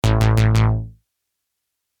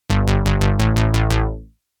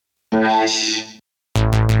Brush.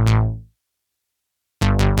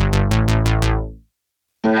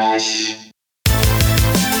 Brush.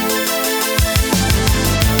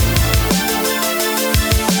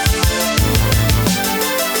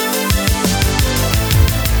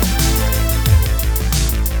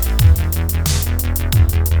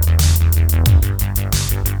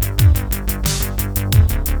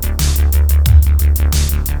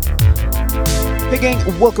 Hey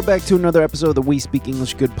gang, welcome back to another episode of the We Speak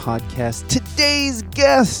English Good podcast. Today's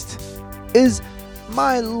guest is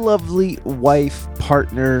my lovely wife,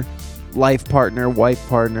 partner, life partner, wife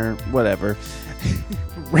partner, whatever,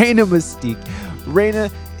 Raina Mystique.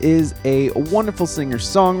 Raina is a wonderful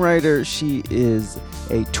singer-songwriter. She is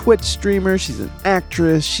a Twitch streamer. She's an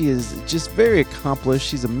actress. She is just very accomplished.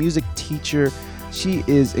 She's a music teacher. She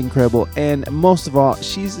is incredible, and most of all,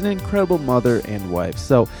 she's an incredible mother and wife.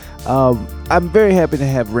 So I'm very happy to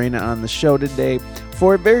have Raina on the show today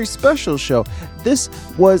for a very special show. This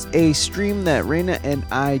was a stream that Raina and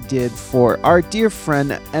I did for our dear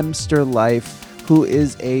friend Emster Life, who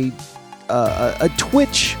is a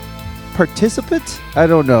Twitch participant. I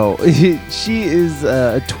don't know. She is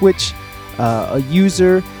a Twitch a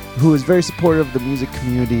user who is very supportive of the music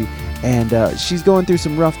community. And she's going through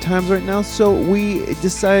some rough times right now, so we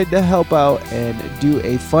decided to help out and do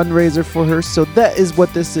a fundraiser for her. So that is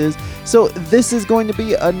what this is. So this is going to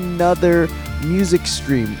be another music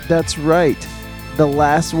stream. That's right. The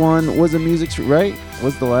last one was a music stream, right?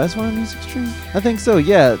 Was the last one a music stream? I think so,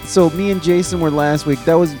 yeah. So me and Jason were last week.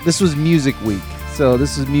 This was music week. So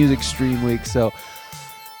this is music stream week. So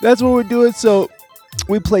that's what we're doing. So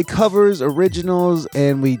we play covers, originals,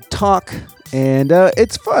 and we talk. And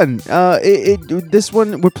it's fun. This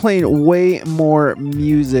one, we're playing way more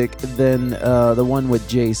music than the one with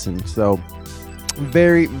Jason. So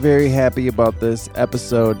very, very happy about this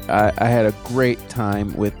episode. I had a great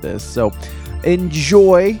time with this. So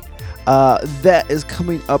enjoy. That is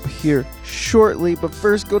coming up here shortly. But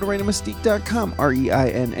first, go to RainaMystique.com,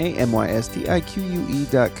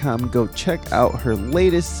 RainaMystique.com. Go check out her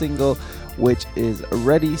latest single, which is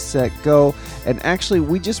Ready, Set, Go. And actually,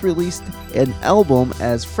 we just released an album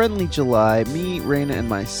as Friendly July. Me, Raina, and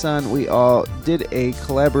my son, we all did a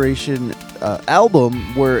collaboration album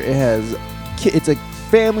where it's a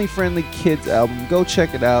family-friendly kids album. Go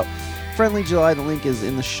check it out. Friendly July, the link is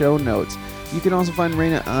in the show notes. You can also find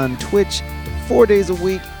Raina on Twitch 4 days a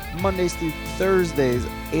week, Mondays through Thursdays,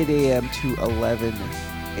 8 a.m. to 11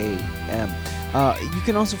 a.m. You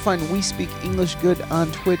can also find We Speak English Good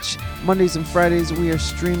on Twitch Mondays and Fridays. We are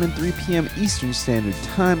streaming 3 p.m. Eastern Standard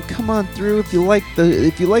Time. Come on through. If you like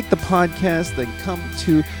the podcast, then come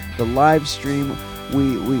to the live stream.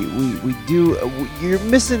 We do. You're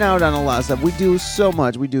missing out on a lot of stuff. We do so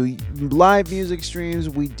much. We do live music streams.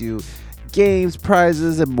 We do games,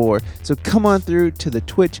 prizes, and more. So come on through to the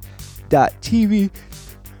twitch.tv.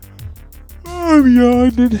 I'm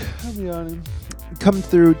yawning. Come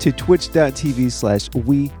through to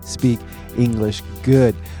twitch.tv/We Speak English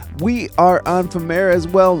Good. We are on Femera as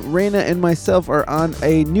well. Raina and myself are on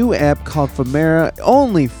a new app called Femera,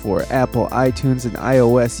 only for Apple, iTunes, and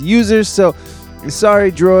iOS users. So,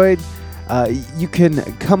 sorry, Droid. You can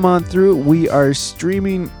come on through. We are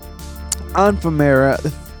streaming on Femera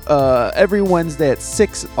every Wednesday at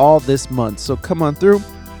 6 all this month. So, come on through.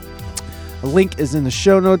 A link is in the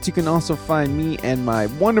show notes. You can also find me and my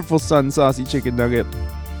wonderful son, Saucy Chicken Nugget,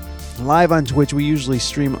 live on Twitch. We usually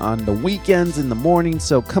stream on the weekends in the morning,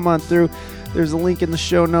 so come on through. There's a link in the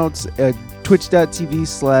show notes at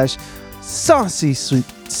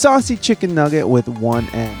twitch.tv/saucy chicken nugget with one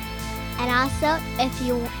N. And also, if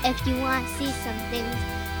you want to see some things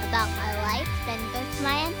about my life, then go to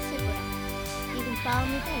my Instagram. You can follow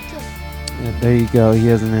me there too. Yeah, there you go. He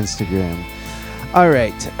has an Instagram. All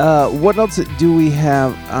right. What else do we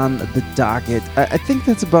have on the docket? I think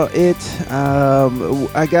that's about it.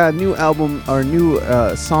 I got a new album or new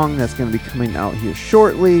song that's going to be coming out here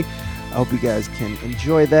shortly. I hope you guys can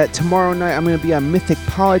enjoy that. Tomorrow night, I'm going to be on Mythic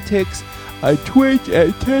Politics on Twitch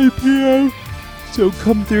at 10 p.m. So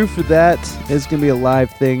come through for that. It's going to be a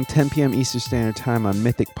live thing, 10 p.m. Eastern Standard Time on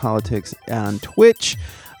Mythic Politics on Twitch.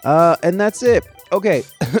 And that's it. Okay.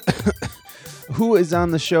 Who is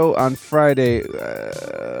on the show on Friday?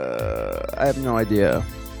 I have no idea.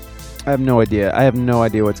 I have no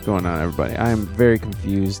idea what's going on, everybody. I am very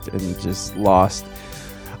confused and just lost.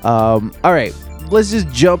 All right. Let's just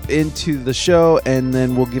jump into the show, and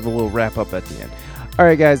then we'll give a little wrap-up at the end. All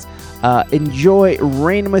right, guys. Enjoy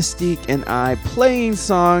Raina Mystique and I playing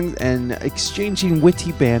songs and exchanging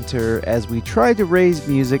witty banter as we try to raise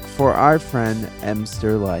music for our friend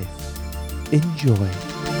Emster Life. Enjoy.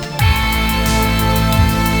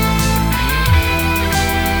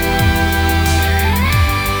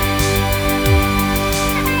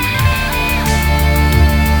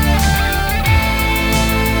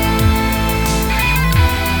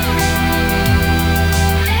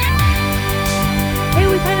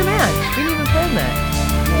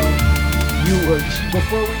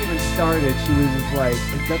 before we even started, she was just like,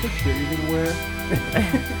 "Is that the shirt you're gonna wear?"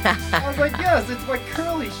 I was like, "Yes, it's my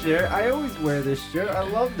curly shirt. I always wear this shirt. I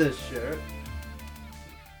love this shirt."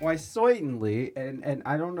 Why, certainly, and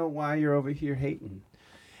I don't know why you're over here hating.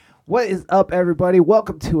 What is up, everybody?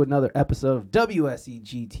 Welcome to another episode of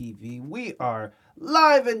WSEG TV. We are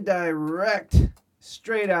live and direct,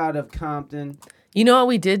 straight out of Compton. You know what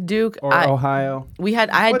we did, Duke? Or Ohio.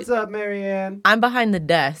 What's up, Marianne? I'm behind the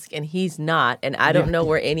desk, and he's not, and I don't know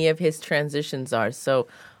where any of his transitions are. So,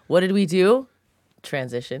 what did we do?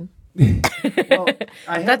 Transition. Well,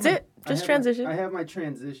 That's it. Just transition. I have my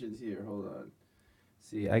transitions here. Hold on.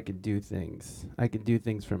 See, I can do things. I can do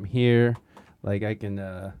things from here. Like I can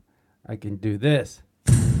do this.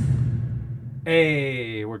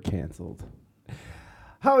 Hey, we're canceled.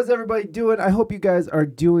 How is everybody doing? I hope you guys are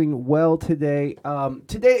doing well today.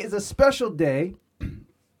 Today is a special day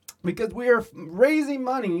because we are raising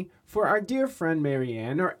money for our dear friend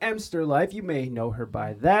Marianne, or Emster Life. You may know her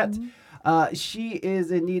by that. She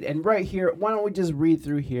is in need, and right here, why don't we just read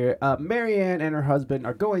through here? Marianne and her husband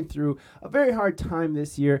are going through a very hard time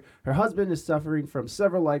this year. Her husband is suffering from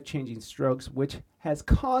several life-changing strokes, which has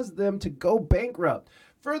caused them to go bankrupt.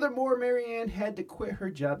 Furthermore, Marianne had to quit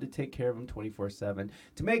her job to take care of him 24/7.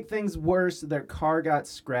 To make things worse, their car got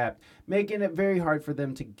scrapped, making it very hard for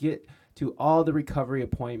them to get to all the recovery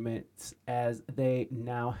appointments, as they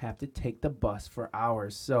now have to take the bus for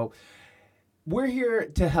hours. So we're here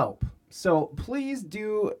to help. So please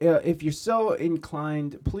do, if you're so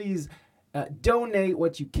inclined, please donate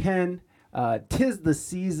what you can. 'Tis the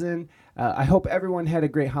season. I hope everyone had a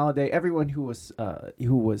great holiday. Everyone who was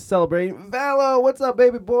celebrating. Valo, what's up,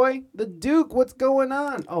 baby boy? The Duke, what's going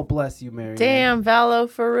on? Oh, bless you, Mary. Damn, Valo,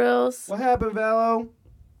 for reals. What happened, Valo?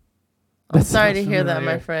 I'm sorry to hear that,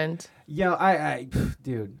 my friend. Yeah,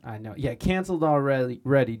 dude, I know. Yeah, canceled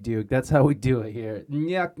already, Duke. That's how we do it here.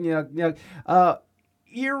 Nyuk, nyuk, nyuk.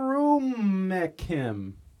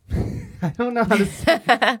 Irumekim. I don't know how to say.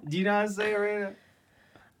 Do you know how to say it, Raina?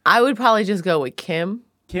 I would probably just go with Kim.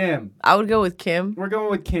 Kim. I would go with Kim. We're going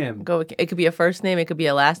with Kim. It could be a first name. It could be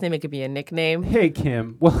a last name. It could be a nickname. Hey,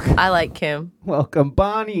 Kim. Welcome. I like Kim. Welcome.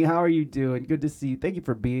 Bonnie, how are you doing? Good to see you. Thank you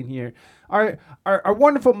for being here. Our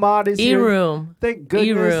wonderful mod is here. E-Room. Thank goodness.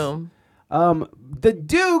 E-Room. The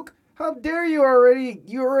Duke, how dare you already?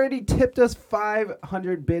 You already tipped us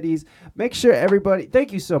 500 biddies. Make sure everybody.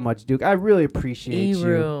 Thank you so much, Duke. I really appreciate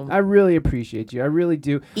E-Room. you. I really appreciate you. I really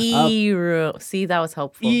do. E-Room. See, that was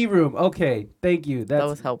helpful. E-Room. Okay. Thank you. That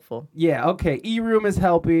was helpful. Yeah. Okay. E-Room is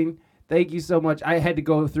helping. Thank you so much. I had to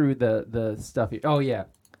go through the stuff here. Oh yeah,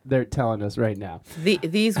 they're telling us right now.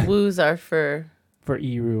 These woos are for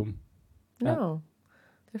E-Room. No.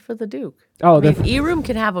 They're for the Duke. Oh, E-Room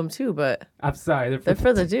can have them too, but I'm sorry. They're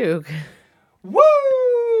for the Duke.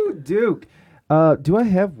 Woo! Duke. Do I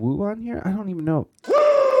have woo on here? I don't even know. There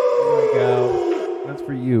we go. That's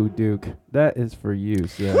for you, Duke. That is for you,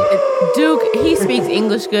 sir. Duke, he speaks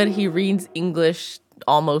English good. He reads English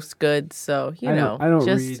almost good. So, I don't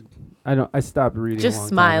read. I stopped reading. Just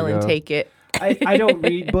smile and take it. I don't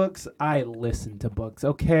read books. I listen to books,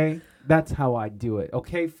 okay? That's how I do it.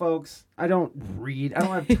 Okay, folks? I don't read. I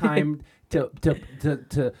don't have time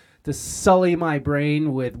to sully my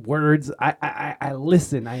brain with words. I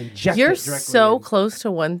listen. I inject You're it directly. so close to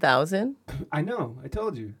 1,000. I know. I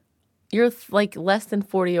told you. You're like less than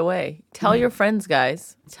 40 away. Tell your friends,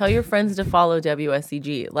 guys. Tell your friends to follow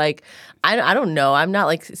WSEG. Like, I don't know. I'm not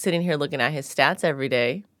like sitting here looking at his stats every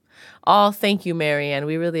day. Oh, thank you, Marianne.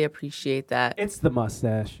 We really appreciate that. It's the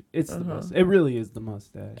mustache. It's the mustache. It really is the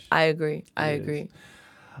mustache. I agree. I agree.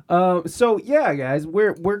 So yeah, guys,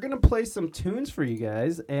 we're gonna play some tunes for you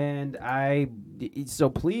guys, and so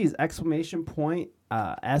please exclamation point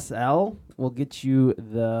SL will get you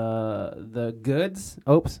the goods.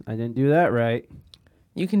 Oops, I didn't do that right.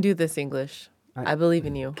 You can do this, English. I believe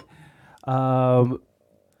in you.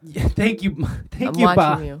 Yeah, thank you, I'm you, watching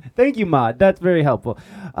Mod. you. Thank you, Mod. That's very helpful.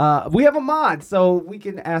 We have a mod, so we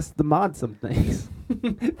can ask the mod some things.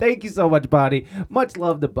 Thank you so much, Bonnie. Much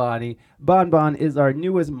love to Bonnie. Bon is our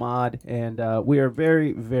newest mod, and we are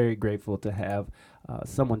very, very grateful to have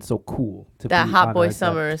someone so cool. That Hot Boy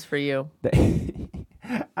Summer is for you.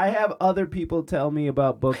 I have other people tell me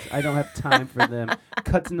about books. I don't have time for them.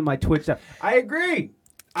 Cuts into my Twitch stuff. I agree.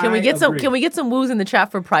 Can we get some woos in the chat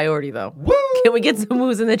for priority though? Woo! Can we get some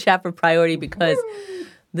woos in the chat for priority, because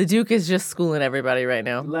the Duke is just schooling everybody right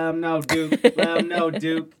now. Let him know, Duke. Let him know,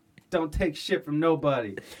 Duke. Don't take shit from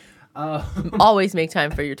nobody. Always make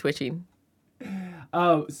time for your twitching.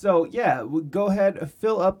 So yeah, go ahead,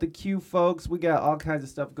 fill up the queue, folks. We got all kinds of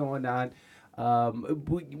stuff going on.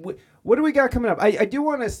 What do we got coming up? I do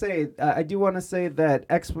want to say that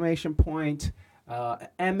exclamation point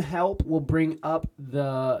mHelp will bring up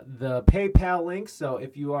the PayPal link. So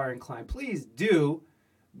if you are inclined, please do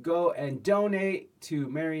go and donate to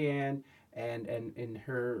Marianne and in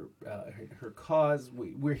her cause.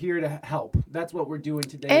 We're here to help. That's what we're doing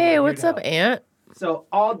today. Hey, what's up, Aunt? So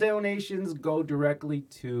all donations go directly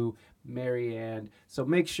to Marianne. So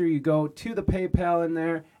make sure you go to the PayPal in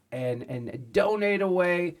there and donate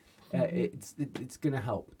away. It's gonna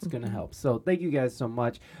help. It's gonna help. So thank you guys so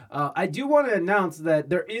much. I do want to announce that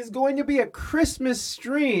there is going to be a Christmas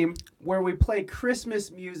stream where we play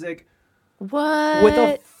Christmas music What? with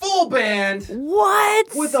a full band. What?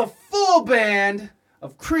 With a full band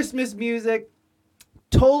of Christmas music.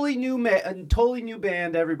 Totally new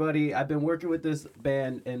band, everybody. I've been working with this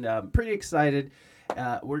band and I'm pretty excited.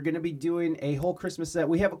 We're going to be doing a whole Christmas set.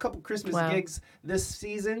 We have a couple Christmas gigs this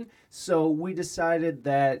season, so we decided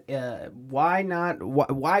that why not?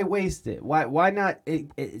 Why waste it? Why not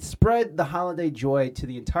spread the holiday joy to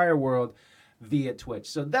the entire world via Twitch?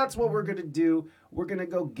 So that's what we're going to do. We're going to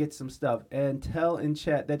go get some stuff and tell in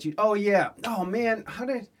chat that you... Oh, yeah. Oh, man. How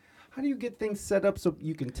do you get things set up so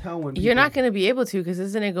you can tell when You're not going to be able to because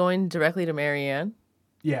isn't it going directly to Marianne?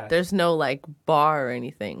 Yeah. There's no like bar or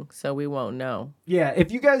anything, so we won't know. Yeah,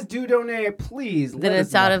 if you guys do donate, please then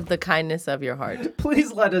it's out of the kindness of your heart.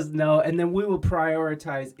 Please let us know, and then we will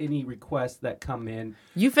prioritize any requests that come in.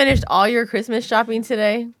 You finished all your Christmas shopping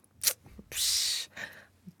today? Psh,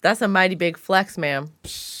 that's a mighty big flex, ma'am.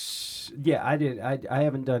 Yeah, I did. I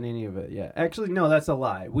haven't done any of it yet. Actually, no, that's a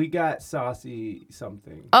lie. We got Saucy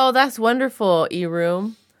something. Oh, that's wonderful,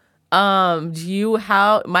 E-Room.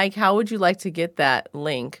 Mike, how would you like to get that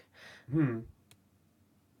link?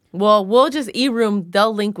 Well, we'll just E-Room,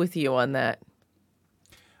 they'll link with you on that.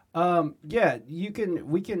 Yeah, we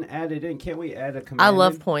can add it in. Can't we add a command I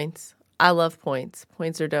love in? points. I love points.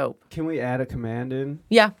 Points are dope. Can we add a command in?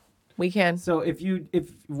 Yeah, we can. So if you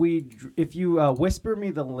whisper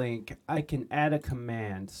me the link, I can add a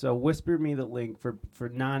command. So whisper me the link for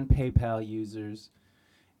non-PayPal users,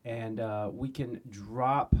 and we can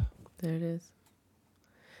drop. There it is.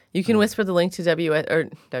 You can whisper the link to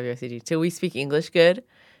WSCG to We Speak English Good,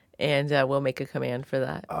 and we'll make a command for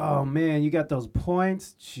that. Oh man, you got those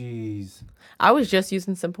points? Jeez. I was just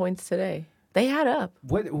using some points today. They add up.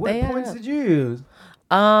 What points did you use?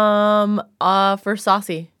 For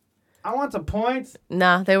Saucy. I want some points.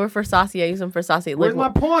 Nah, they were for Saucy. I use them for Saucy. Where's my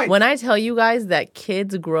points? When I tell you guys that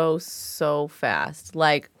kids grow so fast,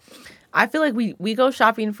 like I feel like we go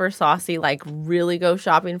shopping for Saucy, like really go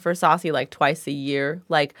shopping for Saucy like twice a year.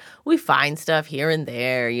 Like we find stuff here and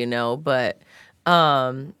there, you know, but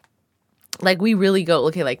like we really go,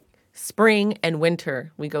 okay, like spring and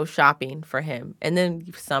winter, we go shopping for him. And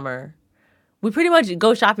then summer, we pretty much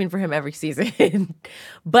go shopping for him every season.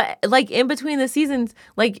 But like in between the seasons,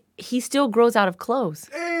 like he still grows out of clothes.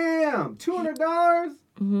 Damn, $200?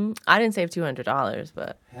 Mm-hmm. I didn't save $200,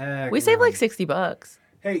 but Heck we saved like $60.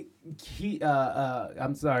 Hey,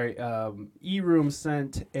 I'm sorry. E-Room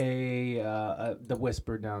sent the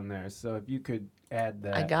whisper down there, so if you could add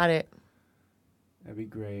that, I got it. That'd be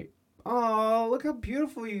great. Oh, look how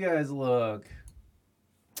beautiful you guys look.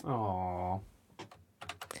 Oh,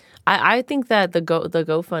 I think that the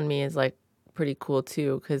GoFundMe is like pretty cool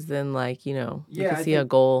too, because then like you can see a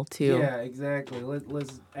goal too. Yeah, exactly.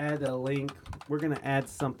 Let's add a link. We're gonna add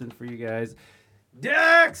something for you guys.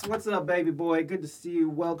 Dex, what's up, baby boy? Good to see you.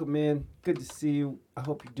 Welcome in. Good to see you. I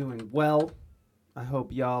hope you're doing well. I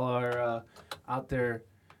hope y'all are out there.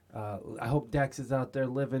 I hope Dex is out there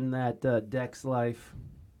living that Dex life.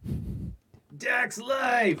 Dex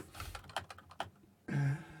life!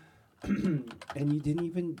 And you didn't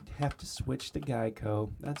even have to switch to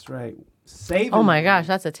Geico. That's right. Save. Oh my gosh,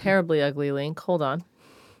 that's a terribly ugly link. Hold on.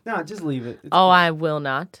 No, just leave it. I will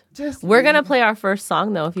not. We're going to play our first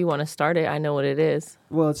song, though, if you want to start it. I know what it is.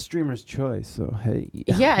 Well, it's streamer's choice, so hey.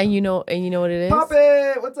 Yeah, and you know what it is?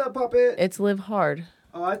 Puppet! What's up, Puppet? It's Live Hard.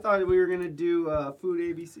 Oh, I thought we were going to do food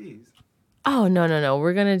ABCs. Oh, no.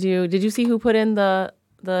 We're going to do... Did you see who put in the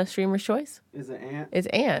streamer's choice? Is it Ant? It's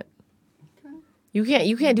Ant. Okay.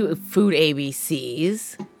 You can't do food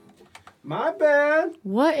ABCs. My bad.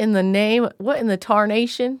 What in the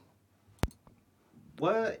tarnation?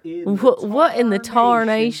 What in the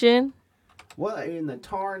tarnation? What in the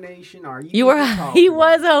tarnation are you? He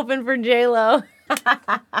was hoping for J-Lo.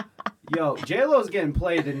 Yo, J-Lo's getting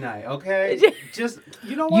played tonight, okay? Just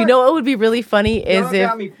you know what? You know what would be really funny is if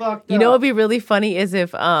got me fucked you up. know what would be really funny is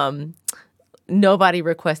if nobody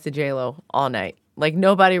requested J-Lo all night. Like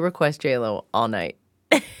nobody requests J-Lo all night.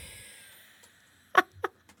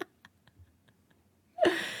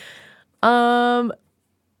 Why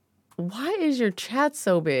is your chat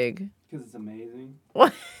so big? Because it's amazing.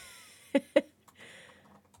 What?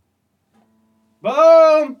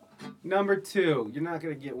 Boom! Number 2. You're not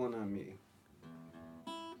going to get one on me.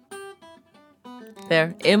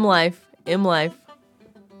 There. M life.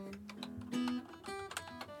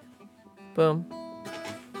 Boom.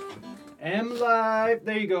 M Live.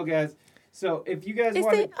 There you go, guys. So if you guys It's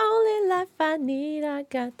want the only life I need. I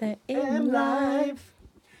got that M life.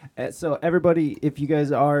 So everybody, if you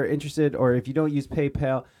guys are interested or if you don't use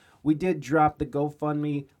PayPal, we did drop the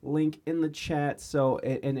GoFundMe link in the chat. So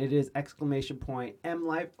and it is ! M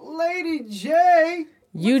Life. Lady J.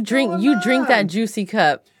 You drink that juicy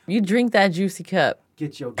cup. You drink that juicy cup.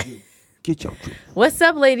 Get your juice. Get your juice. What's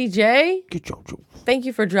up, Lady J? Get your juice. Thank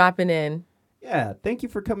you for dropping in. Yeah, thank you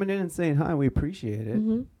for coming in and saying hi. We appreciate it.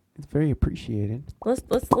 Mm-hmm. It's very appreciated. Let's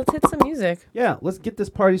hit some music. Yeah, let's get this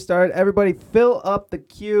party started. Everybody, fill up the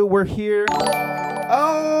queue. We're here.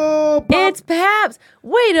 Oh, It's Paps.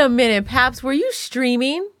 Wait a minute, Paps. Were you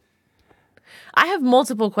streaming? I have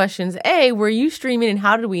multiple questions. A, were you streaming, and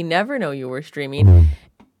how did we never know you were streaming?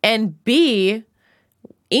 And B,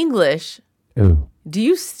 English. Ooh. Do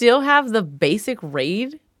you still have the basic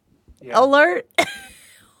raid alert?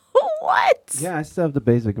 What? Yeah, I still have the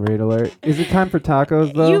basic raid alert. Is it time for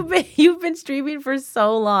tacos though? You've been streaming for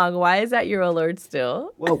so long. Why is that your alert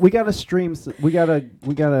still? Well, we gotta stream. We gotta.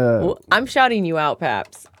 Well, I'm shouting you out,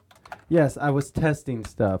 Paps. Yes, I was testing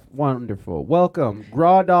stuff. Wonderful. Welcome,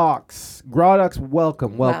 Grawdox. Grawdox,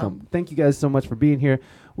 welcome. Wow. Thank you guys so much for being here.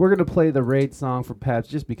 We're gonna play the raid song for Paps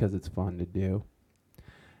just because it's fun to do.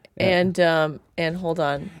 Yeah. And hold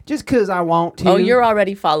on. Just because I want to. Oh, you're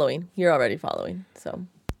already following. So.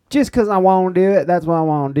 Just because I want to do it, that's what I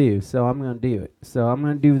want to do. So I'm going to do it. So I'm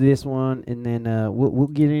going to do this one, and then we'll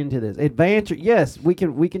get into this. Adventure, yes, we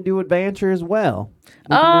can do adventure as well.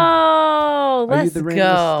 Oh, Are you let's the Rain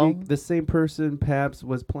go. Mystique? The same person, Paps,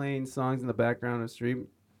 was playing songs in the background of the stream?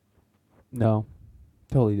 No.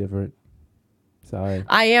 Totally different. Sorry.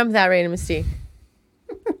 I am that Rain Mystique.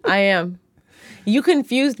 I am. You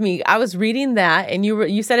confused me. I was reading that, and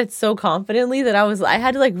you said it so confidently that I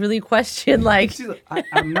had to like really question like.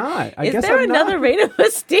 I'm not. Is there another Rain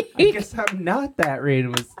Mystique? I guess I'm not that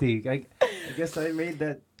Rain Mystique. I guess I made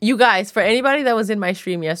that. You guys, for anybody that was in my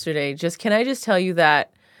stream yesterday, can I just tell you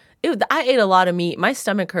that I ate a lot of meat. My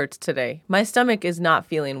stomach hurts today. My stomach is not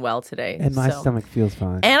feeling well today. And my stomach feels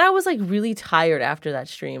fine. And I was like really tired after that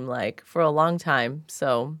stream, like for a long time.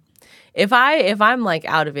 So if I'm like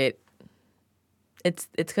out of it, it's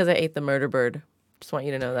because I ate the murder bird. Just want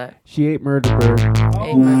you to know that. She ate murder bird.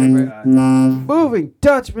 Ate murder bird. Moving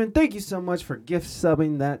Dutchman, thank you so much for gift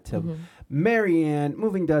subbing that to Marianne.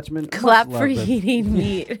 Moving Dutchman. Clap for eating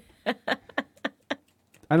meat.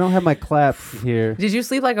 I don't have my claps here. Did you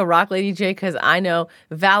sleep like a rock, Lady J? Because I know,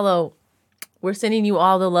 Valo, we're sending you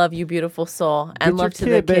all the love, you beautiful soul. And love to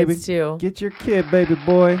the kids, too. Get your kid, baby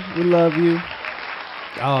boy. We love you.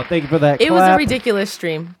 Oh, thank you for that. It was a ridiculous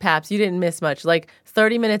stream, Paps. You didn't miss much. Like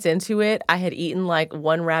 30 minutes into it, I had eaten like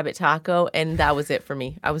one rabbit taco, and that was it for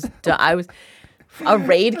me. I was done. A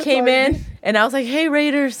raid came in, and I was like, "Hey,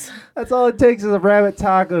 raiders!" That's all it takes is a rabbit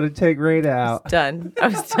taco to take raid out. Done. I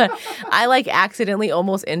was done. I like accidentally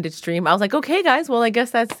almost ended stream. I was like, "Okay, guys. Well, I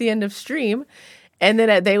guess that's the end of stream." And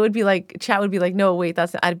then they would be like, chat would be like, "No, wait,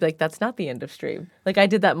 I'd be like, that's not the end of stream." Like I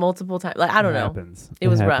did that multiple times. Like I don't know. It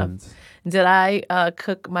was rough. Did I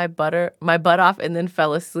cook my butt off and then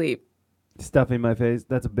fell asleep? Stuffing my face.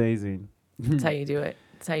 That's amazing. That's how you do it.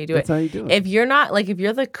 That's how you do it. If you're not if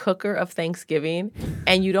you're the cooker of Thanksgiving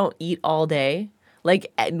and you don't eat all day,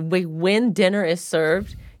 like when dinner is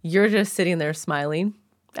served, you're just sitting there smiling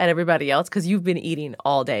at everybody else because you've been eating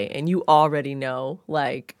all day and you already know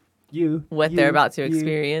what they're about to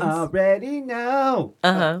experience. Already know.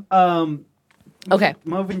 Okay.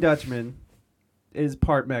 Moving Dutchman is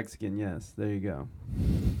part Mexican. Yes, there you go.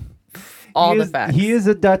 The facts. He is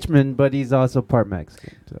a Dutchman, but he's also part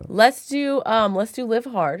Mexican. So. Let's do Live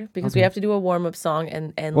Hard because we have to do a warm up song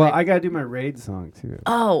and I gotta do my raid song too.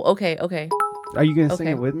 Oh, okay. Are you gonna sing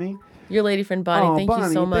it with me? Your lady friend Bonnie, Bonnie,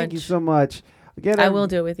 you so much. Thank you so much. I will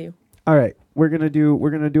do it with you. All right, we're gonna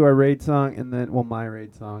do our raid song and then my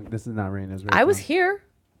raid song. This is not Raina's raid. I was here.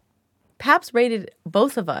 Paps raided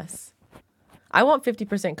both of us. I want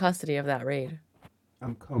 50% custody of that raid.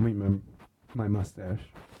 I'm combing my mustache.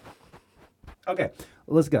 Okay,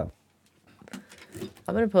 let's go.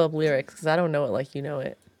 I'm going to pull up lyrics because I don't know it like you know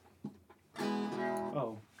it.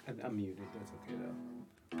 Oh, I'm muted. That's okay,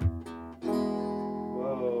 though.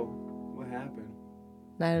 Whoa, what happened?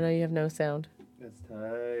 I don't know. You have no sound. That's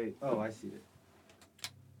tight. Oh, I see it.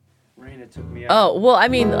 Raina took me out. Oh, well, I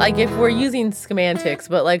mean, like, if we're using semantics,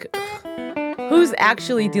 but, like, who's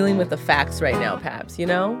actually dealing with the facts right now, Paps, you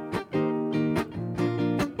know?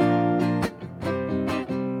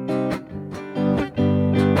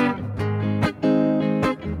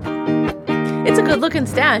 It's a good-looking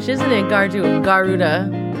stash, isn't it, Garuda?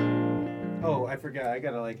 Oh, I forgot. I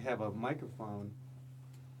gotta, like, have a microphone.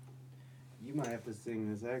 You might have to sing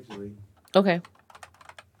this, actually. Okay.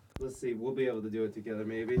 Let's see. We'll be able to do it together,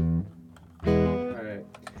 maybe. Alright.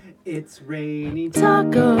 It's raining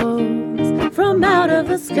Tacos from out of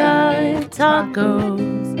the sky.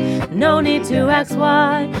 Tacos. No need to ask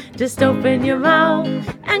why. Just open your mouth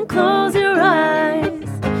and close your eyes.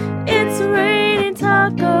 It's raining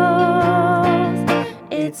tacos.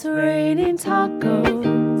 It's raining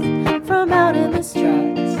tacos from out in the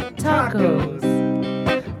streets. Tacos.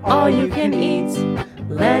 All you can eat.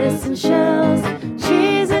 Lettuce and shells.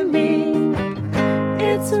 Cheese and meat.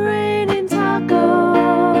 It's raining tacos.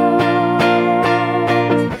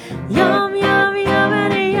 Yum, yum, yum,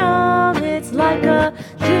 and yum. It's like a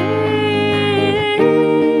dream.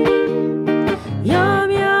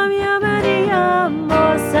 Yum, yum, yum, and yum.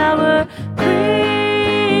 More sour cream.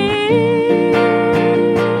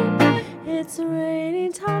 It's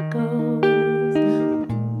raining tacos.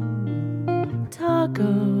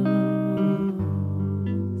 Tacos.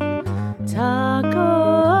 Tacos.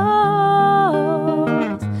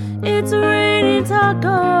 It's raining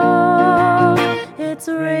tacos. It's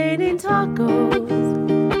raining tacos.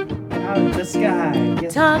 out of the sky.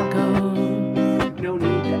 Yes, Tacos. no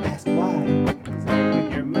need to ask why. Just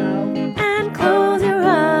open your mouth. And close your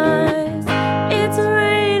eyes. It's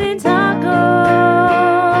raining tacos.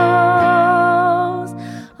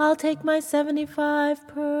 I'll take my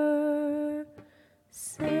 75%.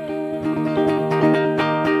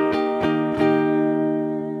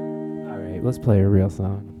 All right, let's play a real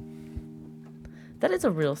song. That is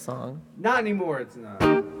a real song. Not anymore, it's not.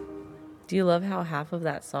 Do you love how half of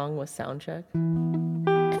that song was soundcheck?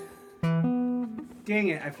 Dang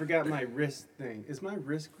it, I forgot my wrist thing. Is my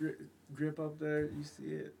wrist grip up there? You see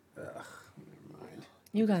it? Ugh, never mind.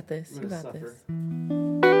 You got this. I'm You gonna got suffer. this.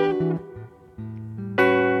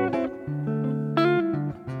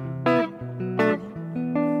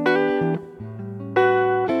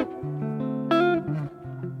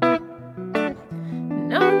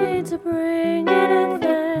 No need to bring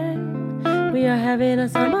anything. We are having a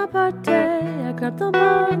summer party. I grab the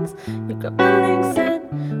mugs, you grab the links,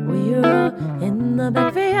 and we are in the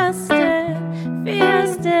back fiesta.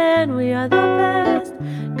 Fiesta, we are the best.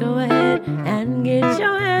 Go ahead and get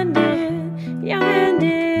your hand in, your hand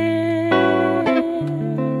in,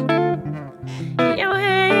 your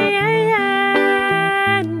hand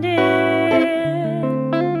in.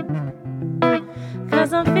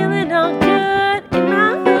 'Cause I'm feeling all good in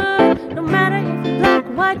my hood. No matter if you're black,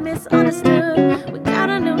 white, misunderstood. We got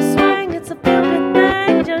a new swing, it's a feel good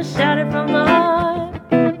thing. Just shout it from the heart.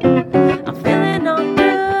 I'm feeling all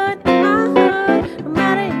good in my hood. No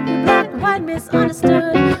matter if you're black, white,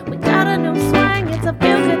 misunderstood. We got a new swing, it's a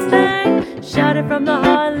feel good thing. Shout it from the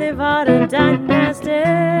heart, live hard and dynasty.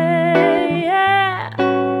 Yeah.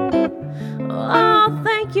 Oh,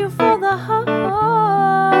 thank you for the host.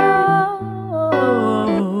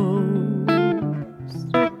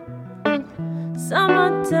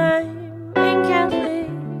 Summertime in Cali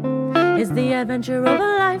is the adventure of a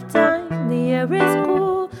lifetime. The air is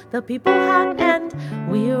cool, the people hot, and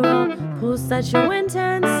we're all poolside show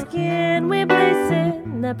intense skin. We blaze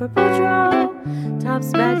in the purple draw.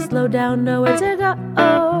 Tops back, slow down, nowhere to go,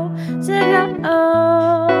 to go.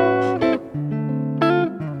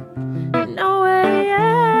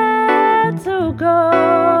 Nowhere to go.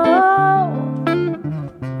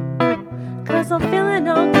 'Cause I'm feeling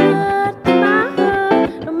all good in my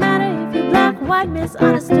hood. No matter if you're black, white,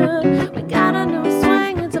 misunderstood. We got a new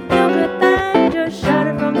swing, it's a feel good thing. Just shout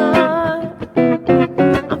it from the heart.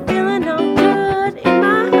 I'm feeling all good in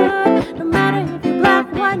my hood. No matter if you're black,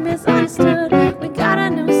 white, misunderstood. We got a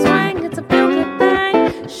new swing, it's a feel good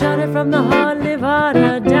thing. Shout it from the heart, live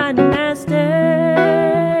harder, dynasty.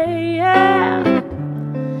 Yeah.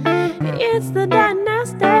 It's the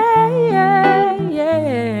dynasty.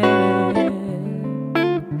 Yeah.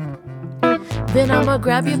 Then I'ma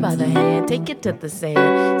grab you by the hand, take you to the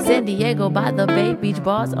sand. San Diego by the Bay, beach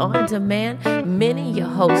bars on demand. Minnie, you're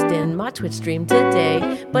hosting my Twitch stream today.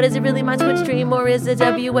 But is it really my Twitch stream or is it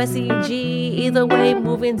WSEG? Either way,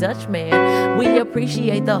 moving Dutch man. We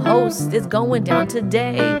appreciate the host, it's going down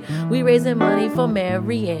today. We raising money for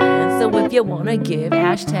Marianne. So if you wanna give,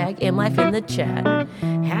 hashtag MLife in the chat.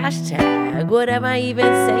 Hashtag, what am I even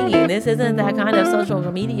saying? This isn't that kind of social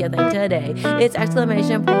media thing today. It's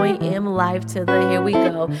exclamation point in life to the here we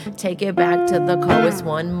go. Take it back to the chorus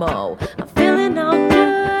one mo. I'm feeling all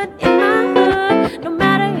good in my hood. No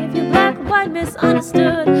matter if you're black, white,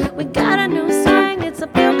 misunderstood. We got a new slang, it's a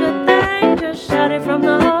feel good thing. Just shout it from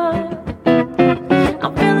the heart.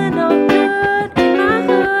 I'm feeling all good in my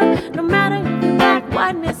hood. No matter if you're black,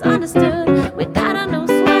 white, misunderstood. We got a new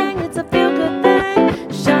swing, it's a feel good thing.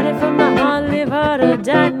 Shout it from the heart, live harder,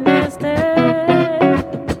 die nasty.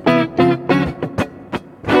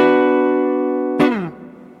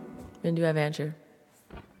 And do you have answer?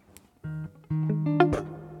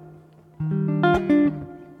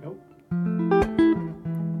 Nope.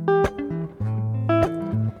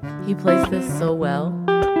 He plays this so well.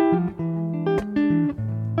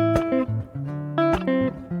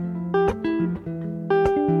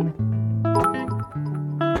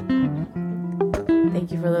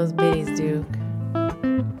 Thank you for those biddies, Duke.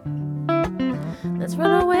 Let's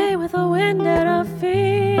run away with the wind at our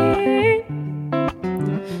feet.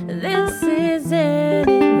 This is an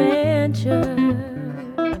adventure.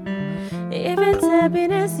 If it's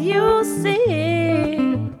happiness you see,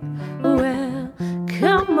 well,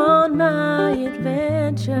 come on my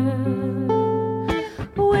adventure.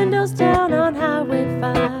 Windows down on Highway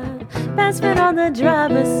 5, fast food on the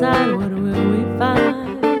driver's side. What will we find?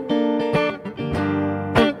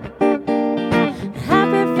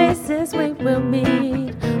 Happy faces we will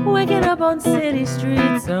meet, waking up on city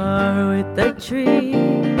streets or with the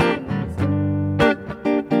trees.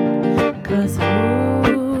 'Cause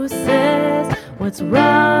who says what's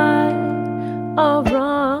right or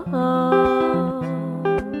wrong?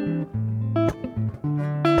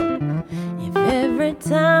 If every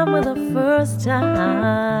time were the first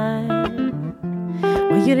time,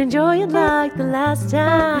 well, you'd enjoy it like the last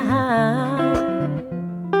time.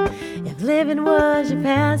 If living was your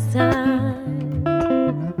pastime,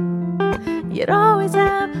 you'd always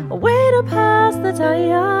have a way to pass the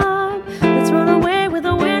time. Let's run away with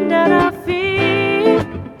the wind at our feet.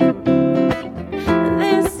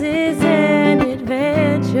 This is an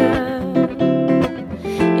adventure.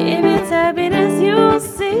 If it's happiness you'll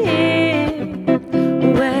see,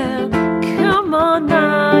 well, come on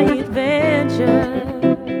my adventure.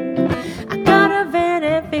 I got a van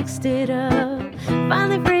and fixed it up,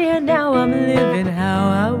 finally free and now I'm living how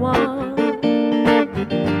I want.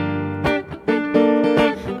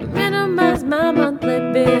 Minimize my monthly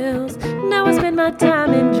bills, now I spend my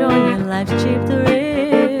time enjoying life's cheap thrill.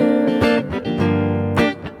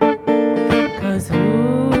 'Cause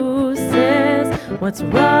who says what's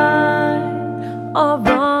right or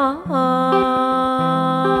wrong?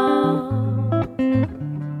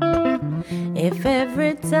 If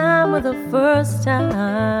every time were the first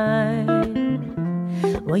time,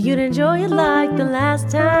 well, you'd enjoy it like the last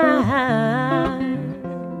time.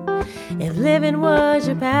 If living was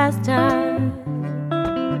your pastime,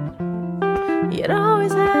 you'd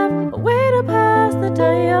always have a way to pass the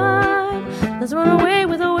time. Let's run away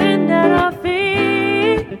with the wind at our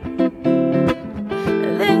feet.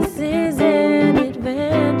 This is an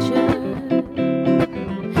adventure.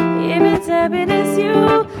 If it's happiness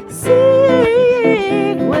you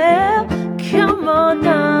seek, well, come on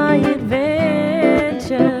my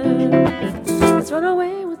adventure. Let's run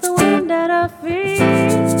away with the wind at our feet.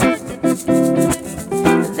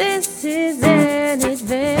 This is an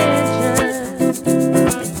adventure.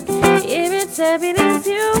 If it's happiness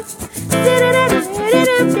you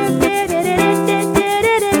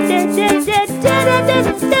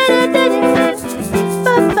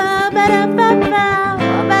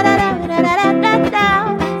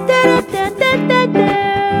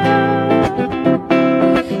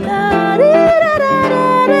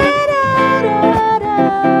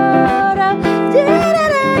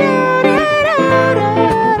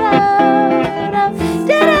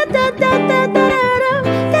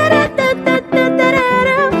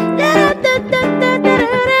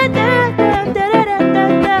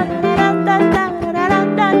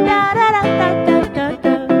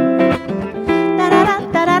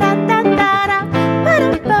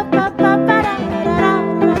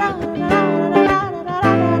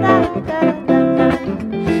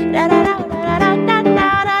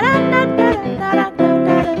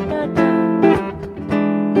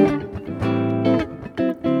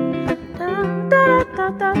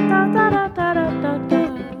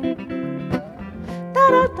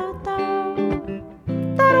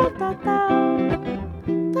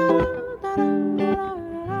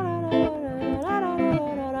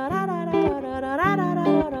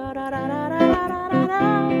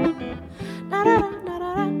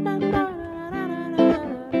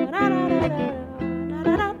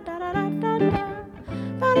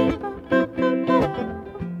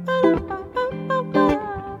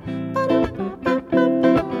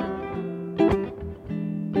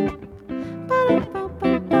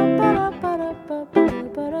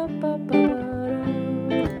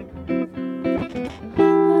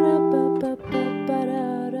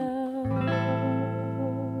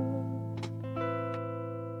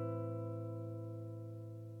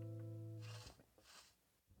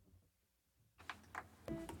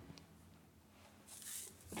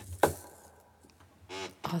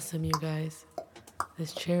awesome, you guys.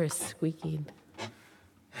 This chair is squeaking.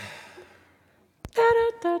 Time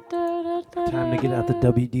to get out the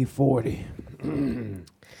WD-40.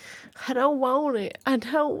 I don't want it. I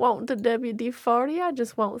don't want the WD-40. I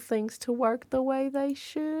just want things to work the way they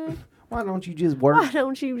should. Why don't you just work? Why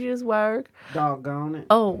don't you just work? Doggone it.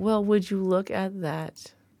 Oh, well, would you look at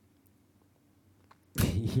that?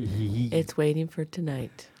 It's waiting for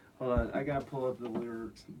tonight. Hold on, I gotta pull up the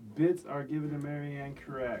lyrics. Bits are given to Marianne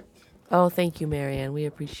correct. Oh, thank you, Marianne. We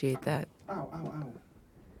appreciate that. Ow, ow, ow.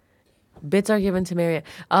 Bits are given to Marianne.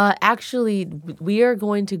 Actually, we are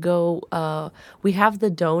going to go. We have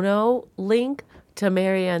the Dono link to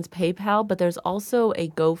Marianne's PayPal, but there's also a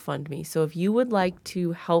GoFundMe. So if you would like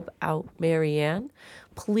to help out Marianne,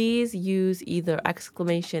 please use either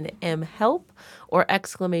 !M_help or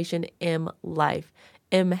 !M_life.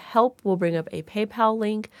 !M_help will bring up a PayPal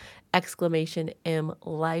link.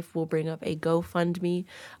 !M_life will bring up a GoFundMe.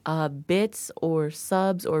 Bits or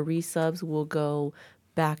subs or resubs will go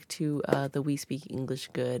back to the We Speak English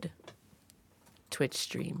Good Twitch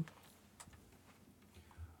stream.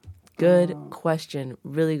 Good question.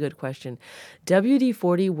 Really good question.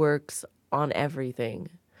 WD-40 works on everything.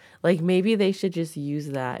 Like, maybe they should just use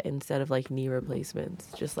that instead of, like, knee replacements.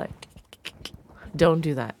 Just, like, don't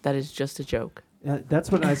do that. That is just a joke.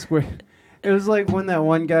 That's what I swear. It was like when that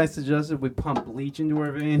one guy suggested we pump bleach into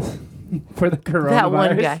our veins for the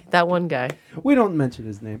coronavirus. That one guy. We don't mention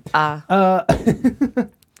his name. Hi,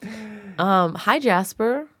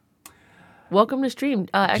 Jasper. Welcome to stream.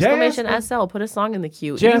 Exclamation SL. Put a song in the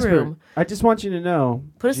queue. Jasper, E-room. I just want you to know.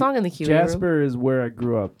 Put a song in the queue. Jasper is where I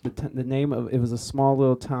grew up. The name of it was a small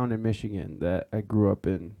little town in Michigan that I grew up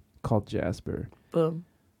in called Jasper. Boom.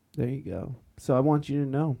 There you go. So I want you to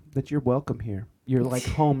know that you're welcome here. You're like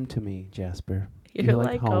home to me, Jasper. You're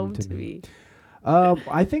like home to me.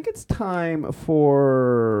 I think it's time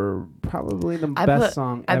for probably the best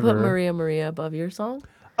song ever. I put Maria Maria above your song.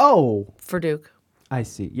 Oh. For Duke. I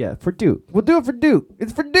see. Yeah, for Duke. We'll do it for Duke.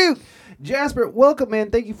 It's for Duke. Jasper, welcome, man.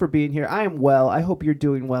 Thank you for being here. I am well. I hope you're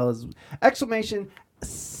doing well. Exclamation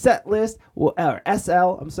set list will, or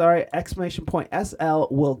SL, I'm sorry, exclamation point SL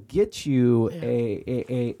will get you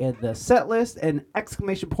a the set list, and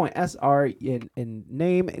exclamation point SR in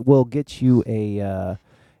name will get you the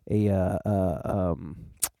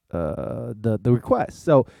request.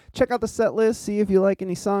 So check out the set list, see if you like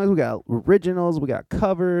any songs. We got originals, we got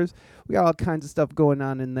covers, we got all kinds of stuff going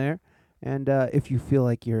on in there. And if you feel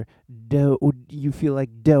like you feel like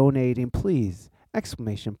donating, please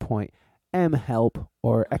exclamation point !M_help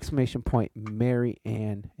or exclamation point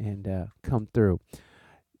Marianne and come through.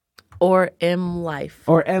 Or !M_life.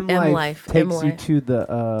 Or !M_life takes you to the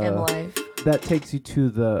 !M_life. That takes you to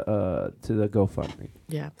the GoFundMe.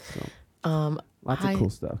 Yeah. So, lots of cool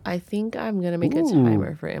stuff. I think I'm gonna make a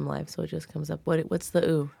timer for !M_life, so it just comes up. What's the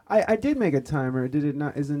ooh? I did make a timer. Did it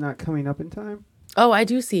not? Is it not coming up in time? Oh, I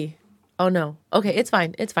do see. Oh no. Okay, it's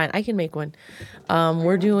fine. It's fine. I can make one.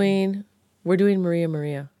 We're doing Maria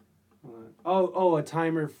Maria. Oh, a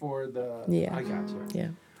timer for the. Yeah. I got you. Yeah.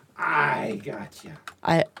 I got you.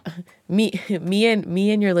 Me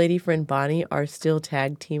and your lady friend Bonnie are still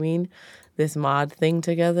tag teaming this mod thing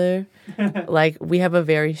together. Like, we have a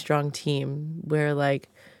very strong team where like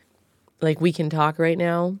we can talk right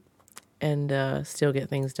now and still get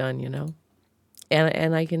things done, you know.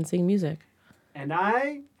 And I can sing music. And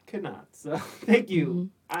I cannot. So thank you.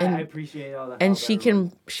 Mm-hmm. I appreciate all that. And she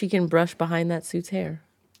can brush behind that suit's hair.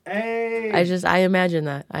 Hey. I imagine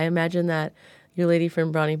that. I imagine that your lady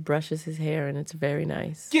friend Bonnie brushes his hair, and it's very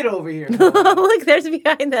nice. Get over here. Look, there's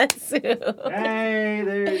behind that suit. Hey,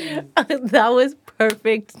 there you go. That was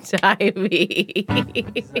perfect timing.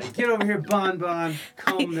 Get over here, Bon.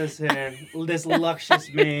 Comb this hair. This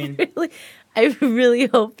luscious mane. I really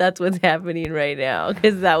hope that's what's happening right now,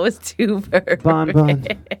 because that was too perfect. Bon.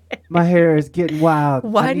 My hair is getting wild.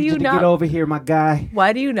 Why do you not get over here, my guy?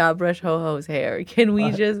 Why do you not brush Ho-Ho's hair? Can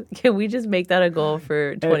we just make that a goal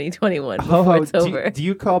for 2021 before it's over? Do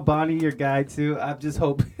you call Bonnie your guy too? I just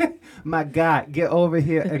hope my guy get over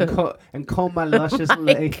here and comb my luscious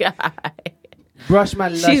mane. Brush my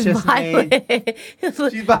luscious mane.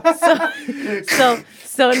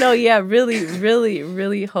 So no, yeah,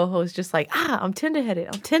 really, Ho-Ho's just like, I'm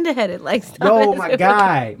tender-headed. Like, stop no, it. my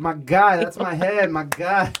guy, that's my head, my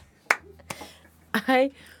guy.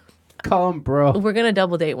 Call him bro. We're gonna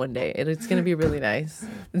double date one day, and it's gonna be really nice.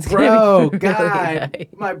 Bro, guy, nice.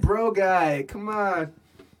 My bro guy, come on.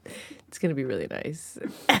 It's gonna be really nice.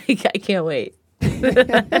 I can't wait.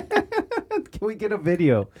 Can we get a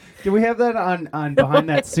video? Can we have that on behind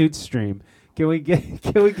that suit stream? Can we get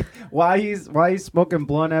while he's smoking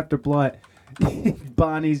blunt after blunt,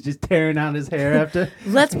 Bonnie's just tearing out his hair after.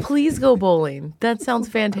 Let's please go bowling. That sounds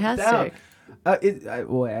fantastic. I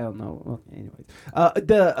don't know. Okay, anyways,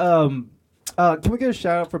 can we get a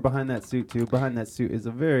shout out for Behind That Suit too? Behind That Suit is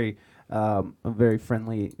a very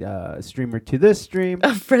friendly streamer to this stream.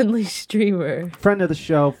 A friendly streamer. Friend of the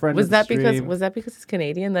show. Friend Was of the that stream. because it's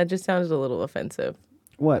Canadian? That just sounded a little offensive.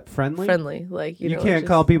 What, friendly? Friendly, like you know, can't just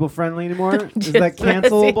call people friendly anymore. Is just that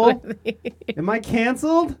cancelable? messing with Am I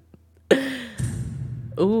canceled?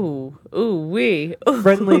 Ooh, wee.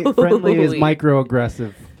 Friendly is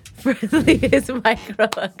microaggressive. Friendly is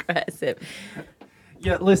microaggressive.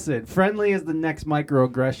 Yeah, listen. Friendly is the next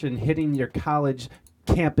microaggression hitting your college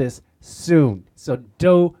campus soon. So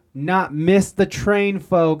do not miss the train,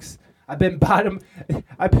 folks. I've been down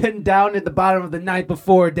at the bottom of the ninth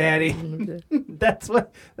before, Daddy. That's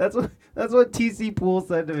what TC Poole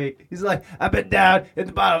said to me. He's like, I've been down at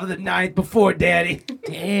the bottom of the ninth before, Daddy.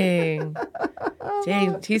 Dang,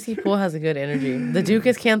 TC Poole has a good energy. The Duke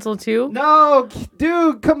is canceled too. No,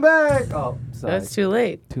 dude, come back. Oh, sorry. That's too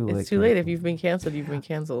late. It's too late. If you've been canceled, you've been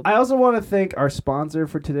canceled. I also want to thank our sponsor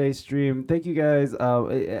for today's stream. Thank you guys.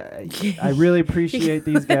 I really appreciate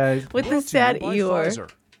these guys. With the sad Eeyore.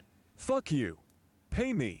 Pfizer. Fuck you.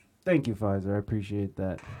 Pay me. Thank you, Pfizer. I appreciate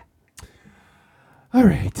that. All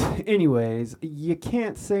right. Anyways, you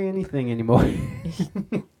can't say anything anymore.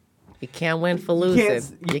 You can't win for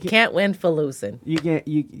losing. You can't win for losing. You can't.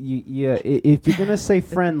 Yeah. If you're gonna say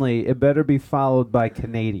friendly, it better be followed by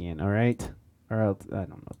Canadian. All right. Or else I don't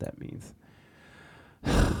know what that means.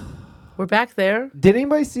 We're back there. Did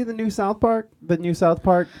anybody see the new South Park? The new South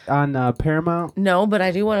Park on Paramount? No, but I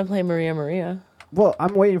do want to play Maria Maria. Well,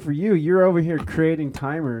 I'm waiting for you. You're over here creating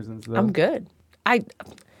timers and stuff. I'm good. I'm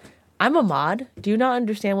a mod. Do you not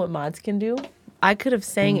understand what mods can do? I could have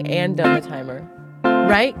sang and done the timer.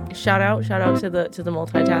 Right? Shout out to the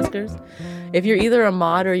multitaskers. If you're either a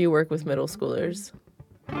mod or you work with middle schoolers.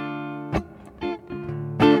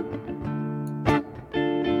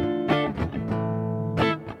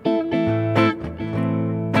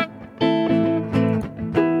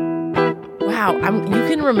 Wow, you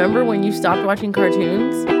can remember when you stopped watching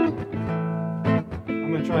cartoons?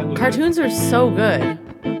 I'm gonna try. Cartoons are so good.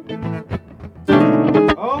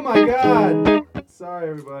 Oh my God! Sorry,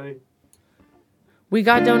 everybody. We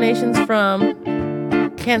got donations from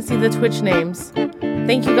Can't See the Twitch Names.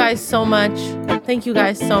 Thank you guys so much. Thank you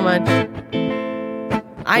guys so much.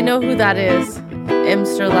 I know who that is.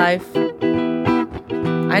 Imster Life.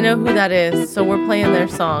 I know who that is, so we're playing their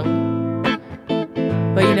song.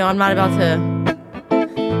 But you know, I'm not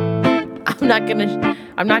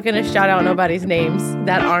gonna shout out nobody's names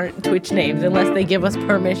that aren't Twitch names unless they give us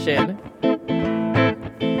permission.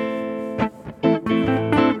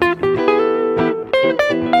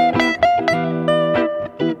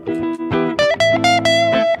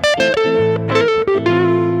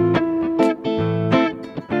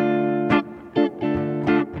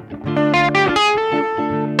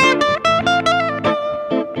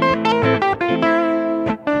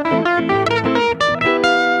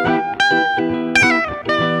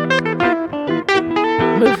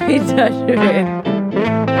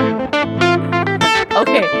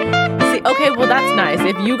 Okay, well that's nice.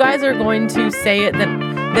 If you guys are going to say it,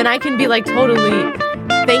 then I can be like totally.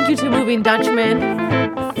 Thank you to Moving Dutchman.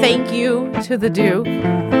 Thank you to the Duke.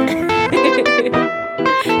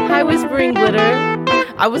 Hi, Whispering Glitter.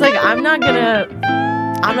 I was like, I'm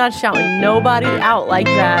not shouting nobody out like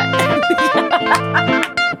that.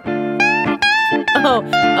 Oh,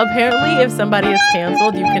 apparently if somebody is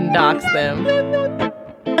canceled, you can dox them.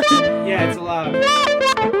 Yeah, it's allowed.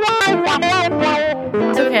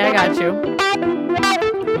 It's okay, I got you.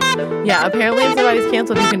 Yeah, apparently if somebody's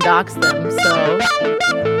canceled, you can dox them, so...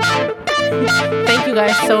 Thank you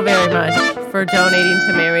guys so very much for donating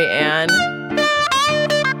to Mary Ann.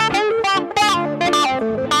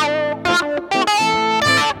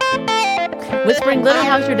 Whispering Glitter,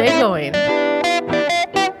 how's your day going?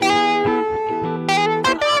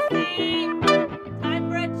 Time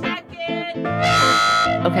for a check-in.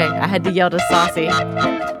 Okay, I had to yell to Saucy.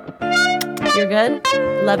 You're good?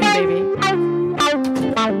 Love you, baby.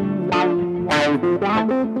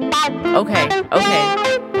 Okay.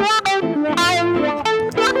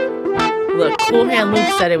 Look, Cool Hand Luke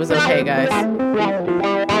said it was okay, guys.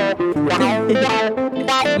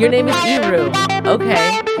 Your name is Eru.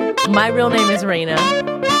 Okay. My real name is Raina.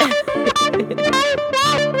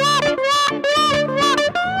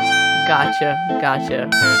 Gotcha.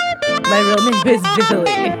 My real name is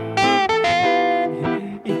Billy.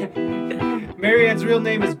 Marianne's real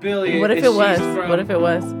name is Billy. What if it was?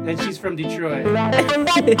 And she's from Detroit.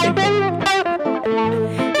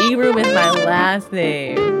 Eru Bloom is my last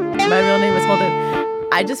name. My real name is Holden.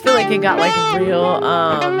 I just feel like it got like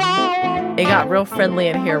real friendly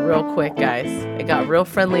in here real quick, guys. It got real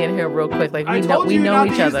friendly in here real quick. Like we know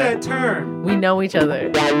each other. That term. We know each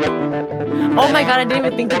other. Oh my god, I didn't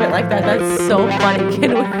even think of it like that. That's so funny.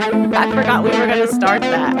 I forgot we were gonna start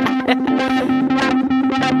that.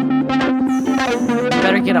 You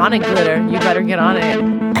better get on it, Glitter. You better get on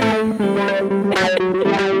it.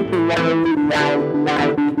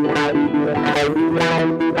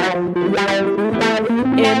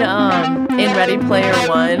 In Ready Player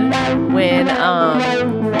One,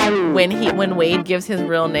 when Wade gives his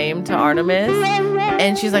real name to Artemis,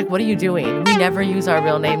 and she's like, "What are you doing? We never use our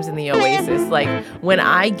real names in the Oasis." Like when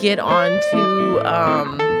I get onto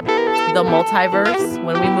the multiverse,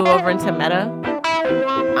 when we move over into Meta,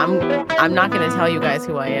 I'm not gonna tell you guys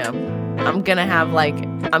who I am. I'm gonna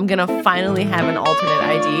finally have an alternate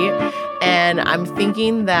ID, and I'm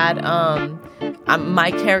thinking that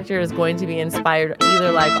my character is going to be inspired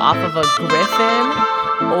either like off of a griffin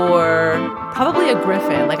or probably a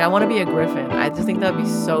griffin. Like I want to be a griffin. I just think that would be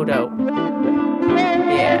so dope.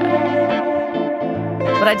 Yeah.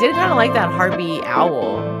 But I did kind of like that Harpy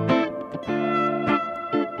owl.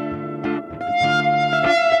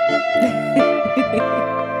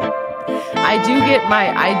 I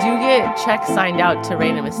do get checks signed out to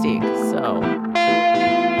Reina Mystique, so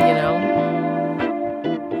you know.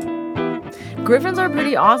 Griffins are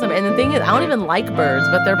pretty awesome, and the thing is, I don't even like birds,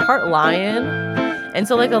 but they're part lion, and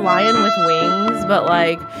so like a lion with wings. But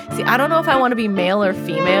like, see, I don't know if I want to be male or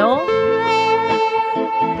female.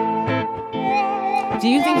 Do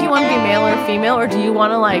you think you want to be male or female, or do you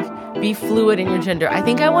want to like be fluid in your gender? I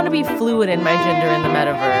think I want to be fluid in my gender in the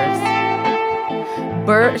metaverse.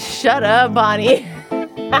 Shut up, Bonnie.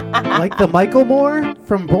 Like the Michael Moore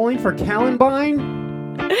from Bowling for Columbine?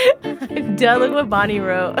 I'm done. Look what Bonnie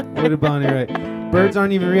wrote. What did Bonnie write? Birds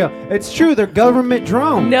aren't even real. It's true. They're government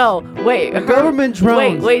drones. No, wait. Government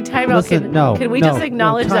drones. Wait, time out. Listen, can we just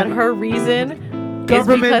acknowledge that her reason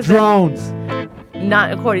government is drones.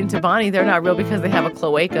 Not according to Bonnie, they're not real because they have a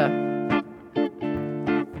cloaca.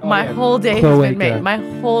 My whole day has been made. My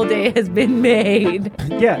whole day has been made.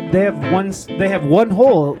 Yeah, they have one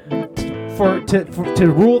hole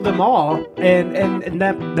to rule them all, and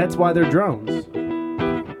that's why they're drones.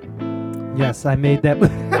 Yes, I made that.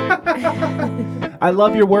 I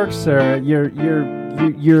love your work, sir. You're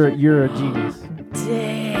a genius.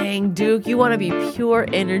 Dang, Duke, you want to be pure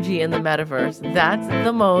energy in the metaverse. That's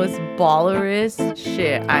the most ballerist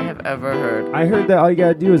shit I have ever heard. I heard that all you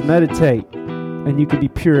gotta do is meditate, and you can be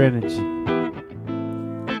pure energy.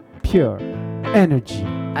 Pure energy.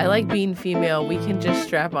 I like being female. We can just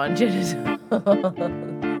strap on genitals.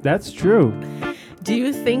 That's true. Do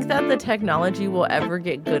you think that the technology will ever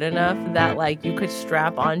get good enough that like you could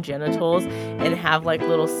strap on genitals and have like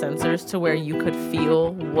little sensors to where you could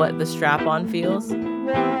feel what the strap-on feels?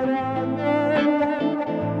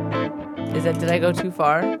 Did I go too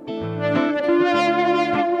far?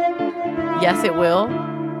 Yes, it will.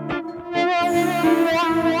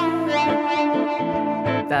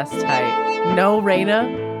 That's tight. No,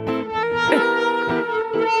 Reina?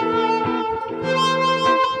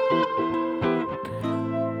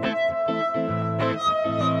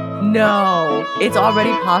 No, it's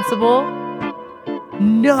already possible?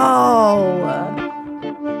 No!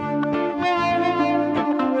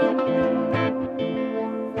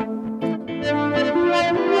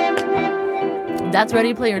 That's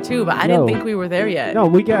Ready Player 2, but I didn't think we were there yet. No,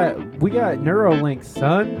 we got Neuralink,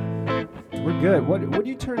 son. We're good. What are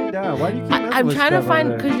you turning down? Why do you keep messing I'm with trying to stuff find,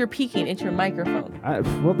 over there? because you're peeking. It's your microphone.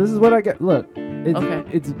 Well, this is what I got. Look, Okay.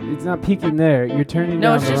 It's not peaking there. You're turning No,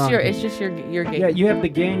 down it's the just wrong your thing. it's just your gain. Yeah, you have the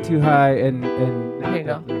gain too high, and Here you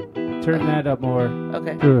go. Turn that up more.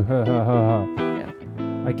 Okay. Yeah.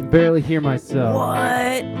 I can barely hear myself. What?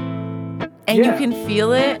 And you Yeah. can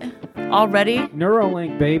feel it already?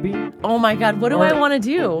 Neuralink, baby. Oh my god, what do I want to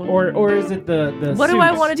do? Or is it the What do I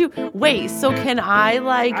suits? want to do? Wait, so can I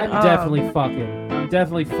like I'm definitely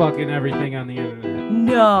fucking everything on the internet.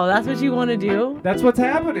 No, that's what you want to do? That's what's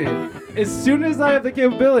happening. As soon as I have the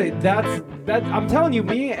capability, that's I'm telling you,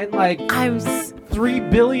 me and like 3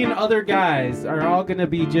 billion other guys are all gonna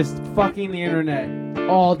be just fucking the internet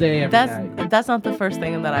all day every night. That's not the first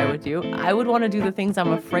thing that I would do. I would want to do the things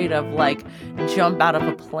I'm afraid of, like jump out of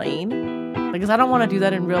a plane. Because I don't want to do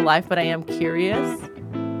that in real life, but I am curious.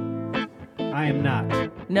 I am not.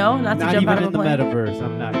 No, not to jump even out of a in the plane. metaverse.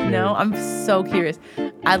 I'm not curious. No, I'm so curious.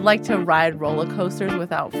 I'd like to ride roller coasters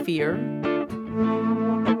without fear.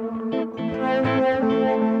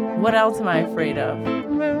 What else am I afraid of?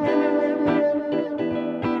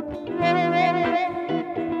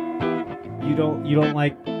 You don't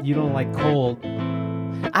like cold.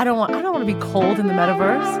 I don't want to be cold in the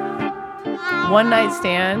metaverse. One night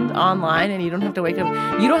stand online, and you don't have to wake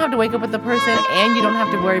up. You don't have to wake up with the person, and you don't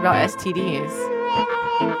have to worry about STDs.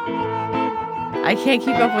 I can't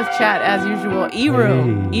keep up with chat as usual.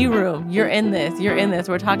 E-room, Hey. E-room, you're in this.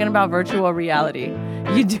 We're talking about virtual reality.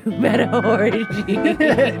 You do meta orgy.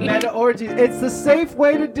 Meta orgies. It's the safe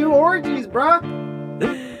way to do orgies, bruh.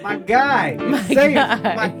 My guy. It's safe.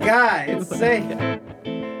 guy. My guy. It's safe.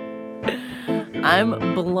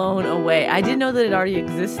 I'm blown away. I didn't know that it already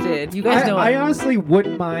existed. You guys know. I honestly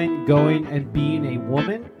wouldn't mind going and being a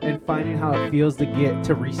woman and finding how it feels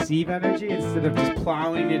to receive energy instead of just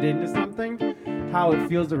plowing it into something. How it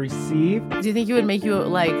feels to receive. Do you think it would make you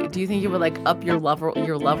like? Do you think it would like up your lover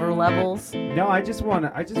levels? No, I just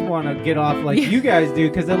wanna get off like you guys do,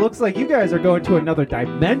 because it looks like you guys are going to another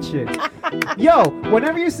dimension. Yo,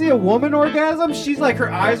 whenever you see a woman orgasm, she's like,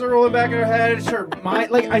 her eyes are rolling back in her head. It's her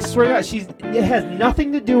mind, like, I swear to God, it has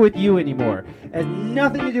nothing to do with you anymore. It has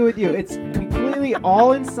nothing to do with you. It's completely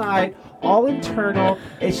all inside, all internal.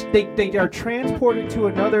 They are transported to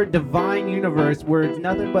another divine universe where it's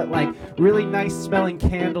nothing but like really nice smelling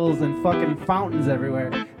candles and fucking fountains everywhere,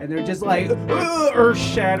 and they're just like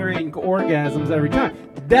earth-shattering orgasms every time.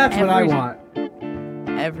 That's what I want.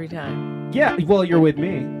 Every time. Yeah, well, you're with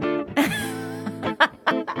me.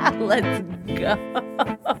 Let's go.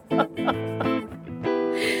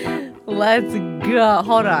 Let's go.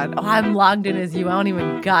 Hold on. Oh, I'm logged in as you. I don't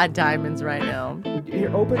even got diamonds right now.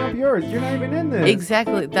 Here, open up yours. You're not even in this.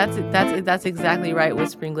 Exactly. That's exactly right,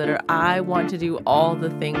 Whispering Glitter. I want to do all the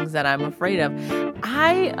things that I'm afraid of.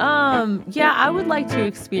 I would like to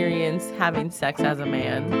experience having sex as a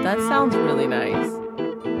man. That sounds really nice.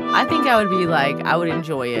 I think I would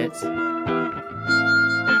enjoy it.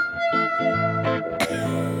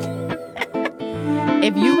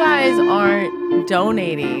 If you guys aren't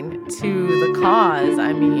donating to the cause,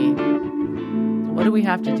 I mean, what do we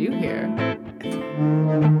have to do here?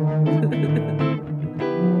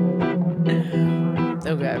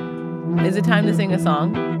 Okay. Is it time to sing a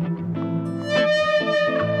song?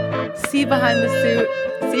 See behind the suit.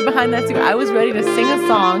 See behind that suit. I was ready to sing a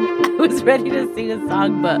song.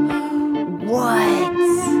 But what?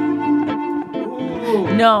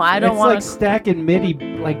 No, I don't want to. It's like stacking MIDI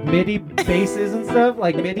basses and stuff,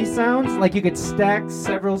 like MIDI sounds. Like you could stack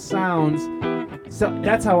several sounds. So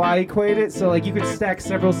that's how I equate it. So like you could stack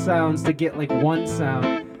several sounds to get like one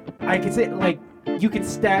sound. I could say like you could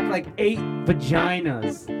stack like 8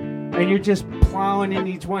 vaginas, and you're just plowing in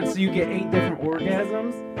each one, so you get 8 different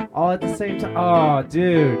orgasms all at the same time. Oh,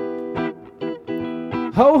 dude.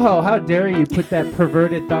 Ho ho! How dare you put that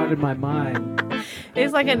perverted thought in my mind?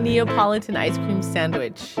 It's like a Neapolitan ice cream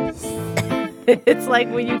sandwich. It's like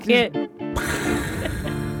when you can't.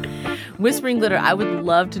 Whispering Glitter, I would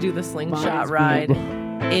love to do the slingshot ride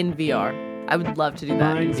in VR. I would love to do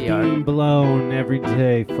that Mind's in VR. being blown every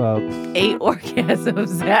day, folks. 8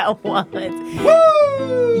 orgasms at once.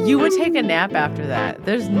 Woo! You would take a nap after that.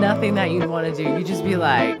 There's nothing that you'd want to do. You'd just be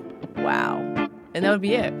like, wow. And that would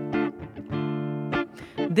be it.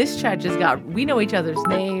 This chat just we know each other's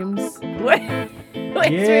names.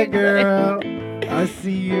 Yeah, girl. I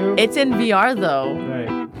see you. It's in VR though.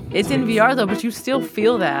 Right. It's in VR though, but you still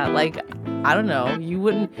feel that. Like, I don't know. You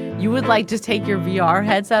would like just take your VR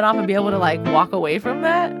headset off and be able to like walk away from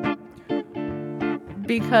that?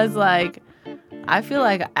 Because like, I feel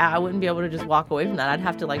like I wouldn't be able to just walk away from that. I'd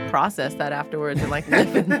have to like process that afterwards and like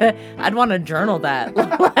live in that. I'd want to journal that.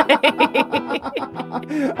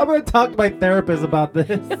 I'm going to talk to my therapist about this.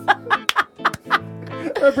 I'm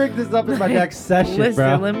going to bring this up in my next session, Listen,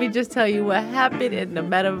 bro. let me just tell you what happened in the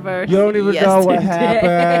metaverse. You don't even know what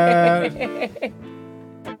yesterday. happened.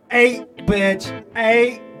 8, bitch.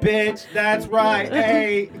 8, bitch. That's right.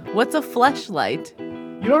 8. What's a fleshlight?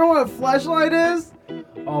 You don't know what a fleshlight is?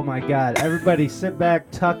 Oh my God. Everybody sit back,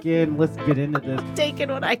 tuck in. Let's get into this. Taking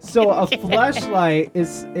what I can So a get. fleshlight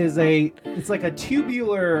it's like a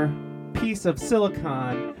tubular piece of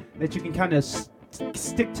silicone that you can kind of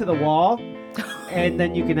stick to the wall, and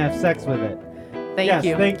then you can have sex with it. Thank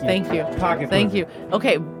you. Thank you. Thank you. Pocket Thank pussy. you.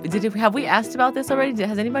 Okay, have we asked about this already?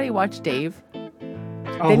 Has anybody watched Dave?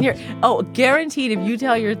 Oh, Then guaranteed if you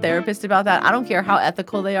tell your therapist about that, I don't care how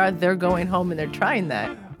ethical they are, they're going home and they're trying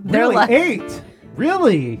that. They're really? like, 8?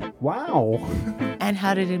 Really? Wow. and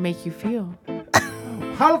how did it make you feel?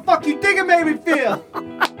 How the fuck you think it made me feel?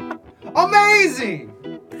 Amazing!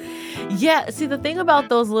 Yeah, see, the thing about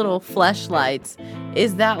those little fleshlights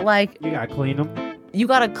is that, like, You gotta clean them. you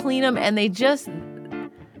gotta clean them and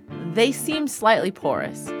they seem slightly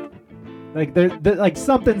porous. Like like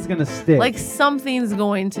something's gonna stick. Like something's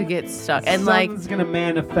going to get stuck, and like something's gonna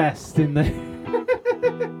manifest in the.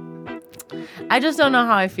 I just don't know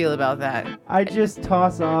how I feel about that. I just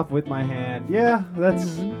toss off with my hand. Yeah,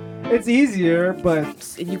 that's. It's easier,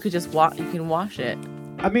 but You could just you can wash it.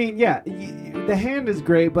 I mean, yeah, the hand is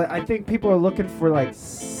great, but I think people are looking for like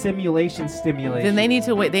stimulation. Then they need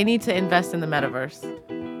to wait. They need to invest in the metaverse.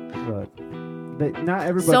 Look, not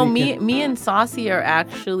everybody. So can- me and Saucy are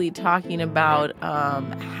actually talking about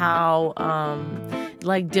how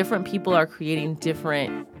like different people are creating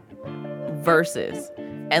different verses,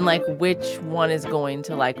 and like which one is going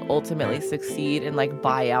to like ultimately succeed and like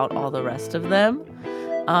buy out all the rest of them.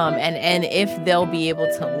 And if they'll be able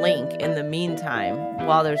to link in the meantime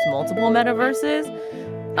while there's multiple metaverses.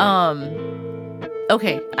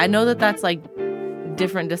 Okay, I know that that's like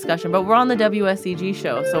different discussion, but we're on the WSCG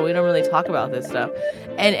show, so we don't really talk about this stuff.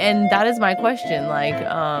 And that is my question. Like,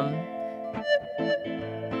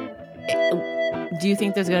 do you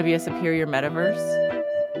think there's going to be a superior metaverse?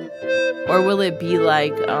 Or will it be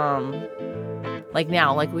like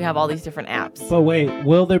now, like we have all these different apps? But wait,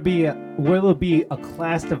 will there be a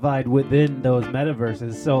class divide within those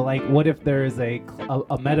metaverses? So like, what if there is a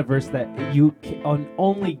metaverse that you can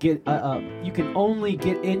only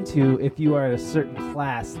get into if you are at a certain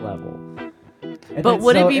class level? And But then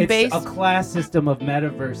would it so be it's based- a class system of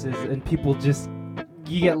metaverses, and people just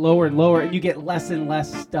you get lower and lower, and you get less and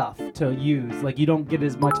less stuff to use. Like you don't get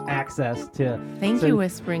as much access to. Thank certain- you,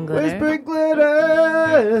 Whispering Glitter. Whispering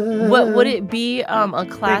glitter. What would it be a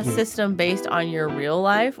class you. system based on your real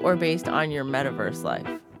life or based on your metaverse life?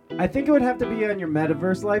 I think it would have to be on your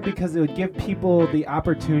metaverse life because it would give people the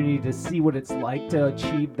opportunity to see what it's like to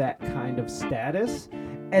achieve that kind of status.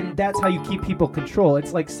 And that's how you keep people control.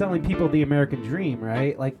 It's like selling people the American dream,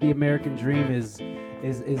 right? Like the American dream is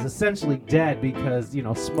essentially dead because, you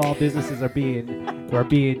know, small businesses are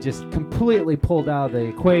being just completely pulled out of the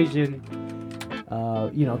equation.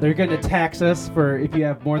 You know, they're going to tax us for if you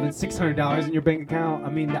have more than $600 in your bank account. I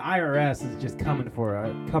mean, the IRS is just coming for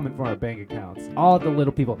our bank accounts. All the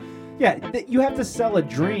little people. Yeah, you have to sell a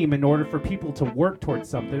dream in order for people to work towards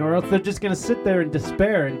something, or else they're just going to sit there in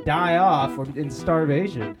despair and die off in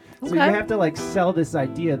starvation. So you Okay. have to like sell this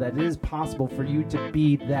idea that it is possible for you to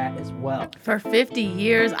be that as well. For 50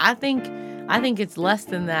 years, I think it's less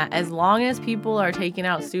than that. As long as people are taking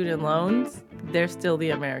out student loans, they're still the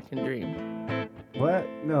American dream. What?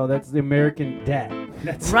 No, that's the American debt.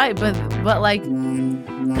 That's Right, but like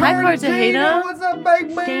hi Cartagena. What's up,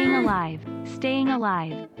 baby? Staying alive. Staying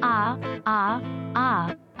alive.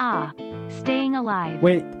 Staying alive.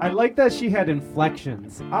 Wait, I like that she had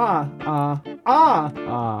inflections. Dude.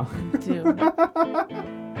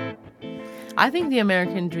 I think the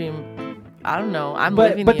American dream, I don't know. I'm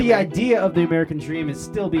But living the American idea of the American dream is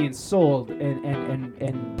still being sold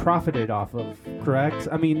and profited off of, correct?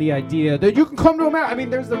 I mean, the idea that you can come to America. I mean,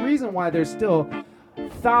 there's the reason why there's still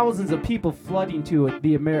thousands of people flooding to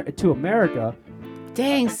America.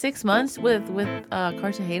 Dang, 6 months with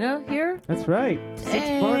Cartagena here? That's right. 6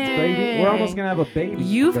 months, baby. We're almost gonna have a baby.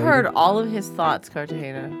 You've baby. heard all of his thoughts,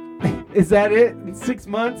 Cartagena. Is that it? 6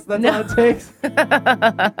 months? That's No. all it takes?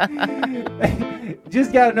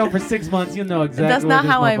 Just gotta know for 6 months, you'll know exactly That's where not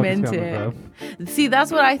this how I motherfucker's meant coming it. from. See,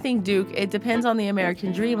 that's what I think, Duke. It depends on the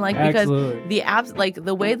American dream. Like, because Absolutely. the apps, like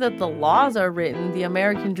the way that the laws are written, the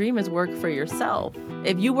American dream is work for yourself.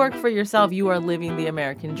 If you work for yourself, you are living the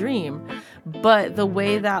American dream. But the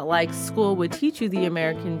way that like school would teach you the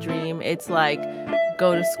American dream, it's like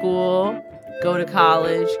go to school, go to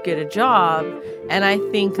college, get a job. And I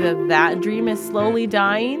think that dream is slowly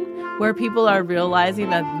dying, where people are realizing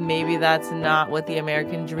that maybe that's not what the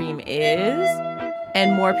American dream is.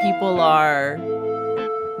 And more people are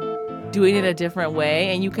doing it a different way.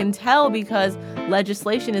 And you can tell because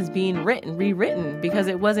legislation is being rewritten, because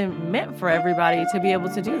it wasn't meant for everybody to be able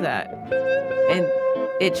to do that. And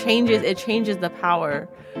it changes the power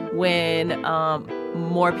when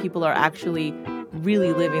more people are actually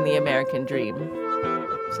really living the American dream.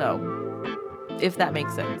 So, if that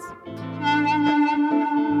makes sense.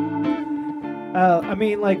 I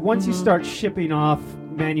mean, like, once you start shipping off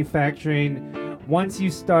manufacturing, once you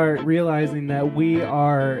start realizing that we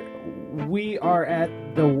are at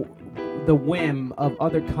the whim of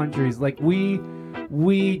other countries, like we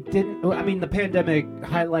didn't. I mean, the pandemic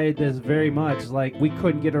highlighted this very much. Like, we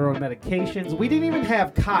couldn't get our own medications. We didn't even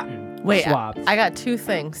have cotton Wait, swabs. I got two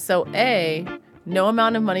things. So, A, no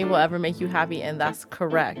amount of money will ever make you happy, and that's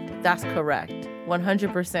correct. That's correct.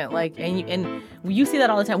 100%. Like, and you see that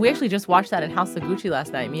all the time. We actually just watched that in House of Gucci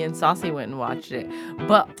last night. Me and Saucy went and watched it.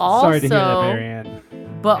 But also, Sorry to hear that, Marianne.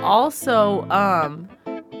 but also,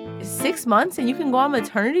 6 months and you can go on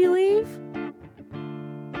maternity leave?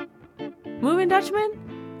 Moving Dutchman?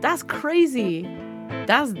 That's crazy.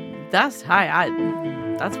 That's high.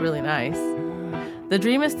 That's really nice. The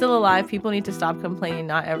dream is still alive. People need to stop complaining.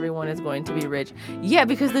 Not everyone is going to be rich. Yeah,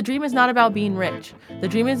 because the dream is not about being rich. The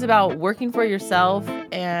dream is about working for yourself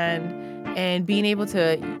and being able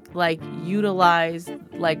to like utilize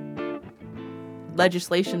like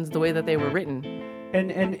legislations the way that they were written. And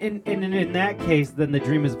in that case, then the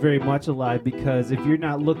dream is very much alive, because if you're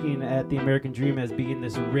not looking at the American dream as being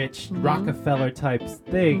this rich Rockefeller type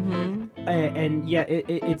thing, and yeah,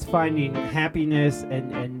 it's finding happiness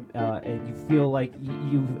and you feel like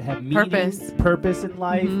you have meaning, purpose in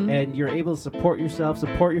life, and you're able to support yourself,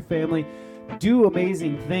 support your family, do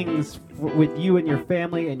amazing things with you and your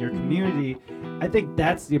family and your community. I think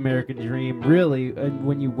that's the American dream, really. And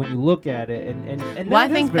when you look at it, and well, I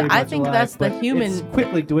think that's the human. It's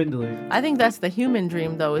quickly dwindling. I think that's the human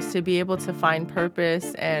dream, though, is to be able to find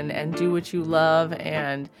purpose and do what you love,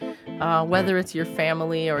 and whether it's your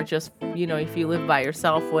family or just if you live by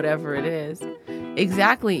yourself, whatever it is.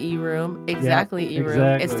 Exactly, E-Room. Exactly, E-Room.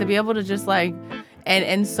 Exactly. It's to be able to just like.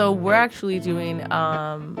 And so we're actually doing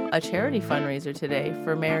a charity fundraiser today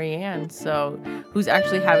for Mary Ann, who's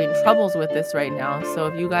actually having troubles with this right now. So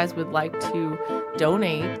if you guys would like to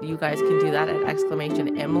donate, you guys can do that at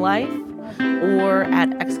 !MLife or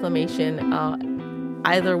at !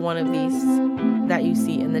 Either one of these that you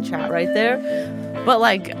see in the chat right there. But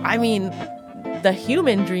the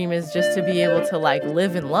human dream is just to be able to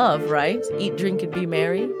live and love, right? Eat, drink, and be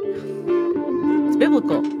merry. It's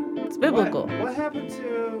biblical. Biblical. What happened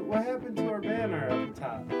to our banner up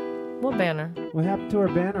top? What banner? What happened to our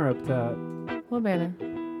banner up top? What banner?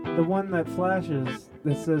 The one that flashes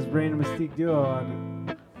that says Reign of Mystique Duo on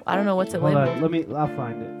it. I don't know what's it Hold labeled. on, I'll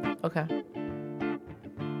find it. Okay.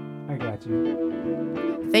 I got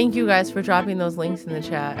you. Thank you guys for dropping those links in the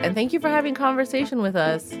chat, and thank you for having conversation with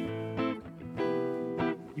us. You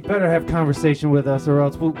better have conversation with us, or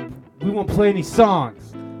else we won't play any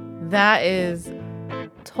songs. That is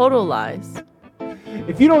total lies.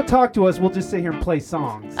 If you don't talk to us, we'll just sit here and play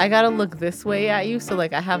songs. I gotta look this way at you, so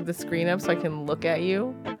I have the screen up so I can look at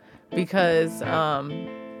you, because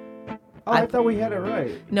I thought we had it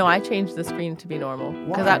right. No, I changed the screen to be normal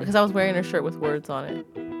because I was wearing a shirt with words on it.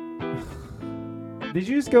 Did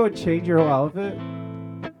you just go and change your whole outfit?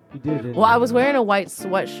 You did, didn't Well, I was wearing a white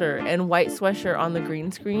sweatshirt, and white sweatshirt on the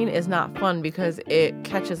green screen is not fun because it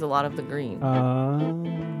catches a lot of the green.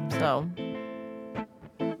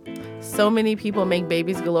 So many people make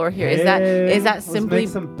babies galore here. Is that simply make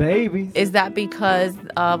some babies? Is that because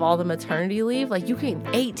of all the maternity leave? Like, you get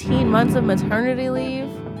 18 months of maternity leave?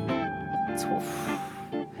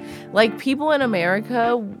 Like, people in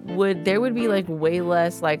America there would be way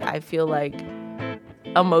less, I feel like,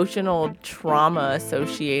 emotional trauma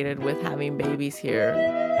associated with having babies here,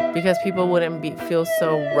 because people wouldn't feel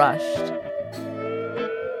so rushed.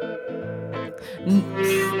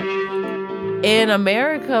 In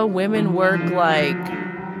America, women work like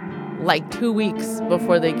 2 weeks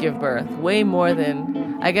before they give birth. Way more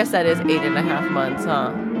than, I guess that is 8.5 months,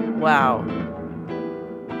 huh? Wow.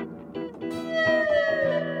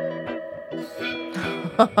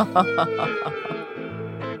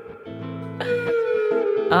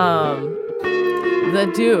 The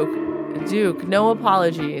Duke, no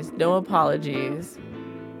apologies.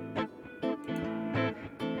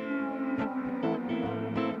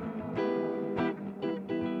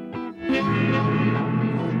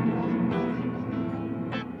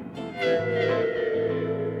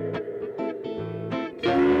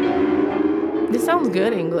 This sounds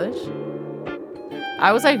good, English.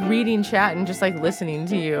 I was reading chat and just listening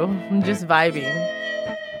to you. I'm just vibing.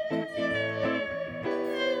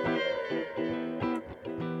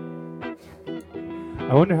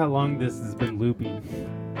 I wonder how long this has been looping.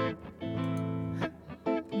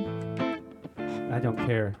 I don't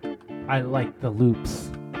care. I like the loops.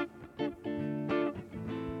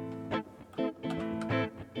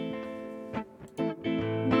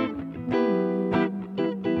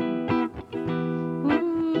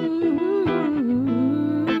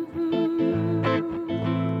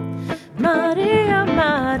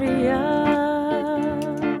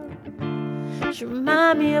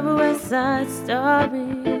 Remind me of a West Side Story,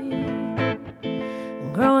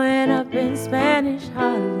 growing up in Spanish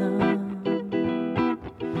Harlem.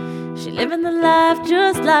 She living the life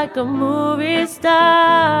just like a movie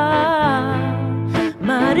star.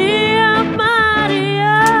 Maria,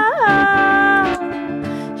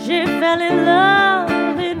 she fell in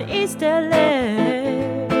love in East LA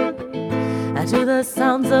to the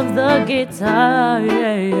sounds of the guitar,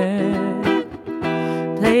 yeah.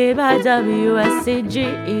 played by WSCG.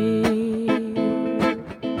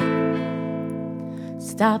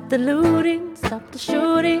 Stop the looting, stop the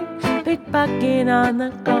shooting, pickpocketing on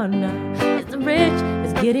the corner. The rich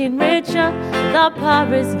is getting richer, the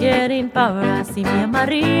poor is getting poorer. I see me and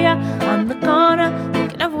Maria on the corner,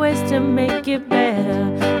 thinking of ways to make it better.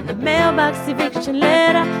 In the mailbox eviction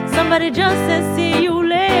letter, somebody just says, see you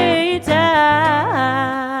later.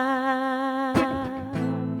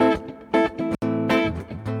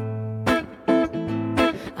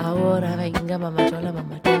 Ahora venga mama chola,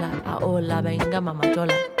 ahora venga mama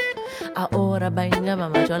chola. Ahora venga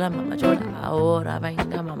mama chola, ahora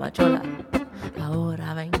venga mama chola.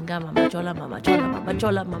 Ahora venga mama chola, mama chola, mama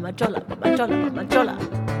chola, mama chola, mama chola, mama chola.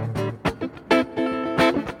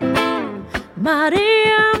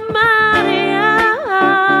 Maria, Maria,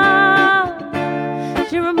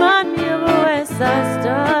 she reminds me of a West Side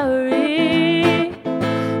Story.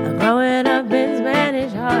 Growing up in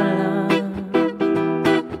Spanish Harlem,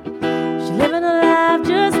 she living a life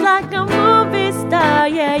just like a movie star.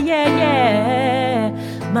 Yeah, yeah, yeah.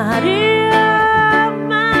 Maria,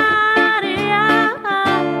 Maria,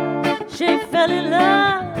 she fell in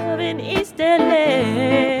love in East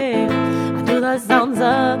LA. To the sounds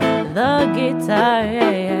of the guitar,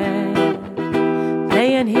 yeah, yeah.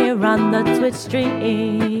 Playing here on the Twitch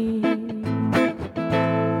stream.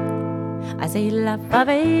 I say la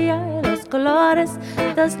favela, los colores,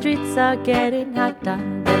 the streets are getting hotter.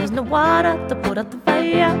 There's no water to put out the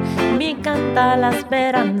fire. Me canta la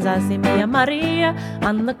esperanza. See me and Maria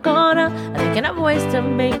on the corner, thinking of ways to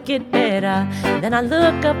make it better. Then I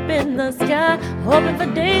look up in the sky, hoping for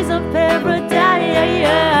days of paradise.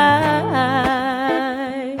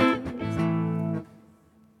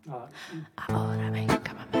 Ahora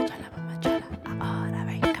venga mama chola, mama chola. Ahora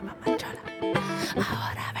venga mama chola.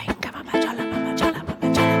 Ahora venga mama chola, mama chola, mama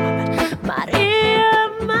chola, mama chola. Maria,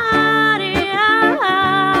 Maria,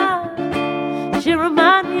 she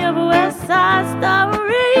remind me of a West Side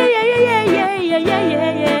Story. Yeah, yeah, yeah, yeah, yeah, yeah,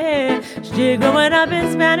 yeah, yeah. She growing up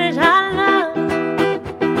in Spanish Harlem,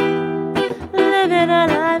 living a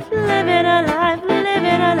life, living a life,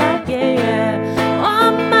 living a life, yeah, yeah.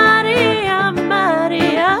 Oh, Maria,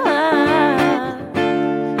 Maria,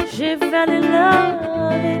 she fell in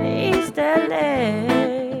love in East LA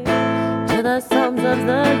to the sounds of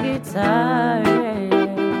the guitar, yeah,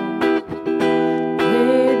 yeah.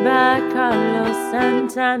 Played by Carlos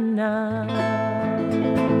Santana.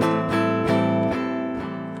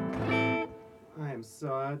 I am so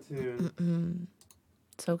out of tune.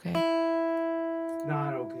 It's okay.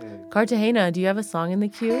 Not okay. Cartagena, do you have a song in the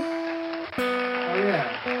queue? Oh yeah.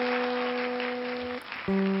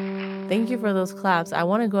 Thank you for those claps. I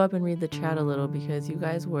want to go up and read the chat a little because you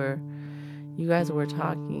guys were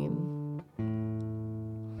talking.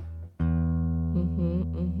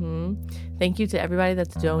 Thank you to everybody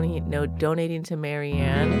that's donating to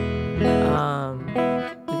Marianne.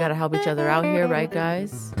 We gotta help each other out here, right,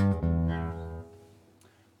 guys?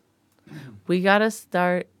 We gotta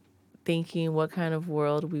start thinking what kind of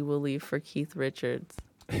world we will leave for Keith Richards.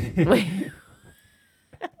 Wait.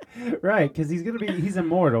 Right, because he's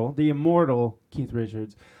immortal, the immortal Keith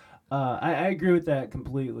Richards. I agree with that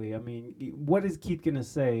completely. I mean, what is Keith gonna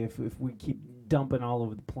say if we keep dumping all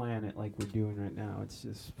over the planet like we're doing right now? It's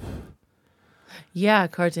just Yeah,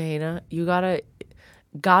 Cartagena, you gotta.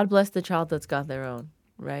 God bless the child that's got their own,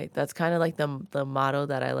 right? That's kind of like the motto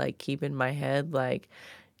that I like keep in my head. Like,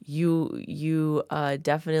 you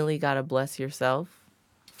definitely gotta bless yourself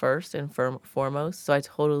first and foremost. So I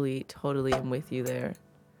totally am with you there,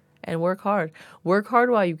 and work hard. Work hard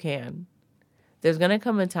while you can. There's gonna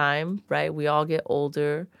come a time, right? We all get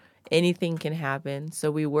older. Anything can happen.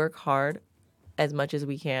 So we work hard as much as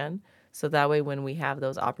we can. So that way, when we have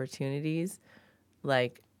those opportunities,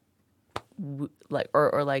 like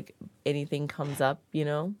anything comes up, you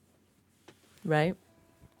know, right?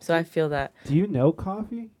 So I feel that. Do you know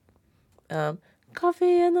Coffee?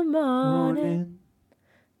 Coffee in the morning.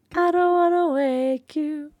 I don't wanna wake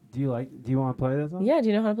you. Do you want to play that song? Yeah. Do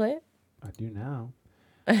you know how to play it? I do now.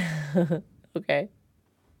 Okay.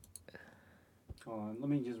 Hold on, let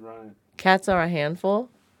me just run it. Cats are a handful.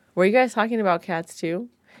 Were you guys talking about cats too?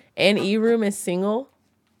 And E-Room is single.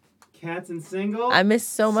 Cats and single. I miss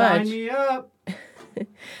so much. Sign me up.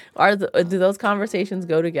 Do those conversations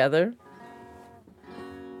go together?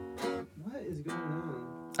 What is going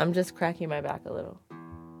on? I'm just cracking my back a little.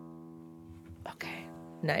 Okay,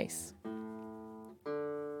 nice.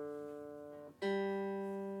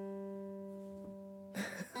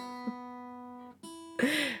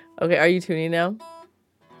 Okay, are you tuning now?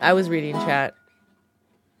 I was reading chat.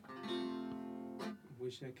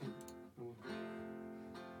 Wish I could.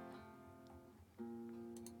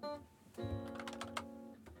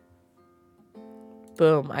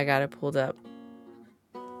 Boom, I got it pulled up.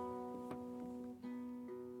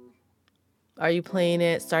 Are you playing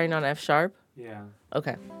it starting on F sharp? Yeah.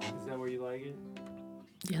 Okay. Is that where you like it?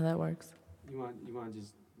 Yeah, that works. You want to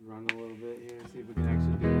just run a little bit here and see if we can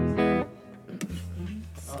actually do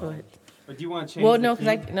this? So it, But do you want to change well, the no, key?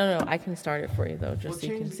 because I can start it for you though, just Well, so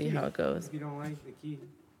you change can the see key how it goes. If you don't like the key.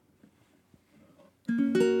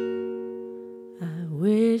 I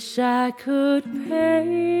wish I could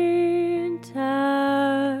paint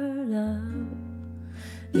our love,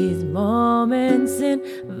 these moments in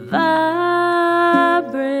vibrant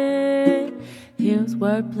hues,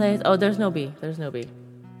 wordplays. Oh, there's no B. There's no B.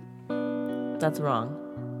 That's wrong.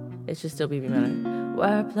 It should still be B minor.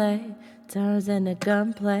 Wordplay turns into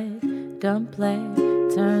gunplay, gunplay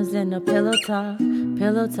turns into pillow talk,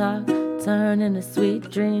 turn into sweet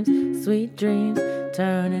dreams,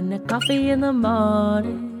 turn into coffee in the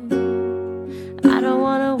morning. I don't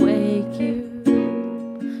wanna wake you,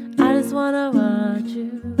 I just wanna watch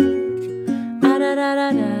you. Ah, da, da,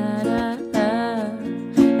 da, da, da, da.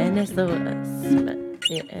 And it's the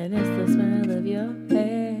smell of your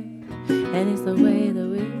hair, and it's the way that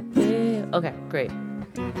we feel. Okay, great.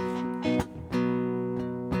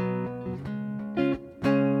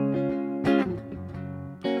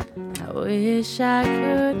 I wish I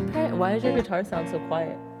could pay. Why does your guitar sound so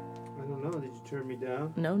quiet? I don't know. Did you turn me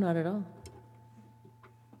down? No, not at all.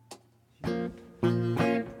 I don't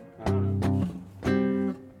know. I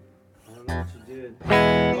don't know what you did.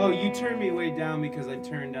 Oh, you turned me way down because I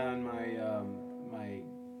turned on my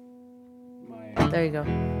There you go.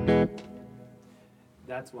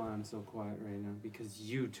 That's why I'm so quiet right now, because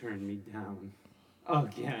you turned me down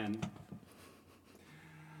again.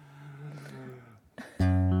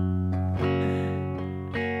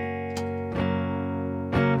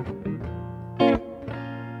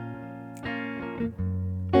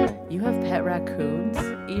 You have pet raccoons,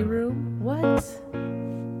 E-Room? What?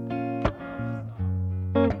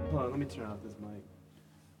 Hold on, let me turn off this mic.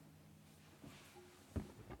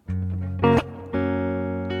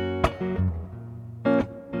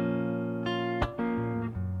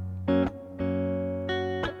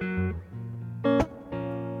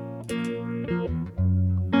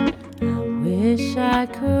 Wish I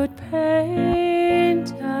could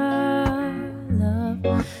paint our love,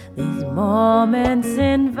 these moments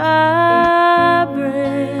in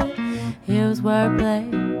vibrant hues, wordplay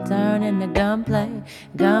turn into gunplay,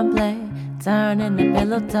 turn into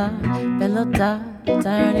pillow talk,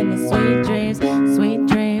 turn into sweet dreams,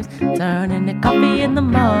 turn into coffee in the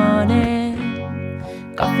morning,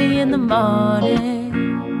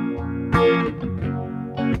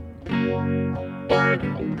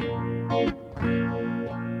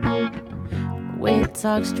 We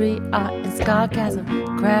talk street art and sarcasm,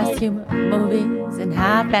 crass humor, movies and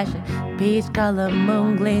high fashion. Peach color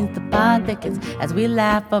moon gleams, the pot thickens as we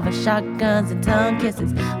laugh over shotguns and tongue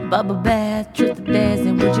kisses. Bubble bath, truth or dares,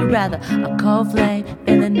 and would you rather? A cold flame,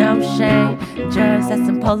 feeling no shame. Just at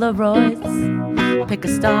some Polaroids. Pick a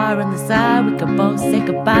star on the side, we could both say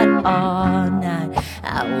goodbye all night.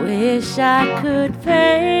 I wish I could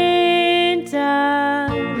paint our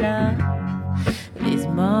love, these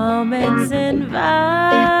moments in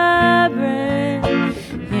vibrant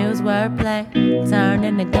hues, wordplay turn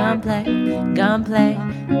into gunplay,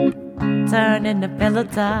 turn into pillow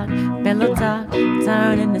talk,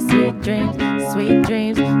 turn into sweet dreams,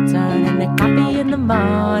 turn into coffee in the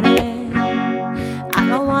morning. I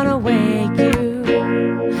don't wanna wake you,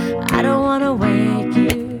 I don't wanna wake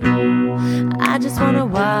you, I just wanna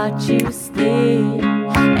watch you sleep.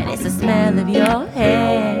 And it's the smell of your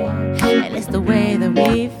hair, and it's the way that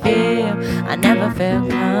we feel. I never felt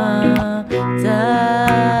comfortable.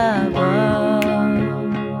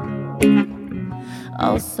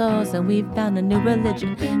 Oh, souls, and we found a new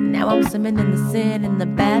religion. Now I'm swimming in the sin and the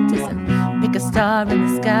baptism. Pick a star in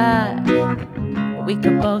the sky, we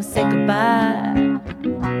could both say goodbye.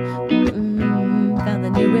 Found a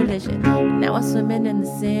new religion. Now I'm swimming in the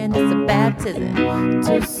sin, it's a baptism.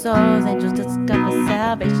 Two souls, angels discover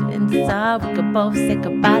salvation. In the sun, we could both say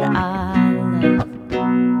goodbye to our love.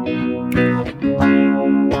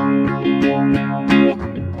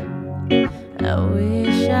 I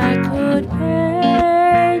wish I could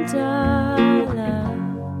paint our love,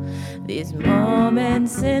 these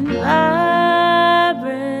moments in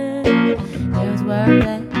vibrant hues,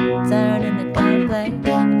 wordplay turn into gunplay,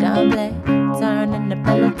 turn into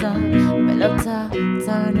pillow talk,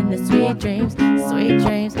 turn into sweet dreams,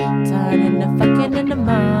 turn into fucking in the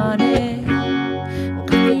morning,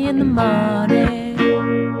 coffee in the morning,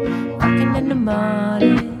 fucking in the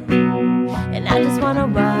morning. And I I just wanna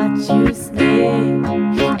watch you sleep.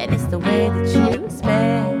 And it's the way that you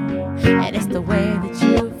smell. And it's the way that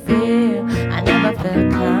you feel. I never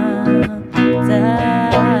felt comfortable.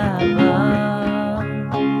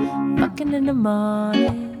 Fucking in the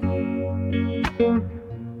morning.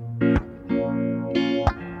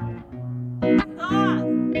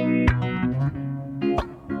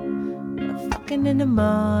 Fucking in the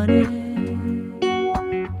morning.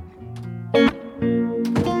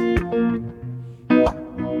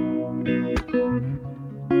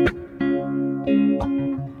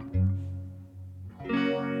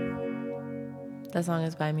 That song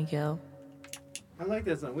is by Miguel. I like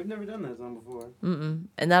that song. We've never done that song before. Mm-mm.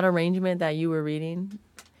 And that arrangement that you were reading,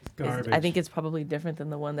 Garbage. I think it's probably different than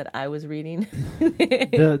the one that I was reading.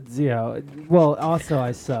 Well, also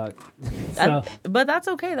I suck. So. But that's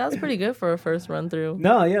okay. That was pretty good for a first run through.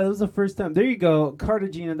 No, yeah, that was the first time. There you go,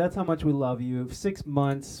 Cartagena. That's how much we love you. 6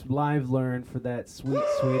 months live learn for that sweet,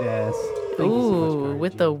 sweet ass. Thank you so much, Ooh,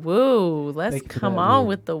 with the Cartagena. woo. Let's Thank you for come that on woo.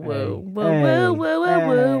 with the woo. Hey, Woo, hey, woo, woo, woo, hey.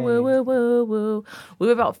 woo, woo, woo, woo, woo. We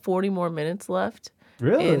have about 40 more minutes left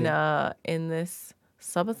Really? in this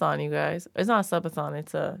subathon, you guys. It's not a subathon,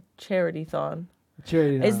 it's a charity-thon.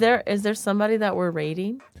 Charity. Is there somebody that we're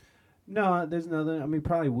rating? No, there's nothing. I mean,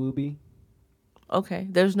 probably Wooby. Okay.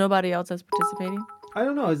 There's nobody else that's participating? I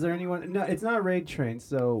don't know. Is there anyone? No, it's not a raid train,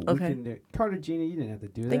 so we Okay. can do Cartagena, you didn't have to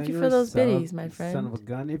do that. Thank you You're for a those son of- biddies, my friend. Son of a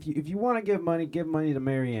gun. If you want to give money to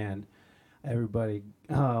Marianne. Everybody,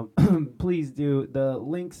 please do. The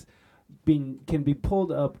links can be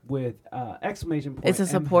pulled up with exclamation point. It's a M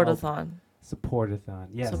help. support-a-thon. Support-a-thon.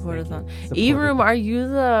 Yes. Support-a-thon. thank you. E-Room,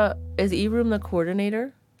 is E-Room the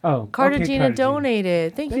coordinator? Oh, Cartagena okay,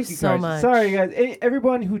 donated. Thank you so Cartagena. much. Sorry, guys.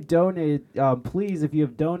 Everyone who donated, please, if you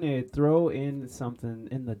have donated, throw in something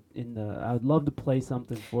in the. I would love to play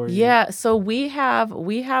something for you. Yeah, so we have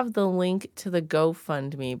the link to the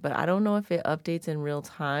GoFundMe, but I don't know if it updates in real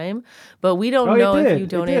time. But we don't Oh, it know if did. you It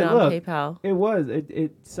donate did. on Look. PayPal. It was.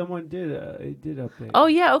 Someone did. It did update. Oh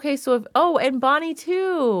yeah, okay. So and Bonnie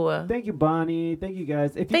too. Thank you, Bonnie. Thank you,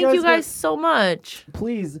 guys. If Thank you got- guys so much.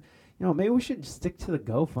 please, maybe we should stick to the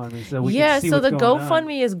GoFundMe so we Yeah, can see so what's the going on.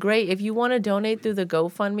 GoFundMe is great. If you want to donate through the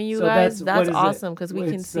GoFundMe, you So guys, what that's is it? awesome because we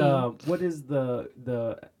can It's, see. what is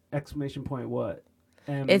the exclamation point? What?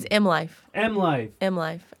 It's M Life. M Life. M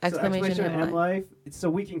Life. So Exclamation M Life. Life. So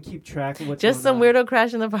we can keep track of what's Just some going weirdo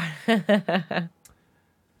crash in the park. on.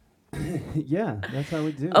 Yeah, that's how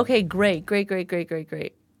we do. Okay, great.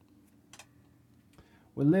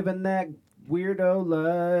 We're living that weirdo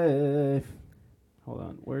life. Hold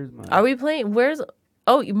on. Where's my? Are we playing?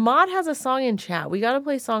 Maud has a song in chat. We got to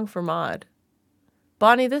play song for Maud.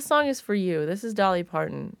 Bonnie, this song is for you. This is Dolly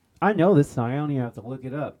Parton. I know this song. I don't even have to look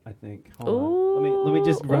it up. I think. Hold on. Ooh, Let me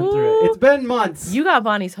just run through it. It's been months. You got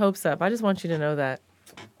Bonnie's hopes up. I just want you to know that.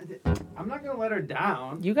 I'm not gonna let her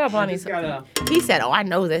down. You got I Bonnie's. just gotta. He said, "Oh, I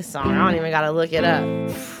know this song. I don't even got to look it up."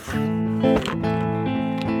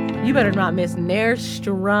 You better not miss Nair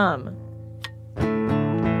Strum.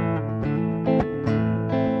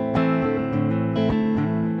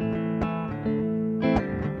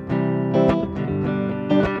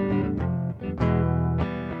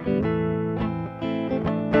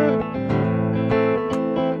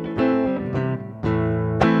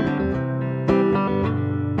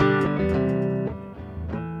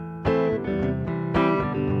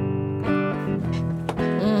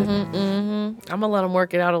 I'm gonna let him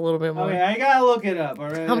work it out a little bit more. Okay, I gotta look it up. All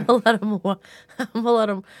right. I'm gonna let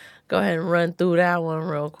him go ahead and run through that one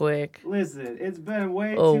real quick. Listen, it's been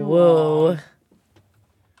way Oh, too whoa. long.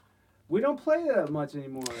 We don't play that much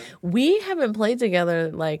anymore. We haven't played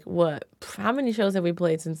together like what? How many shows have we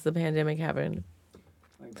played since the pandemic happened?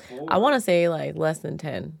 Like 4. I want to say like less than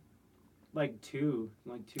 10. Like 2.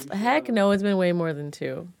 Like 2. Heck no, it's been way more than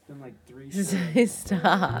 2. It's been like 3. shows.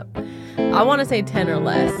 Stop. I want to say 10 or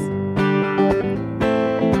less.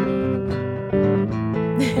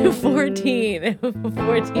 14. 14. It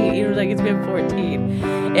was like it's been 14.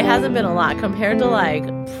 It hasn't been a lot compared to like,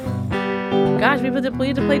 gosh, we used to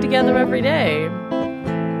play together every day.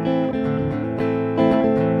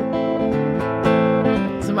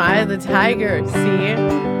 Some Eye of the Tiger. See?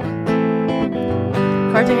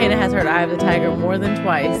 Cartagena has heard Eye of the Tiger more than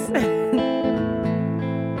twice.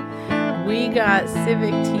 We got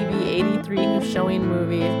Civic TV 83 who's showing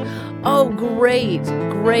movies. Oh, great.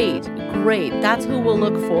 That's who we'll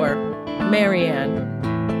look for. Marianne.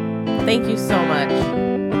 Thank you so much.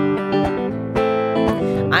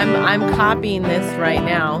 I'm copying this right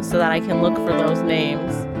now so that I can look for those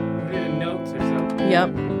names. Put it in notes or something.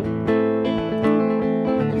 Yep.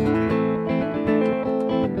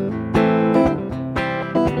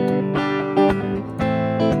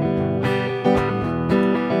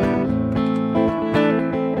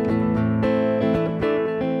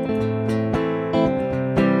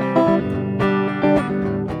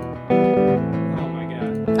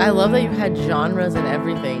 love that you had genres and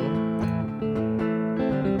everything.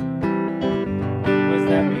 What does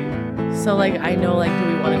that mean? So, like, I know, like, do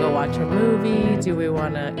we want to go watch a movie? Do we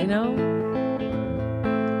want to, you know?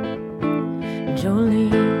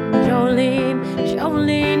 Jolene, Jolene,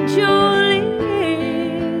 Jolene,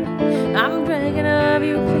 Jolene. I'm begging of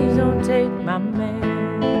you, please don't take my man.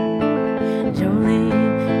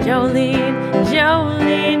 Jolene, Jolene,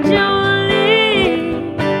 Jolene,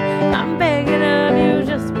 Jolene. I'm begging of you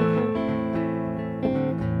just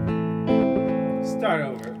Start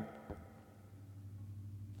over.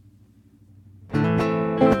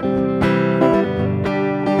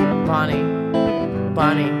 Bonnie.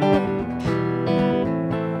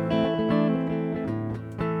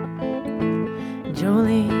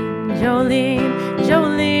 Jolene, Jolene,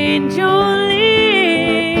 Jolene,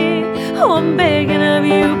 Jolene. Oh, I'm begging of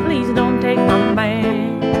you, please don't take my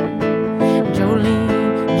man.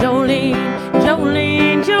 Jolene, Jolene,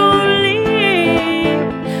 Jolene,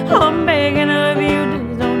 Jolene. Oh, I'm begging of you,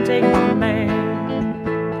 please don't take my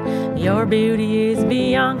man. Your beauty is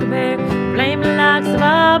beyond compare. Flame locks of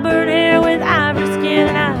auburn hair with ivory skin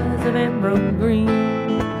and eyes of emerald green.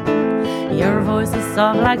 Your voice is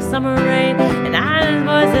soft like summer rain, and I's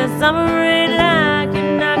voice is summer rain, and I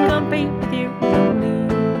cannot compete with you, Jolene.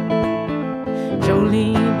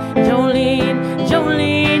 Jolene, Jolene,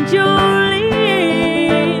 Jolene,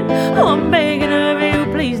 Jolene. Oh, I'm begging of you,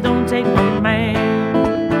 please don't take my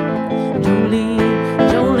man. Jolene,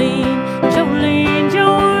 Jolene, Jolene,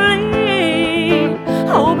 Jolene.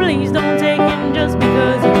 Oh, please don't take him just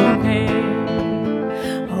because you can.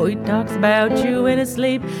 Oh, he talks about you in his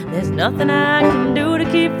sleep. There's nothing I can do to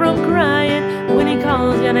keep from crying when he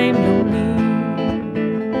calls your name, Jolene.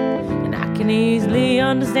 And I can easily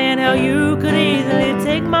understand how you could easily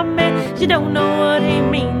take my man. You don't know what he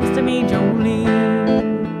means to me,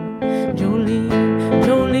 Jolene. Jolene,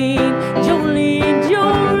 Jolene, Jolene,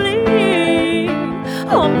 Jolene.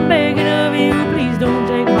 Oh, I'm begging of you, please don't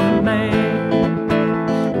take my man.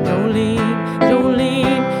 Jolene,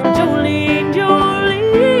 Jolene, Jolene, Jolene.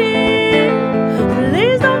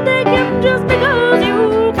 Please don't take him just because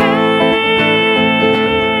you can.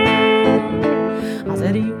 I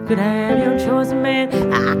said you could have your choice of man.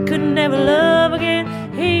 I could never love again.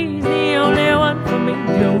 He's the only one for me,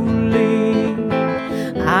 Jolene.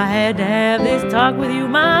 I had to have this talk with you.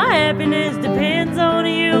 My happiness depends on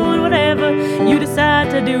you and whatever you decide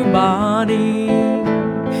to do, Bonnie.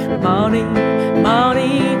 Bonnie,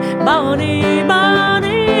 Bonnie, Bonnie,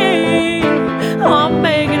 Bonnie. Oh, I'm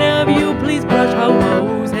begging of you, please brush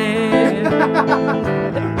Ho-Ho's hair.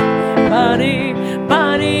 Bonnie,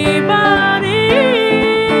 Bonnie, Bonnie.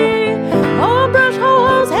 Oh, brush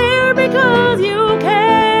Ho-Ho's hair because you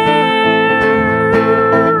care.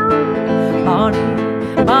 Bonnie,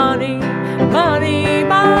 Bonnie, Bonnie,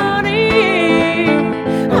 Bonnie.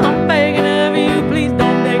 I'm begging of you, please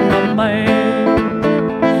don't take my man.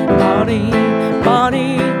 Bonnie,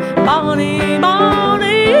 Bonnie, Bonnie, Bonnie.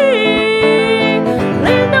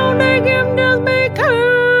 Please don't take him just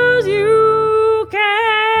because you can.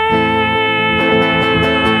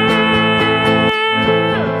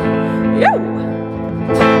 Yo!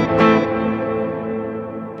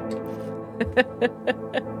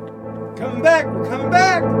 Come back, come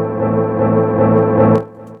back.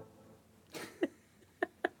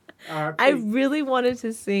 I really wanted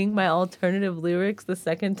to sing my alternative lyrics the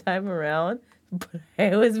second time around, but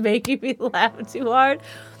it was making me laugh too hard,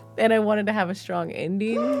 and I wanted to have a strong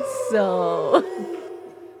ending, so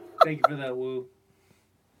Thank you for that woo.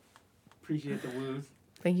 Appreciate the woos.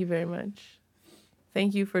 thank you very much.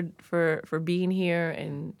 Thank you for being here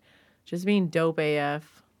and just being dope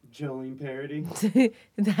AF. Jolene parody.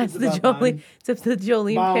 That's It's the about Jolene. mine. Except the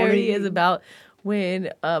Jolene parody Bonnie. is about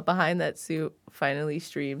when Behind That Suit finally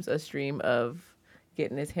streams a stream of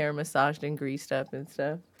getting his hair massaged and greased up and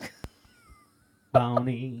stuff.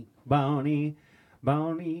 Bonnie, Bonnie,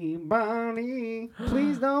 Bonnie, Bonnie.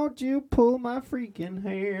 Please don't you pull my freaking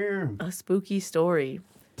hair. A spooky story.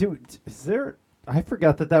 Dude, is there... I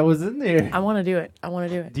forgot that was in there. I want to do it.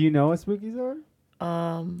 Do you know a spooky story?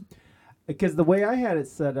 Because the way I had it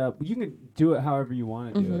set up, you can do it however you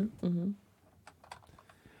want to do it.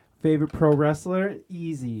 Favorite pro wrestler?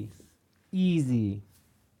 Easy.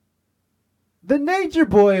 The Nature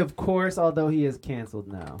Boy, of course, although he is canceled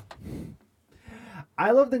now.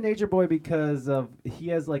 I love the Nature Boy because he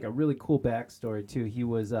has like a really cool backstory too. He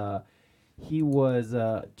was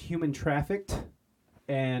human trafficked,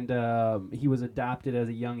 and he was adopted at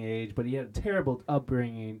a young age, but he had a terrible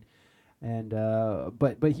upbringing. And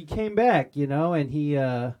but he came back, you know, and he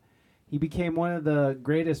became one of the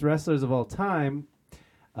greatest wrestlers of all time.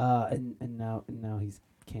 And now he's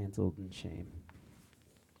canceled and shame.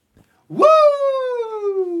 Woo!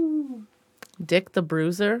 Dick the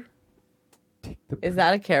Bruiser? Dick the Is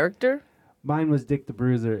that a character? Mine was Dick the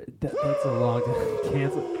Bruiser. That's a long time.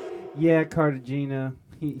 Canceled. Yeah, Cartagena.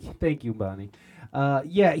 Thank you, Bonnie.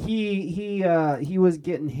 Yeah, he was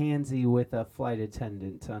getting handsy with a flight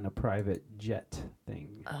attendant on a private jet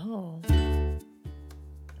thing. Oh.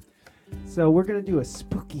 So we're gonna do a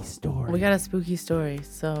spooky story. We got a spooky story,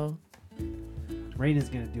 so. Raina's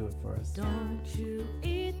gonna do it for us. Don't you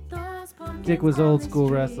eat those pumpkins Dick was on old the school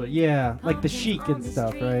street? wrestler. Yeah, like the Pumpkins Sheik on and the stuff,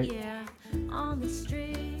 street, right? Yeah, on the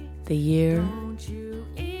street. The year Don't you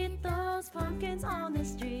eat those pumpkins on the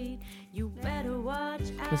street? You better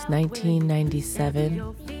watch out. was where you step 1997.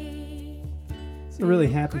 your feet. It's a really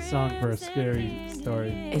happy song for a scary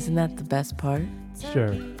story. Isn't that the best part?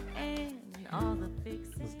 Sure. And all the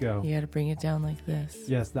fixes. Let's go. You gotta bring it down like this.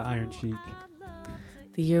 Yes, the Iron Sheik.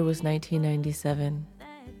 The year was 1997.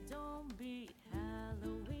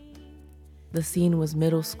 The scene was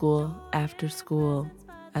middle school, after school,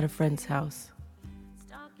 at a friend's house.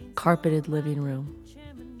 Carpeted living room.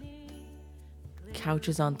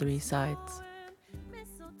 Couches on 3 sides.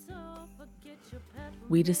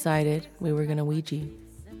 We decided we were gonna Ouija.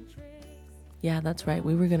 Yeah, that's right,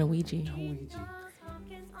 we were gonna Ouija.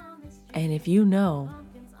 And if you know,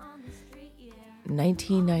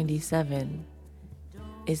 1997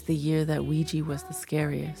 is the year that Ouija was the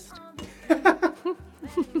scariest.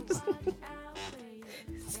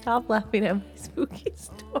 Stop laughing at my spooky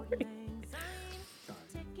story.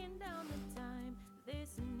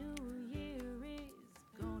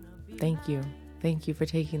 Thank you. Thank you for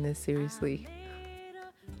taking this seriously.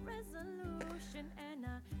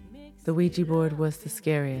 The Ouija board was the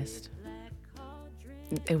scariest.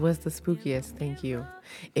 It was the spookiest, thank you.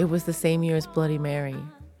 It was the same year as Bloody Mary,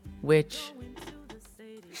 which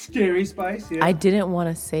Scary Spice, yeah. I didn't want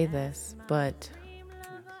to say this, but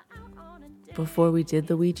before we did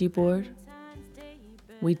the Ouija board,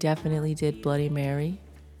 we definitely did Bloody Mary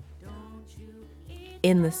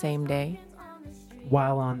in the same day.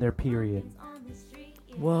 While on their period.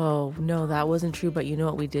 Whoa, no, that wasn't true, but you know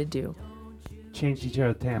what we did do? Changed each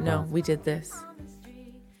other's tampons. No, we did this.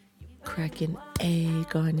 Crack an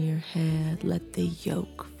egg on your head, let the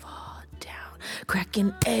yolk fall down. Crack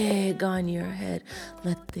an egg on your head,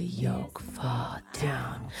 let the yolk fall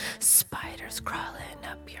down. Spiders crawling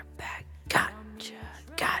up your back, gotcha,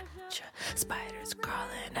 gotcha. Spiders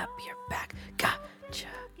crawling up your back, gotcha,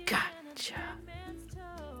 gotcha.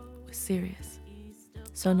 It was serious.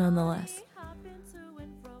 So nonetheless,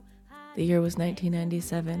 the year was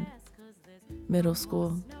 1997, middle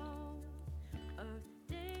school.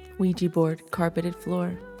 Ouija board, carpeted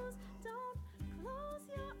floor.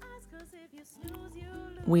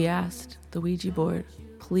 We asked the Ouija board,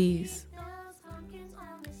 please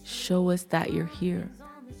show us that you're here.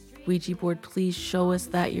 Ouija board, please show us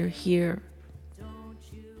that you're here.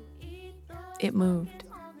 It moved.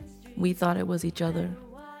 We thought it was each other.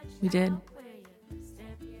 We did.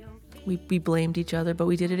 We blamed each other, but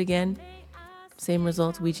we did it again. Same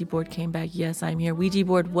results. Ouija board came back. Yes, I'm here. Ouija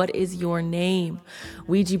board, what is your name?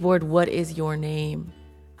 Ouija board, what is your name?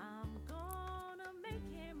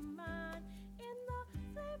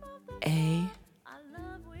 A.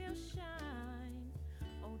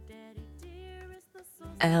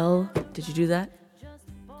 L. Did you do that?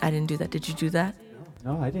 I didn't do that. Did you do that?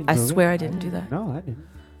 No, I didn't. I do it. swear I didn't do that. No, I didn't.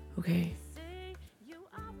 Okay.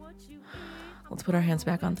 Let's put our hands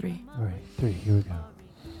back on 3. All right, 3. Here we go.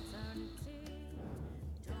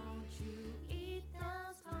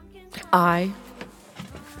 I.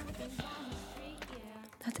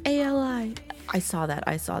 That's ALI. I saw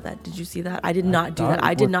that. Did you see that? I did not do that.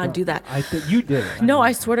 I did not do that. I think you did it. No,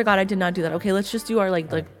 I swear to God, I did not do that. Okay, let's just do our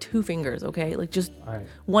like 2 fingers. Okay, like just All right.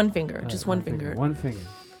 one finger, All just right, one finger. One finger.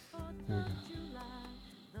 There we go.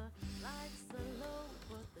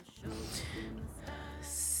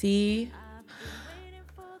 C.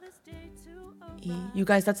 E. You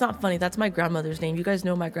guys, that's not funny. That's my grandmother's name. You guys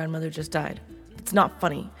know my grandmother just died. It's not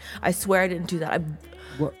funny. I swear I didn't do that.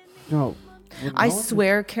 What? No. I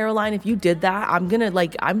swear, Caroline, if you did that,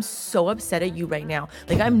 I'm so upset at you right now.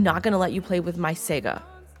 Like, I'm not gonna let you play with my Sega.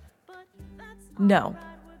 No.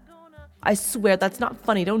 I swear, that's not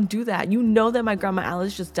funny. Don't do that. You know that my grandma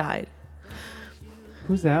Alice just died.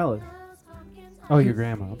 Who's Alice? Oh, your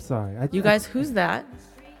grandma. I'm sorry. You guys, who's that?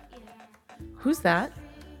 Who's that?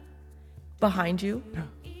 Behind you?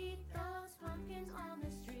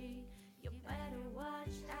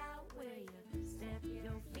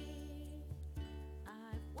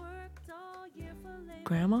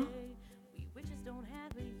 Grandma?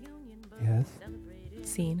 Yes.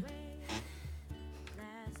 Scene.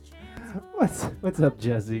 What's up,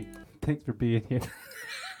 Jesse? Thanks for being here.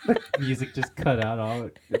 The music just cut out all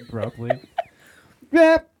abruptly.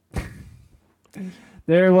 Yep.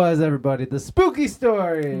 There it was, everybody. The spooky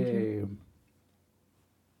story.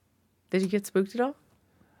 Did you get spooked at all?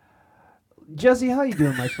 Jesse, how you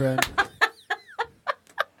doing, my friend?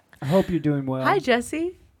 I hope you're doing well. Hi,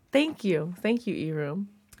 Jesse. Thank you. Thank you, E-Room.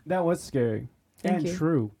 That was scary. Thank and you.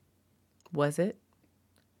 true. Was it?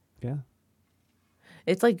 Yeah.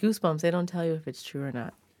 It's like Goosebumps. They don't tell you if it's true or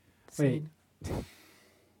not. Wait. Scene.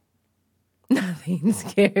 Nothing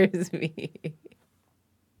scares me.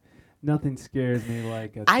 Nothing scares me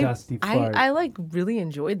like a I dusty fart. I like really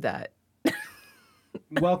enjoyed that.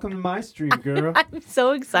 Welcome to my stream, girl. I'm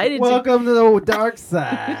so excited. Welcome to the dark I'm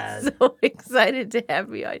side. so excited to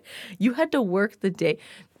have you on. You had to work the day.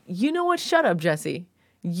 You know what? Shut up, Jesse.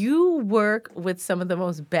 You work with some of the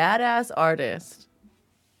most badass artists.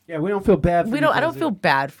 Yeah, we don't feel bad for you. I don't feel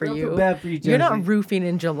bad for We don't you. feel bad for you, You're not Jesse. roofing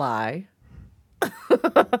in July.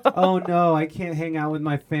 Oh no, I can't hang out with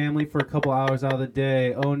my family for a couple hours out of the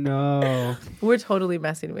day. Oh no. We're totally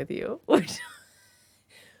messing with you.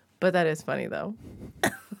 But that is funny though.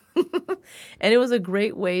 And it was a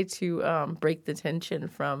great way to break the tension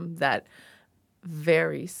from that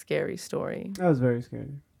very scary story. That was very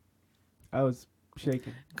scary. I was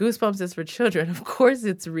shaking. Goosebumps is for children. Of course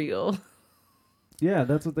it's real. Yeah,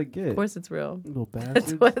 that's what they get. Of course it's real. Little That's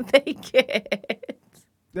bastards. what they get.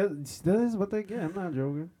 That is what they get. I'm not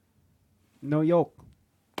joking. No yoke.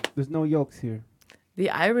 There's no yolks here.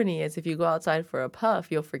 The irony is if you go outside for a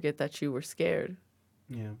puff, you'll forget that you were scared.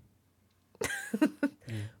 Yeah.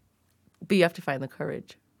 But you have to find the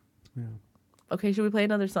courage. Yeah. Okay, should we play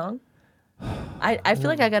another song? I feel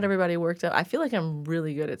like I got everybody worked up. I feel like I'm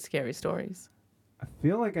really good at scary stories. I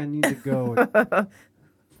feel like I need to go.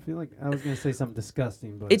 I feel like I was gonna say something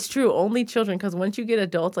disgusting, but It's true, only children, because once you get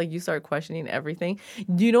adults, like you start questioning everything.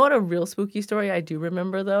 Do you know what a real spooky story I do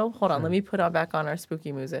remember though? Hold on, let me put back on our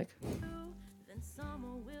spooky music.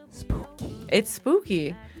 spooky. It's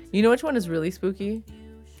spooky. You know which one is really spooky?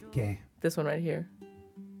 Okay. This one right here.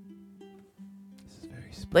 This is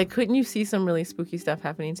very spooky. Like, couldn't you see some really spooky stuff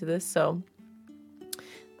happening to this? So,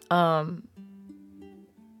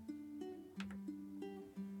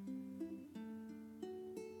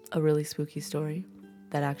 a really spooky story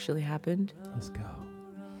that actually happened. Let's go.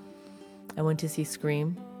 I went to see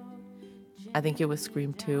Scream. I think it was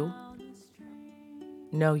Scream 2.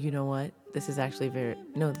 No, you know what? This is actually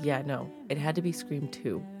no. It had to be Scream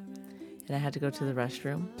 2. And I had to go to the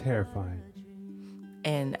restroom. Terrifying.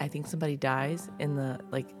 And I think somebody dies in the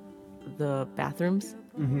bathrooms.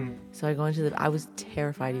 Mm-hmm. So I go into I was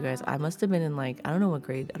terrified, you guys. I must have been in I don't know what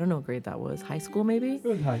grade that was. High school, maybe? It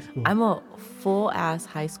was high school. I'm a full-ass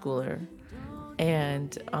high schooler.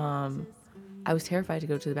 And I was terrified to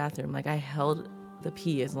go to the bathroom. Like, I held the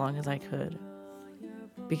pee as long as I could.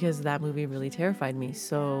 Because that movie really terrified me.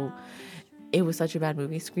 So it was such a bad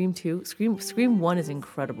movie. Scream 2. Scream 1 is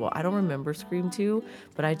incredible. I don't remember Scream 2,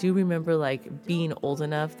 but I do remember, being old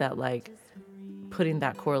enough that, putting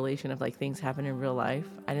that correlation of, things happen in real life.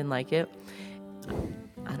 I didn't like it.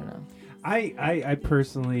 I don't know. I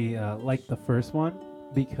personally like the first one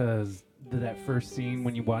because that first scene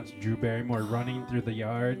when you watch Drew Barrymore running through the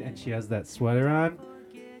yard and she has that sweater on.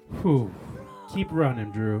 Whew. Keep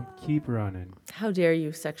running, Drew. Keep running. How dare you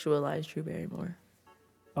sexualize Drew Barrymore?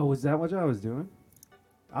 Oh, was that what I was doing?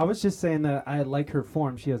 I was just saying that I like her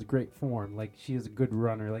form. She has great form. She is a good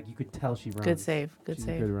runner. You could tell she runs. Good save. She's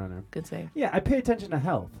a good runner. Good save. Yeah, I pay attention to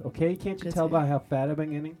health, okay? Can't you Good tell save. by how fat I've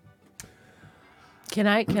been getting? Can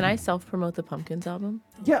I self-promote the Pumpkins album?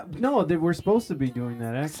 Yeah, no, we're supposed to be doing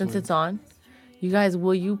that, actually. Since it's on? You guys,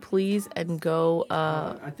 will you please and go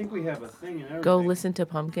I think we have a thing and everything. go listen to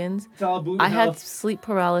Pumpkins? It's all booty I had health. sleep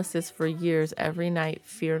paralysis for years. Every night,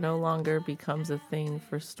 fear no longer becomes a thing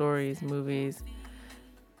for stories, movies.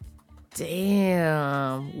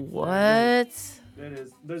 Damn. What?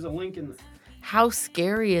 There's a link in the How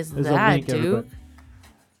scary is There's a that, link, dude? everybody.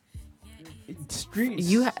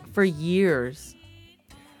 Streets. For years.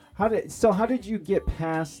 How did you get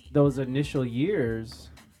past those initial years?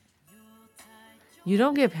 You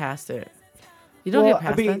don't get past it. You don't get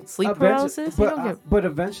past that. Sleep paralysis? You don't get... But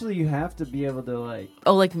eventually you have to be able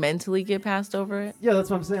to mentally get past over it? Yeah,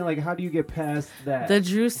 that's what I'm saying. How do you get past that? The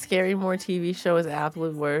Drew Scarrymore TV show is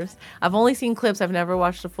absolute worst. I've only seen clips. I've never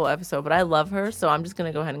watched a full episode, but I love her, so I'm just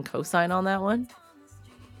going to go ahead and co-sign on that one.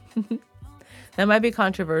 That might be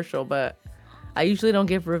controversial, but I usually don't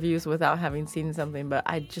give reviews without having seen something, but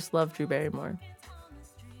I just love Drew Barrymore.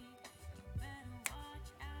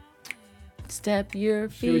 Step your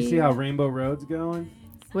feet. Should we see how Rainbow Road's going?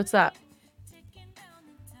 What's that?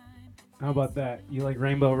 How about that? You like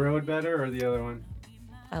Rainbow Road better or the other one?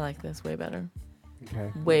 I like this way better.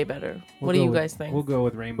 Okay. Way better. We'll What do go you with- guys think? We'll go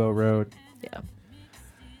with Rainbow Road. Yeah.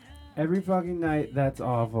 Every fucking night, that's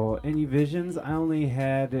awful. Any visions? I only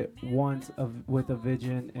had it once with a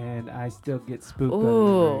vision, and I still get spooked. on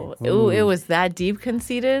Ooh. memory. Ooh, it was that deep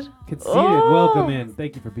conceited? Conceited. Oh. Welcome in.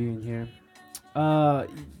 Thank you for being here. To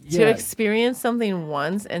Yeah, experience something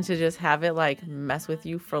once and to just have it like mess with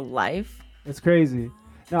you for life. it's crazy.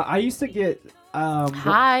 Now, I used to get.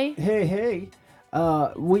 Hi. Hey.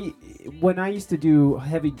 When I used to do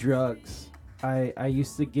heavy drugs, I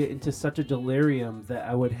used to get into such a delirium that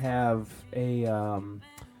I would have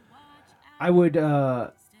I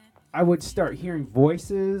would start hearing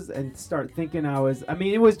voices and start thinking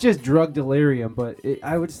it was just drug delirium, but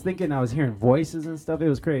I was thinking I was hearing voices and stuff. It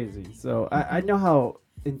was crazy. So I know how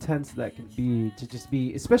intense that can be to just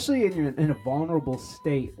be, especially in a vulnerable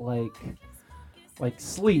state like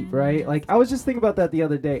sleep, right? Like I was just thinking about that the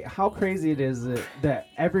other day. How crazy it is that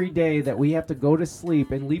every day that we have to go to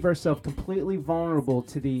sleep and leave ourselves completely vulnerable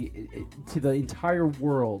to the entire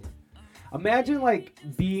world. Imagine like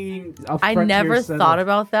being a I frontier never settler. thought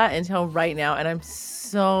about that until right now, and I'm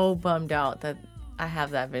so bummed out that I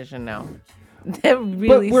have that vision now. That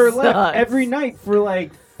really But we're sucks. left every night for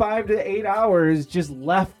like 5 to 8 hours, just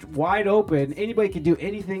left wide open. Anybody can do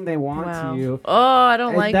anything they want Wow. to you. Oh, I don't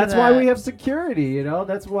And like that's that. why we have security, you know.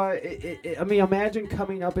 That's why. Imagine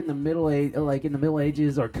coming up in the Middle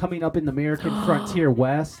Ages, or coming up in the American frontier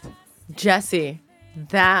West. Jesse,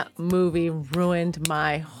 that movie ruined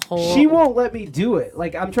my whole. She won't let me do it.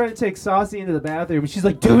 Like I'm trying to take Saucy into the bathroom, and she's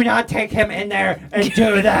like, "Do not take him in there and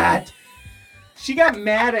do that." She got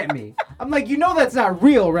mad at me. I'm like, that's not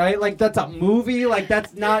real, right? Like that's a movie. Like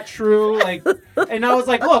that's not true. Like, and I was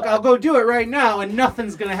like, look, I'll go do it right now, and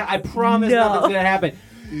nothing's gonna. I promise, No. nothing's gonna happen.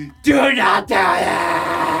 Do not do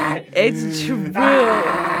that. It's true.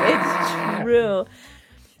 It's true.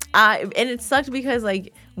 And it sucked because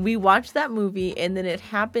like we watched that movie and then it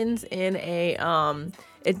happens in a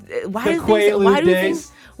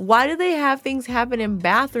why do they have things happen in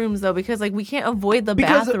bathrooms though? Because like we can't avoid the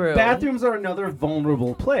Because bathroom. bathrooms are another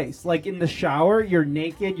vulnerable place. Like in the shower, you're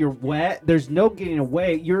naked, you're wet. There's no getting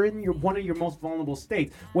away. You're in one of your most vulnerable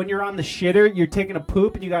states. When you're on the shitter, you're taking a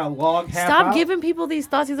poop and you got a log half Stop out. giving people these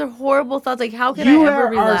thoughts. These are horrible thoughts. Like how can You I ever are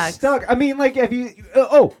relax? stuck. I mean, like if you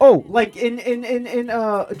like in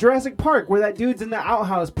Jurassic Park where that dude's in the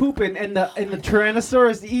outhouse pooping and the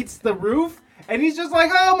Tyrannosaurus eats the roof. And he's just like,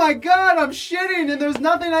 oh my God, I'm shitting, and there's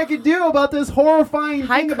nothing I can do about this horrifying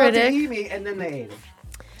Hi, thing about to critic. eat me. And then they ate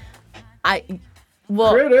him.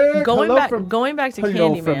 Going Critic, hello back from- going back to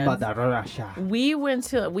Hello from Candyman. Mother Russia. We went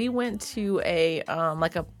to a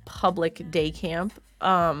like a public day camp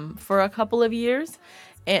for a couple of years,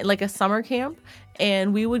 and like a summer camp,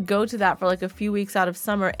 and we would go to that for like a few weeks out of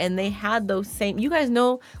summer, and they had those same, you guys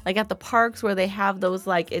know, like at the parks where they have those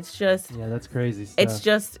like it's just Yeah, that's crazy stuff. it's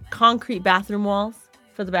just concrete bathroom walls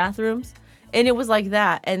for the bathrooms. And it was like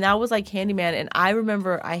that. And that was like Candyman. And I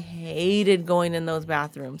remember I hated going in those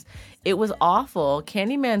bathrooms. It was awful.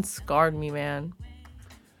 Candyman scarred me, man.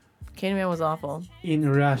 Candyman was awful.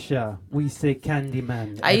 In Russia, we say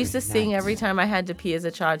Candyman. I used to every sing night. every time I had to pee as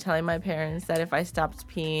a child, telling my parents that if I stopped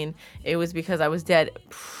peeing, it was because I was dead.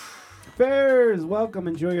 Fairs, welcome.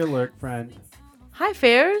 Enjoy your lurk, friend. Hi,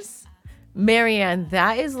 Fairs. Marianne,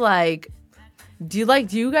 that is like,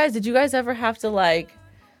 did you guys ever have to like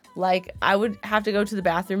I would have to go to the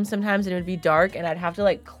bathroom sometimes and it would be dark and I'd have to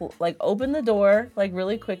like open the door like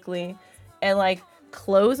really quickly and like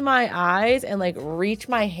close my eyes and like reach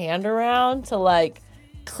my hand around to like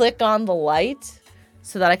click on the light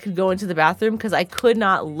so that I could go into the bathroom because I could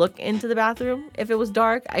not look into the bathroom if it was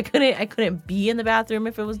dark. I couldn't be in the bathroom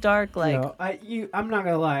if it was dark. Like, I'm not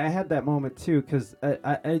gonna lie, I had that moment too because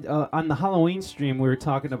on the Halloween stream we were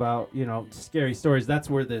talking about scary stories. That's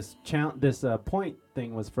where this point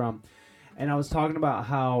thing was from, and I was talking about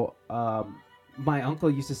how my uncle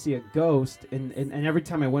used to see a ghost, and every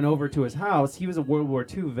time I went over to his house, he was a World War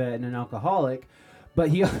II vet and an alcoholic. But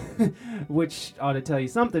he, which ought to tell you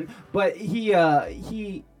something. But he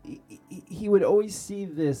would always see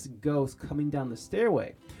this ghost coming down the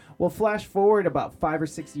stairway. Well, flash forward about 5 or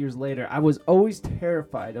 6 years later, I was always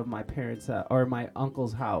terrified of my parents' or my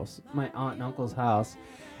uncle's house, my aunt and uncle's house,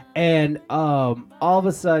 and all of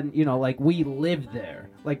a sudden, like we lived there.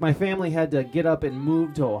 Like my family had to get up and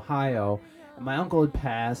move to Ohio, and my uncle had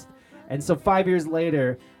passed, and so 5 years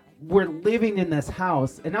later, we're living in this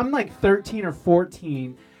house, and I'm like 13 or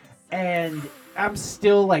 14, and I'm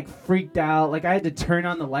still like freaked out. Like I had to turn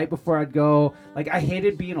on the light before I'd go. Like I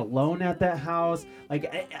hated being alone at that house.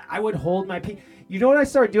 Like I would hold my pee. You know what I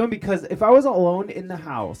started doing? Because if I was alone in the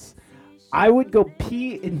house, I would go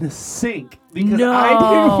pee in the sink because No. I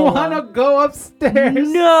didn't want to go upstairs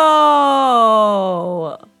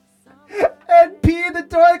No. and pee in the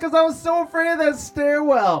toilet because I was so afraid of that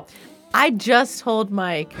stairwell. I just told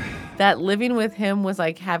Mike that living with him was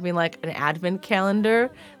like having like an advent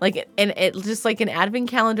calendar, like, and it just like an advent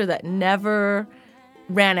calendar that never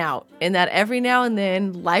ran out, and that every now and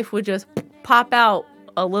then life would just pop out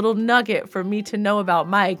a little nugget for me to know about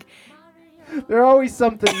Mike. There's always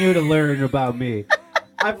something new to learn about me.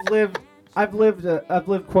 I've lived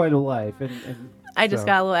quite a life, and I just so.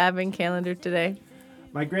 got a little advent calendar today.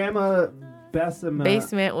 My grandma Bessemer.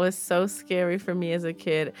 Basement was so scary for me as a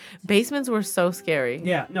kid. Basements were so scary.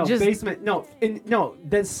 Yeah, no, Just- basement. No,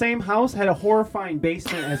 the same house had a horrifying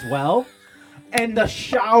basement as well. And the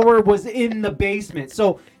shower was in the basement.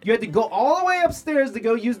 So you had to go all the way upstairs to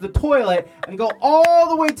go use the toilet and go all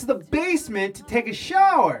the way to the basement to take a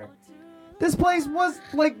shower. This place was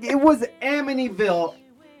like, it was Amityville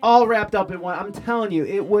all wrapped up in one. I'm telling you,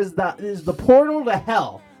 it was the portal to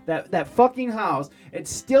hell. That fucking house. It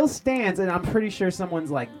still stands, and I'm pretty sure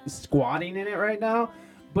someone's like squatting in it right now.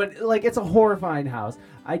 But like, it's a horrifying house.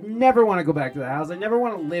 I never want to go back to that house. I never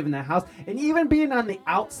want to live in that house. And even being on the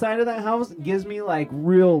outside of that house gives me like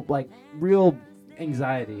real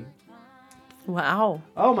anxiety. Wow.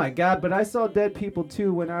 Oh my God, but I saw dead people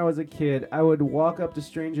too when I was a kid. I would walk up to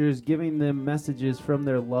strangers giving them messages from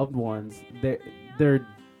their loved ones.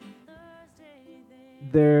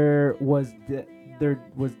 There was dead.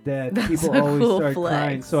 That's People a always cool start flex.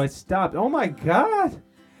 crying. So I stopped. Oh my God.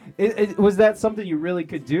 Was that something you really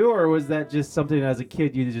could do, or was that just something as a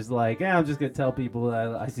kid you just like, I'm just going to tell people that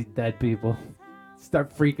I see dead people.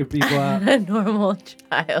 Start freaking people out. A normal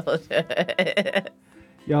childhood.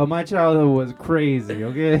 Yo, my childhood was crazy,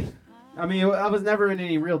 okay? I mean, I was never in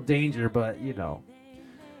any real danger, but, you know,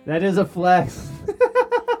 that is a flex.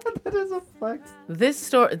 That is a flex.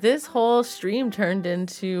 This whole stream turned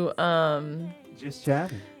into Just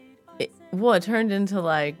chatting. it turned into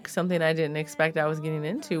like something I didn't expect I was getting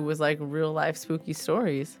into, was like real life spooky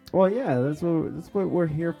stories. Well, yeah, that's what we're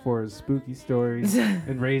here for, is spooky stories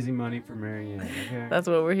and raising money for Marianne, okay? That's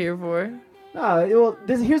what we're here for. No,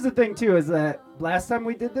 well, here's the thing, too, is that last time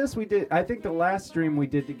we did this, I think the last stream we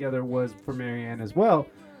did together was for Marianne as well,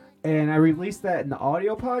 and I released that in the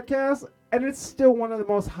audio podcast, and it's still one of the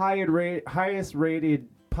most highest rated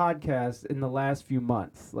podcasts in the last few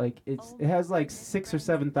months. Like, it has like 6,000 or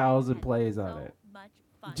 7,000 plays on it.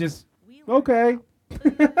 Just, okay.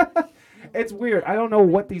 It's weird. I don't know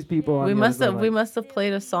what these people on We the must other have side like.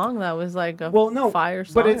 played a song that was like a fire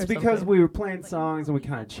song. But it's or because something. we were playing songs and we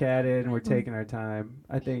kind of chatted and we're taking our time.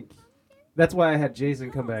 I think that's why I had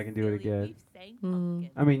Jason come back and do it again.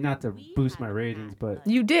 I mean, not to boost my ratings, but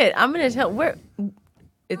You did. I'm gonna tell where.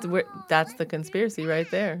 That's the conspiracy right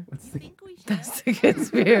there. That's the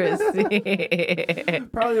conspiracy.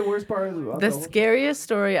 probably the worst part of The scariest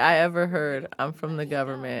story I ever heard. I'm from the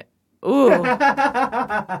government. Ooh.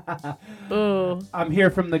 Ooh. I'm here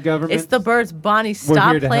from the government. It's the birds. Bonnie, We're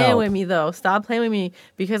stop here to playing help. with me though. Stop playing with me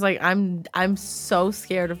because like I'm so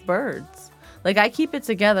scared of birds. Like I keep it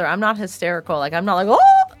together. I'm not hysterical. Like I'm not like, oh.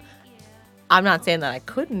 I'm not saying that I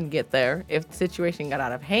couldn't get there if the situation got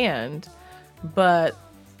out of hand, but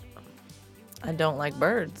I don't like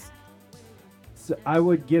birds. So I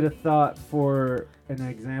would get a thought for an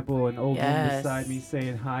example, an old man Yes. beside me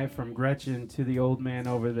saying hi from Gretchen to the old man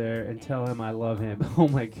over there and tell him I love him. Oh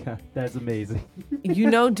my God, that's amazing. You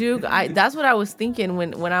know, Duke, that's what I was thinking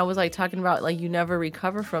when I was like talking about like you never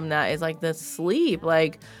recover from that, is like the sleep.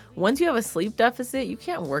 Like once you have a sleep deficit, you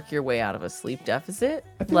can't work your way out of a sleep deficit.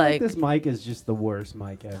 I feel like this mic is just the worst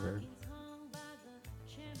mic ever.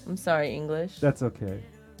 I'm sorry, English. That's okay.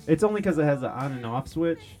 It's only because it has an on and off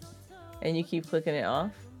switch. And you keep clicking it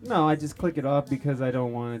off? No, I just click it off because I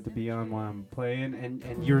don't want it to be on while I'm playing.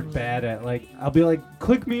 And you're bad at, like, I'll be like,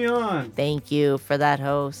 click me on. Thank you for that,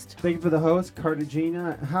 host. Thank you for the host,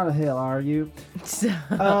 Cartagena. How the hell are you?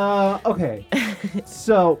 Okay.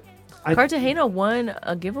 So, Cartagena won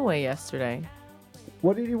a giveaway yesterday.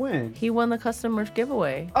 what did he win? He won the custom merch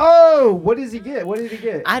giveaway. Oh, what does he get? What did he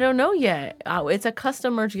get? I don't know yet. It's a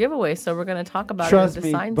custom merch giveaway, so we're going to talk about Trust it and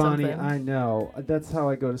me, decide Bonnie, something. I know. That's how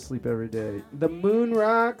I go to sleep every day. The moon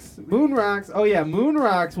rocks. Moon rocks. Oh, yeah, moon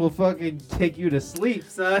rocks will fucking take you to sleep,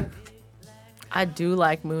 son. I do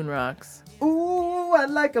like moon rocks. Ooh, I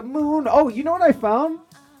like a moon. Oh, you know what I found?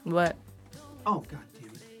 What? Oh, God damn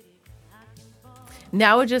it.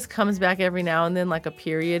 Now it just comes back every now and then, like a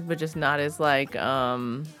period, but just not as like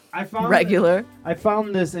I found regular. I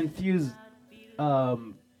found this infused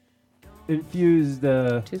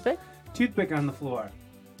Toothpick? toothpick on the floor.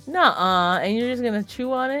 Nuh-uh. And you're just gonna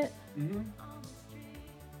chew on it?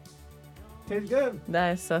 Tastes good.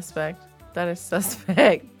 That is suspect. That is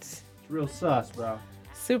suspect. It's real sus, bro.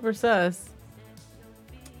 Super sus.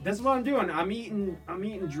 That's what I'm doing. I'm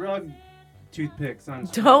eating drug toothpicks on.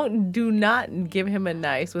 Do not give him a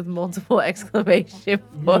nice with multiple exclamation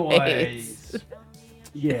points. Nice.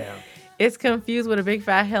 Yeah. It's confused with a big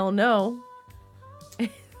fat hell no.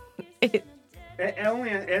 It only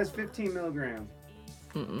has 15 milligrams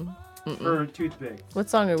per toothpick, What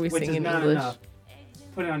song are we which singing is in not English? enough.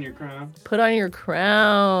 Put it on your crown. Put on your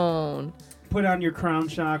crown. Put on your crown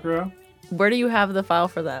chakra. Where do you have the file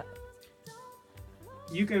for that?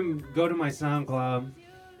 You can go to my SoundCloud.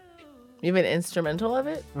 You have an instrumental of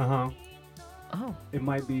it? Oh. It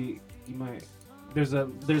might be. You might. There's a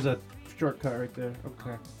shortcut right there.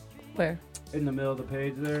 Okay. Where? In the middle of the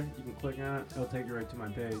page there, you can click on it. It'll take you right to my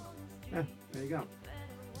page. Yeah, there you go.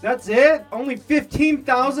 That's it? Only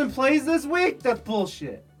 15,000 plays this week? That's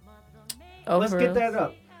bullshit. Oh, Let's for get real? that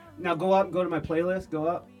up. Now go up, go to my playlist, go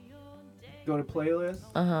up. Go to playlist.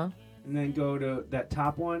 Uh-huh. And then go to that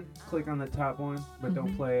top one. Click on the top one, but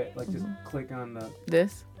don't play it. Like just click on the...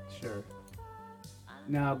 This? Sure.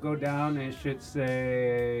 Now go down and it should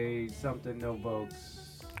say something no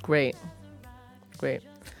votes. Great.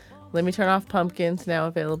 Let me turn off Pumpkins, now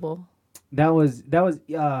available. That was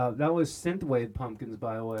synthwave pumpkins,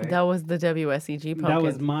 by the way. That was the WSEG Pumpkins. That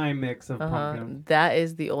was my mix of pumpkins. That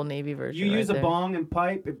is the Old Navy version. You use right a there. bong and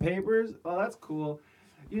pipe and papers? Oh, that's cool.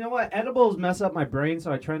 You know what? Edibles mess up my brain, so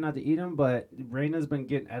I try not to eat them, but Raina's been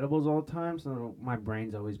getting edibles all the time, so my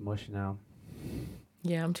brain's always mush now.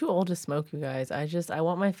 Yeah, I'm too old to smoke, you guys. I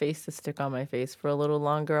want my face to stick on my face for a little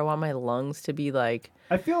longer. I want my lungs to be like...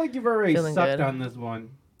 I feel like you've already Feeling sucked good. on this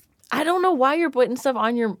one. I don't know why you're putting stuff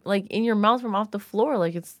on your, like, in your mouth from off the floor.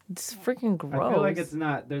 Like, it's freaking gross. I feel like it's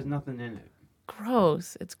not. There's nothing in it.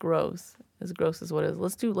 Gross. It's gross. As gross as what it is.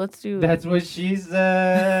 Let's do. That's what she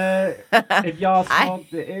said. If y'all smoke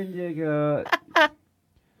the indica.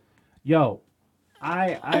 Yo,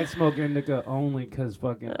 I smoke indica only because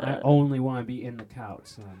fucking I only want to be in the couch,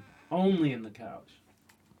 son. Only in the couch.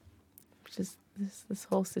 Just this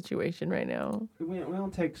whole situation right now. We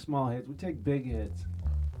don't take small hits. We take big hits.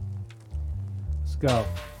 Let's go.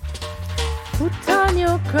 Put on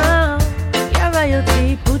your crown, you're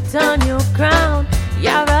royalty. Put on your crown,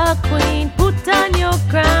 you're a queen. Put on your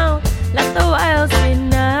crown, let the wild spin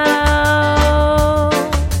now.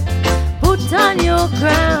 Put on your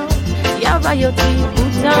crown, you're royalty.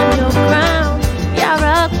 Put on your crown, you're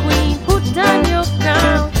a queen. Put on your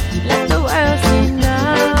crown, let the world spin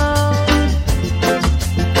now.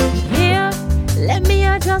 Here, let me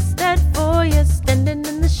adjust that for you. Standing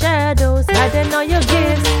in the shadows, hiding all your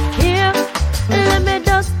gifts. Here, let me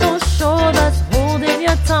dust those shoulders, holding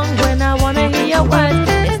your tongue when I wanna hear your words.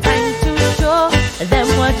 It's time to show them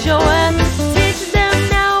what you're worth. Teach them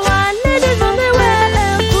now, I let it on their way.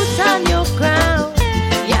 Put on your crown,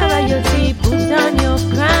 you're royalty. Put on your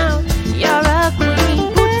crown, you're a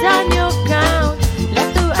queen. Put on your crown, let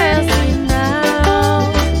the world see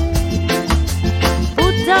now.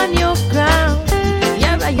 Put on your crown,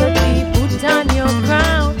 you're royalty. Put on your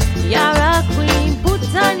crown, you're a queen.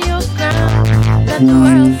 Put on your crown, let the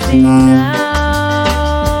world see now.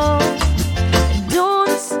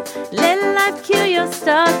 Don't let life kill your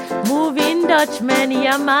stuff. Moving Dutchman,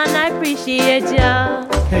 yeah man, I appreciate ya.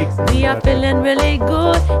 Thanks. We are feeling really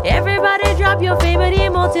good. Everybody drop your favorite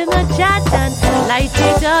emote in the chat and light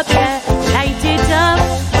it up, yeah, light it up.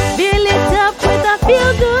 Fill it up with a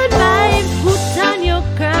feel good vibe. Put on your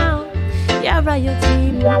crown, you're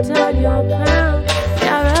royalty. Put on your crown,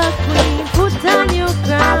 you're a queen. Put on your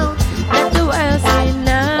crown, let the world see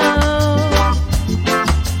now.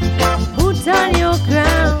 Put on your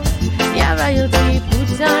crown, you're royalty.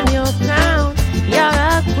 Put on your crown, you're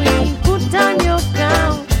a queen. Put on your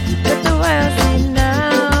crown, let the world see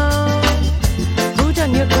now. Put on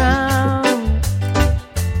your crown.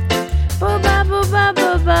 Ba ba ba ba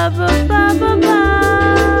ba ba ba ba ba ba.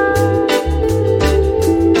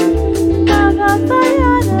 Ba ba ba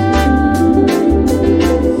ya da.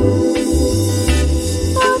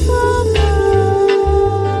 Ba ba ba.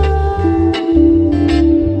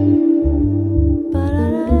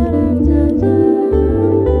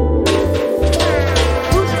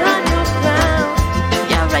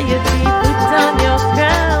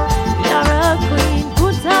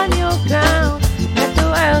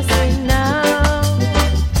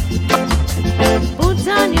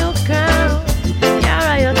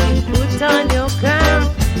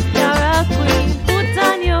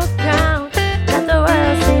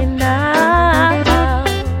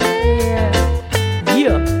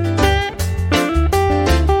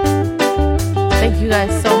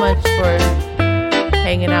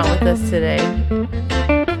 out with us today.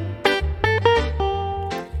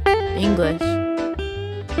 English.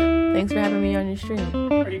 Thanks for having me on your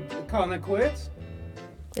stream. Are you calling it quits?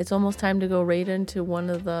 It's almost time to go right into one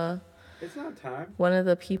of the It's not time.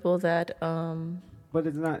 people that But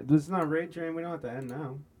it's not. This is not raid train. We don't have to end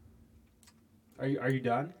now. Are you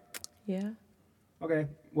done? yeah. Okay.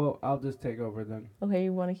 Well, I'll just take over then. Okay,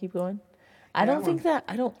 you want to keep going? Yeah,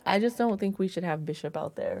 I just don't think we should have Bishop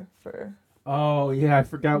out there for Oh yeah, I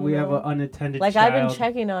forgot we have an unattended like child. I've been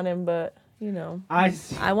checking on him, but you know, I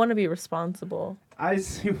see. I want to be responsible. I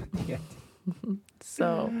see. Yeah.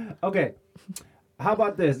 So Okay. How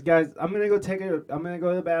about this, guys? I'm gonna go I'm gonna go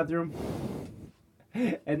to the bathroom,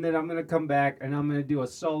 and then I'm gonna come back and I'm gonna do a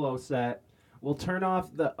solo set. We'll turn off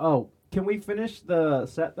the. Oh, can we finish the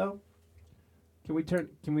set though? Can we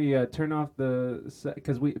turn off the set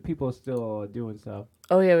because people are still doing stuff.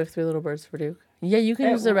 oh yeah, we have 3 little birds for Duke. Yeah, you can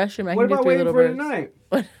Hey, use the restroom. I what can do about 3 waiting little for birds.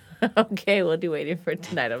 tonight? Okay, we'll do waiting for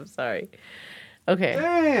tonight. I'm sorry. Okay.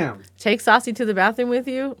 Damn. Take Saucy to the bathroom with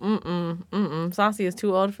you? Saucy is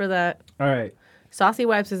too old for that. All right. Saucy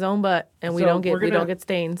wipes his own butt, and we So don't we're gonna- get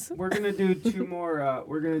stains. We're gonna do 2 more.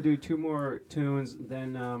 We're gonna do 2 more tunes.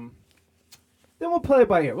 Then we'll play it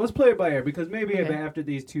by ear. Let's play it by ear because maybe Okay. after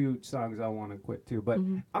these 2 songs I want to quit too. But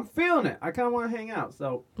I'm feeling it. I kind of want to hang out.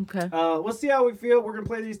 So Okay. we'll see how we feel. We're gonna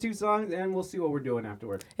play these 2 songs and we'll see what we're doing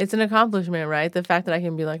afterward. It's an accomplishment, right? The fact that I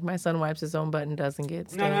can be like, my son wipes his own butt and doesn't get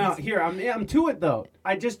stains. No. Here, I'm to it though.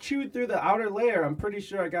 I just chewed through the outer layer. I'm pretty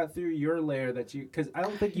sure I got through your layer that you because I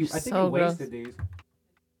don't think you. I think So you gross. wasted these.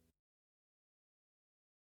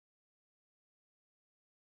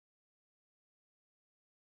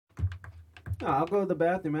 No, I'll go to the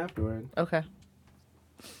bathroom afterward. Okay.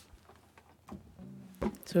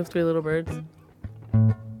 So we have 3 little birds.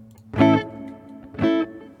 All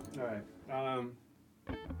right.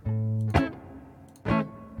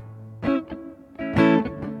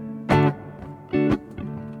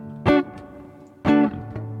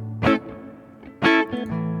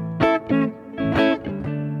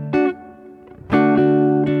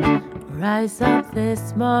 Rise up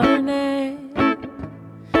this morning,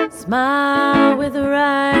 smile with the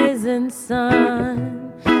rising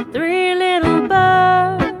sun. 3 little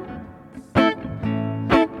birds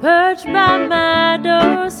perched by my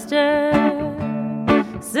doorstep,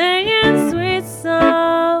 singing sweet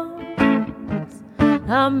songs,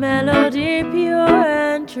 a melody pure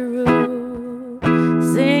and true.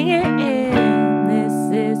 Singing, this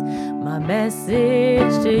is my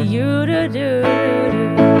message to you.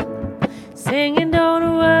 Singing,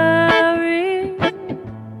 don't worry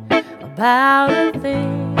about a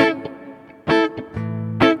thing,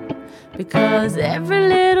 because every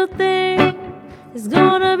little thing is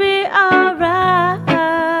gonna be alright.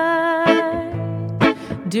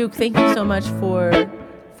 Duke, thank you so much for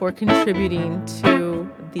contributing to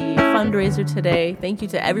the fundraiser today. Thank you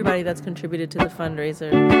to everybody that's contributed to the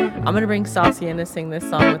fundraiser. I'm gonna bring Saucy in to sing this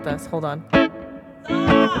song with us. Hold on.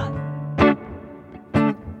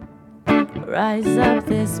 Rise up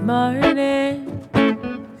this morning,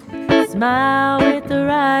 smile with the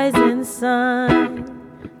rising sun.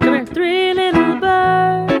 Come here, 3 little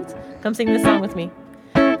birds. Come sing this song with me.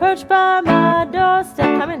 Perched by my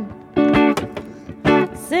doorstep, come in.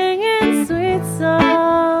 Singing sweet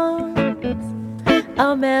songs,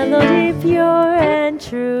 a melody pure and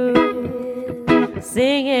true.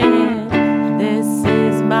 Singing, this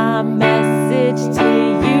is my message to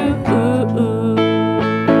you.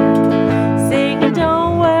 Singing,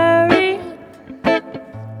 don't worry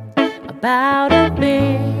about a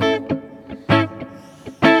thing,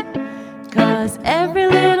 'cause every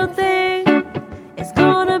little thing is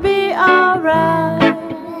gonna be alright.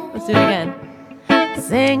 Let's do it again.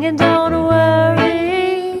 Singing, don't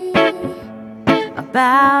worry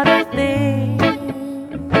about a thing,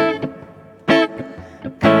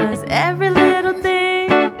 'cause every little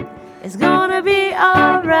thing is gonna be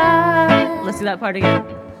alright. Let's do that part again.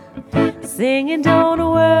 Singing, don't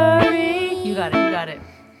worry. You got it, you got it.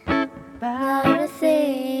 About a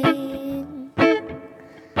thing.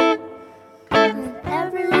 'Cause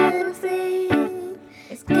every little thing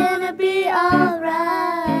is gonna be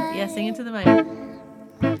alright. Yeah, sing into the mic.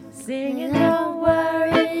 Singing, don't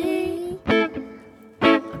worry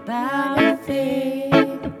about a thing,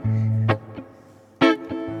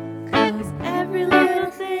 'cause every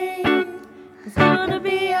little thing is gonna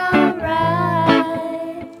be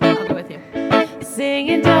alright. I'll go with you. Singing,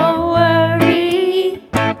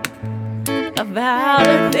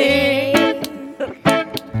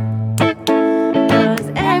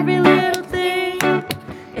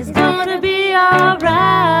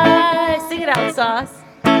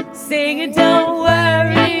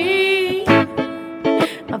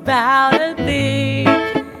 about a thing.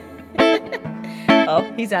 Oh,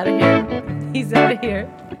 he's out of here. He's out of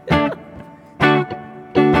here. Wait,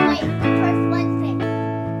 first one thing.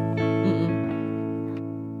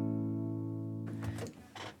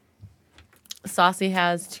 Saucy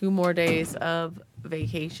has 2 more days of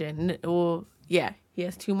vacation. Well, yeah, he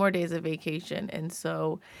has 2 more days of vacation. And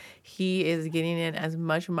so he is getting in as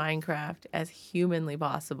much Minecraft as humanly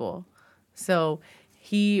possible. So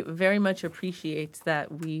he very much appreciates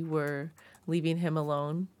that we were leaving him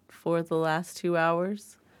alone for the last 2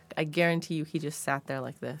 hours. I guarantee you he just sat there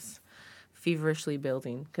like this, feverishly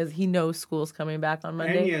building, because he knows school's coming back on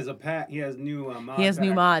Monday. And he has a he has new mods. He has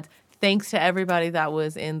new mods. Thanks to everybody that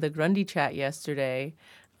was in the Grundy chat yesterday,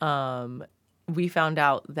 we found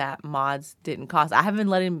out that mods didn't cost. I haven't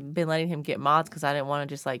been letting him get mods because I didn't want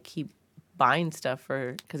to just like keep buying stuff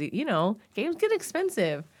because games get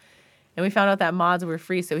expensive. And we found out that mods were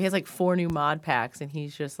free, so he has like 4 new mod packs, and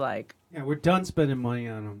he's just like, Yeah, we're done spending money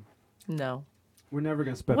on them. no. We're never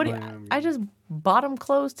gonna spend What? money on them. I just bought him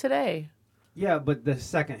clothes today. Yeah, but the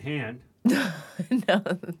second hand. No.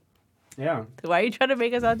 Yeah. Why are you trying to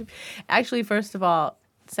make us out? Actually, first of all,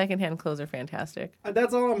 secondhand clothes are fantastic.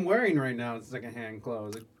 That's all I'm wearing right now is second hand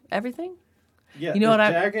clothes. Everything. Yeah, You know this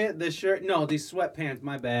what jacket, this shirt. No, these sweatpants.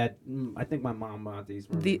 My bad. I think my mom bought these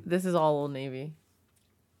for me. This is all Old Navy.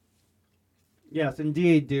 Yes,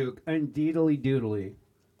 indeed, Duke. Indeedly doodly.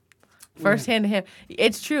 First hand to him.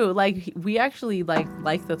 It's true. Like we actually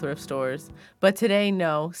like the thrift stores, but today,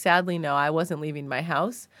 no. Sadly, no. I wasn't leaving my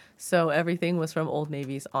house, so everything was from Old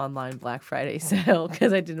Navy's online Black Friday sale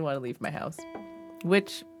because I didn't want to leave my house,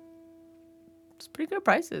 which is pretty good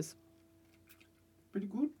prices. Pretty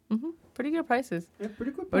good. Pretty good prices. Yeah,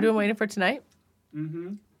 pretty good. We're doing waiting for tonight.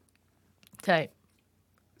 Mm-hmm. Tight.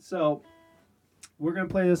 So, we're gonna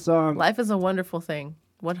play this song. Life is a wonderful thing.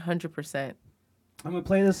 100%. I'm gonna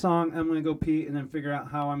play this song. I'm gonna go pee and then figure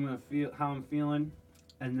out how I'm feeling,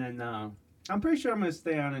 and then I'm pretty sure I'm gonna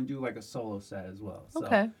stay on and do like a solo set as well. So,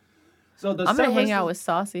 Okay. So the I'm set gonna hang list out is- with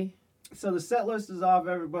Saucy. So the set list is off,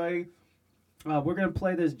 everybody. We're gonna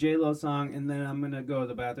play this J-Lo song, and then I'm gonna go to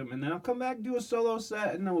the bathroom, and then I'll come back, do a solo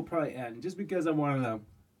set, and then we'll probably end. Just because I wanted a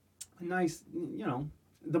nice,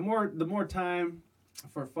 the more time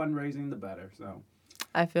for fundraising, the better. So,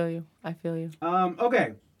 I feel you.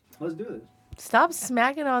 okay, let's do this. Stop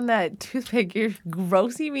smacking on that toothpick. You're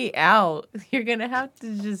grossing me out. You're gonna have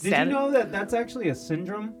to just. Did you know that that's actually a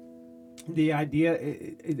syndrome? The idea,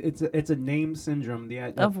 it's a name syndrome. The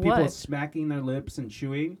idea Of people what? smacking their lips and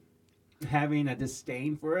chewing, having a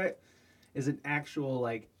disdain for it, is an actual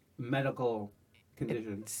like medical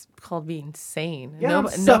condition. It's called being sane. Yeah, I'm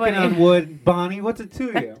sucking on wood, Bonnie. What's it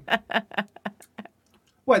to you?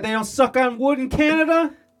 What, they don't suck on wood in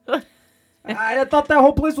Canada? I thought that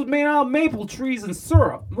whole place was made out of maple trees and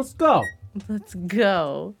syrup. Let's go. Let's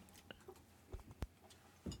go.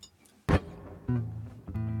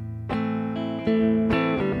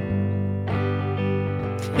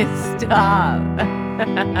 Stop.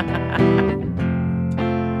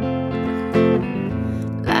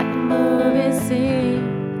 Like a movie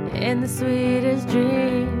scene in the sweetest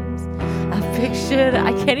dreams. I pictured.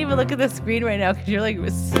 I can't even look at the screen right now because you're like,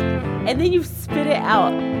 and then you spit it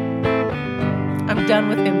out. I'm done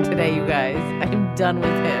with him today, you guys. I'm done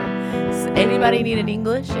with him. Anybody need an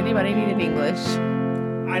English? Anybody need an English?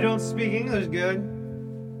 I don't speak English good.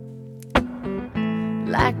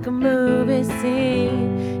 Like a movie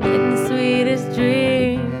scene in the sweetest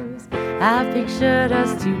dreams. I pictured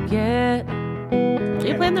us together. Are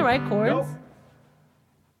you playing the right chords? Nope.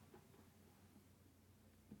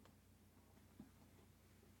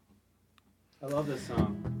 I love this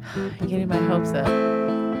song. You're getting my hopes up.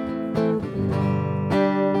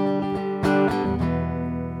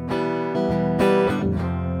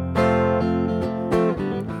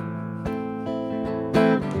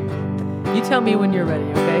 You tell me when you're ready,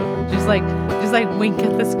 okay? Just like wink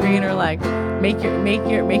at the screen or like make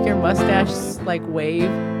your mustache like wave.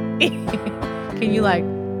 Can you like?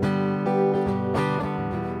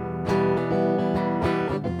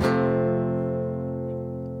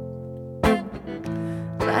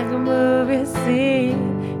 Like a movie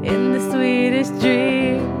scene in the sweetest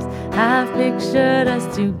dreams, I've pictured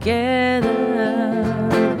us together.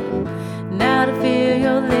 Now to feel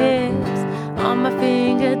your lips on my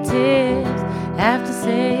fingertips, have to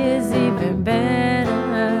say is even better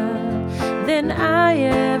than I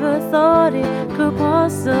ever thought it could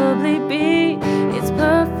possibly be. It's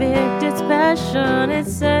perfect, it's passion,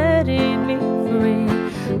 it's setting me free.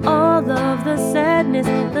 All of the sadness,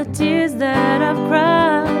 the tears that I've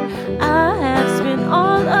cried, I have spent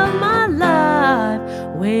all of my life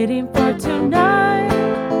waiting for tonight.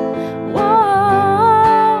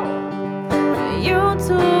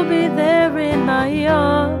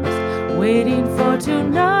 waiting for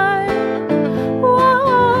tonight. Whoa,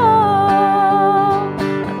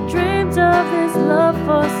 I've dreamed of this love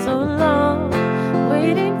for so long,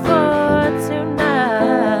 waiting for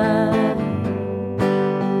tonight.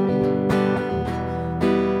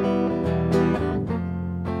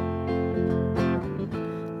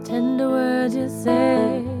 Tender words you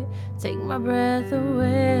say, take my breath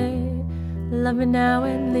away. Love me now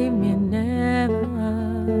and leave me never.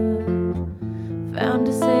 Found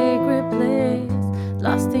a sacred place,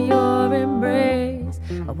 lost in your embrace.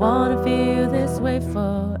 I wanna feel this way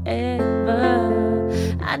forever.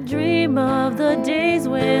 I dream of the days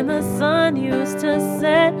when the sun used to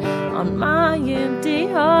set on my empty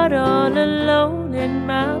heart, all alone in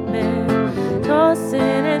my bed,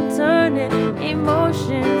 tossing and turning,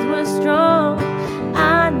 emotions were strong.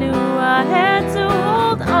 I knew I had to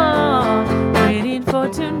hold on, waiting for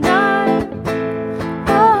tonight.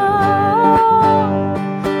 Oh,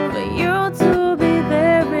 for you to be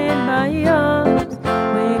there in my arms,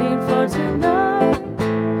 waiting for tonight.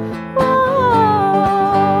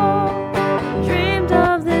 Oh, dreamed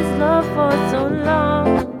of this love for so long,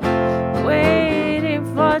 waiting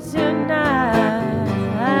for tonight.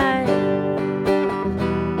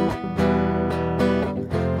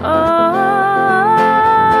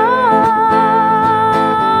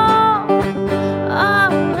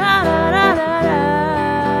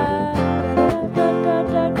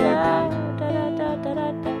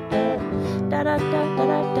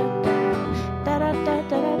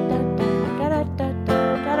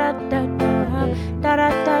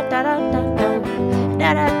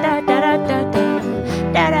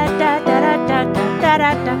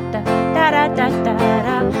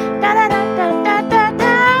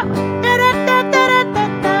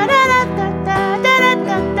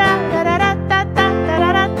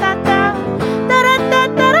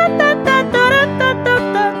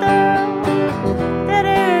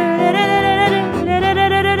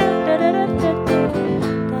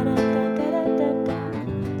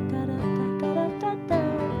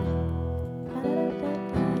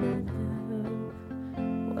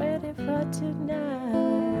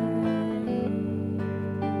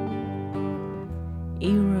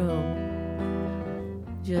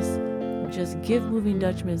 Just give Moving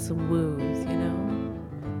Dutchman some woos, you know?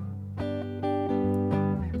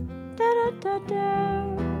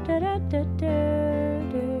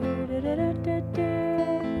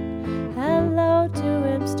 Hello to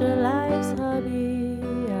Hipster Life's hubby.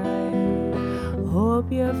 I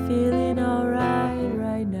hope you're feeling alright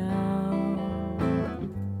right now.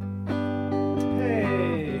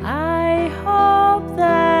 Hey. I hope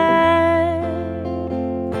that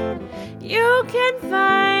you can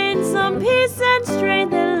find some peace and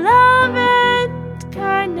strength and love and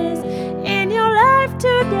kindness in your life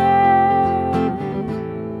today.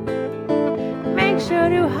 Make sure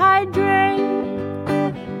to hydrate.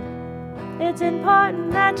 It's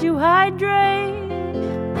important that you hydrate.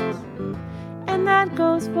 And that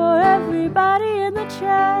goes for everybody in the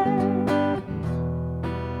chat.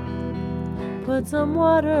 Put some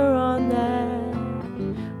water on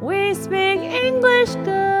that. We speak English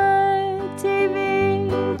good. TV,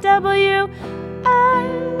 WICG.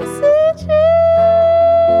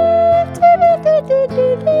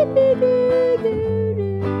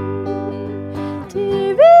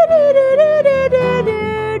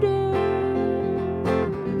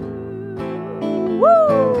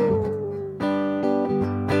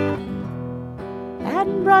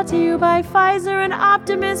 And brought to you by Pfizer and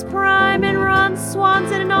Optimus Prime and Ron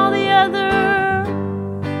Swanson and all the other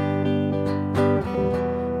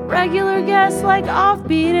regular guests like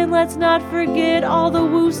Offbeat, and let's not forget all the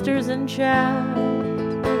Woosters in chat,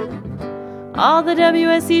 all the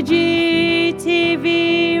WSCG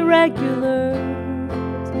TV regulars.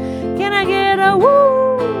 Can I get a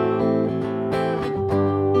woo?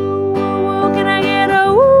 Can I get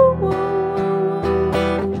a woo?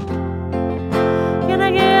 Can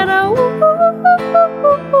I get a woo?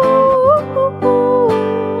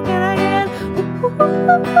 Can I get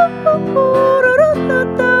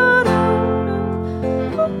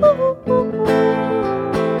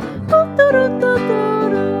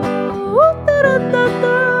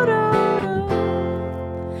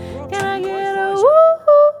Can I get a woo?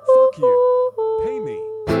 Fuck you. Pay me.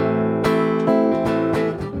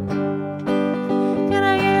 Can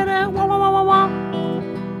I get a wah wah wah wah wah?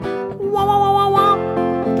 Wah wah wah wah wah.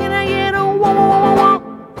 Can I get a wah wah wah wah wah?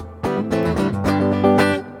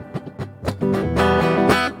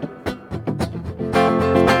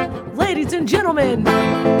 Ladies and gentlemen,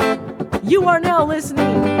 you are now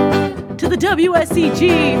listening to the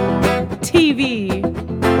WSCG TV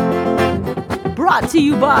brought to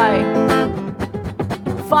you by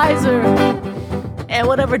Pfizer and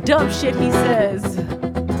whatever dumb shit he says.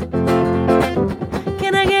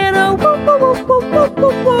 Can I get a whoop, whoop, whoop, whoop, whoop,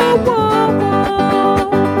 whoop, whoop,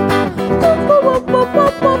 whoop, whoop, whoop, whoop, whoop,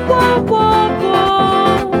 whoop, whoop, Fuck you.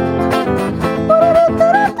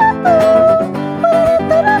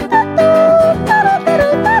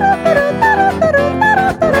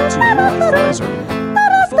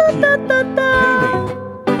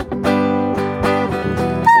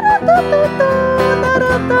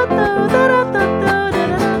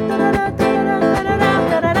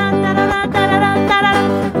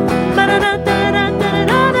 Pay me.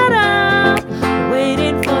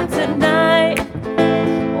 Waiting for tonight.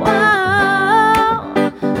 Wow.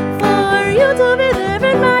 For you to be there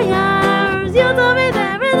in my arms. You to be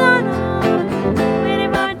there in my arms.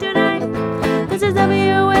 Waiting for tonight. This is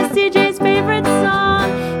WSTJ's favorite song.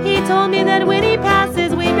 He told me that when he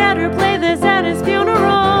passes, we better play this at his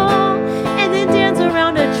funeral. And then dance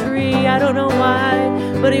around a tree. I don't know why,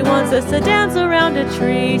 but he wants us to dance around a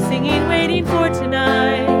tree, singing Waiting for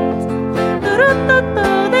Tonight.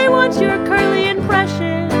 They want your curly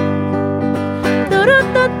impression.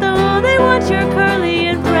 They want your curly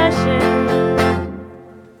impression.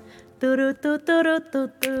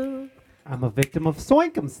 I'm a victim of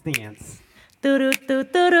circumstance. Yeah.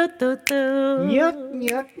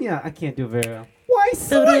 I can't do very well. Why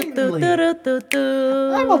slightly?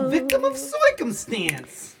 I'm a victim of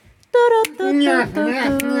circumstance.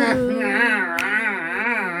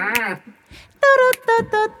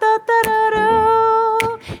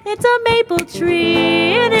 It's a maple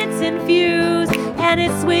tree and it's infused and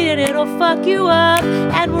it's sweet and it'll fuck you up.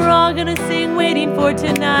 And we're all gonna sing Waiting for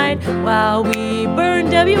Tonight while we burn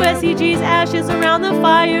WSEG's ashes around the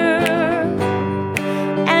fire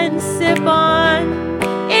and sip on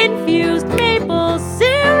infused maple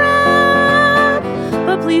syrup.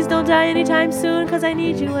 But please don't die anytime soon, 'cause I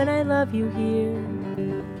need you and I love you here.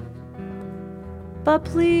 But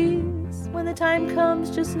please, when the time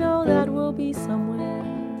comes, just know that we'll be somewhere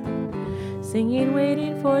singing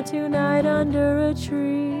Waiting for Tonight under a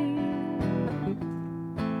tree.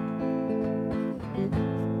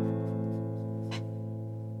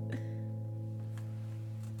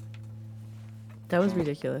 That was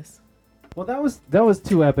ridiculous. Well, that was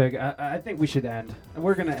too epic. I think we should end. And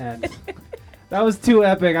we're gonna end. That was too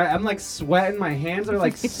epic. I'm like sweating. My hands are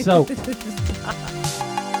like soaked.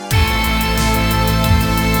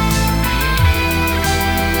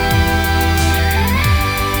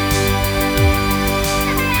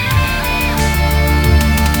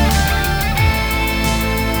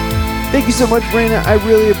 Thank you so much, Raina. I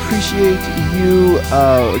really appreciate you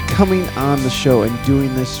coming on the show and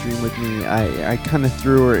doing this stream with me. I kind of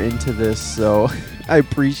threw her into this, so I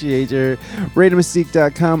appreciate her.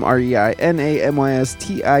 RainaMystique.com,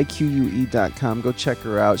 ReinaMystique.com. Go check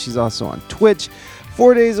her out. She's also on Twitch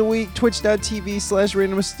 4 days a week,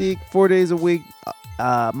 twitch.tv/RainaMystique, 4 days a week,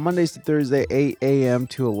 Mondays to Thursday, 8 a.m.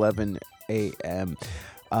 to 11 a.m.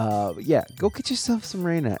 Yeah, go get yourself some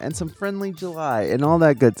Raina and some Friendly July and all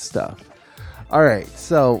that good stuff. All right,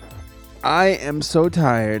 so I am so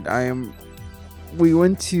tired. I'm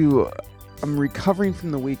recovering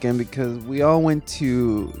from the weekend because we all went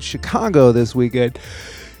to Chicago this weekend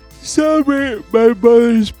to celebrate my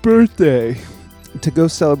mother's birthday.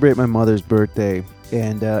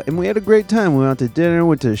 And we had a great time. We went out to dinner,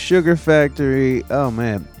 went to the Sugar Factory. Oh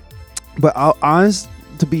man. But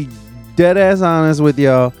to be dead ass honest with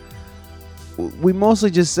y'all, we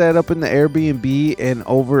mostly just sat up in the Airbnb and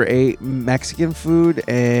overate Mexican food,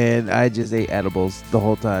 and I just ate edibles the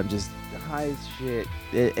whole time, just high as shit,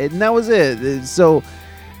 and that was it. So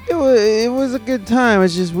it was a good time.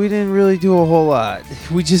 It's just we didn't really do a whole lot.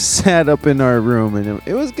 We just sat up in our room, and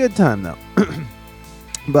it was a good time though.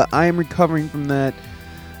 But I am recovering from that.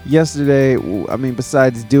 Yesterday, I mean,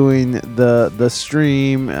 besides doing the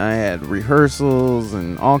stream, I had rehearsals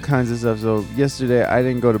and all kinds of stuff. So yesterday, I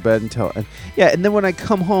didn't go to bed until... And then when I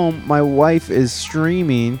come home, my wife is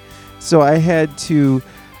streaming. So I had to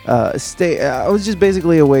stay... I was just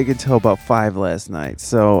basically awake until about 5 last night.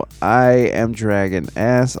 So I am dragging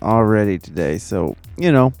ass already today. So,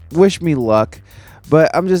 wish me luck. But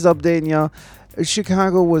I'm just updating y'all.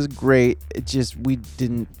 Chicago was great. It just, we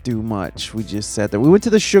didn't do much. We just sat there. We went to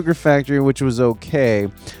the Sugar Factory, which was okay,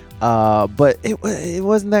 but it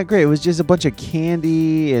wasn't that great. It was just a bunch of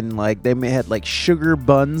candy and they had sugar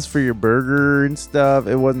buns for your burger and stuff.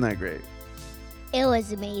 It wasn't that great. It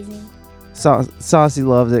was amazing. Saucy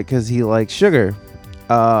loved it because he likes sugar.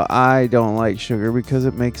 I don't like sugar because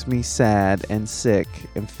it makes me sad and sick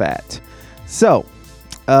and fat. So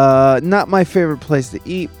Not my favorite place to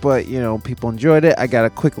eat, but you know, people enjoyed it. I got a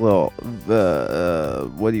quick little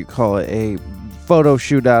what do you call it, a photo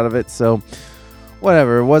shoot out of it, so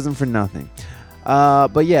whatever, it wasn't for nothing.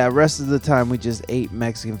 But yeah, rest of the time we just ate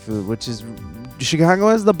Mexican food, which is, Chicago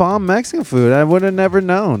has the bomb Mexican food. I would have never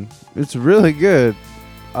known. It's really good.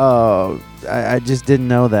 I just didn't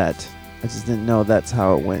know that. I just didn't know that's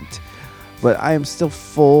how it went. But I am still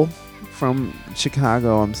full from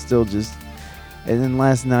Chicago. I'm still just... And then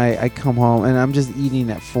last night I come home and I'm just eating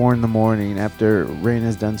at 4 in the morning after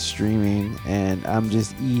Raina's done streaming, and I'm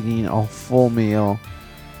just eating a full meal.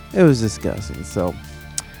 It was disgusting. So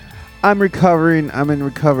I'm recovering. I'm in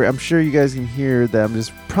recovery. I'm sure you guys can hear that I'm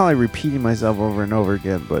just probably repeating myself over and over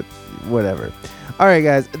again, but whatever. All right,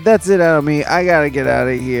 guys, that's it out of me. I got to get out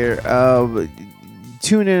of here.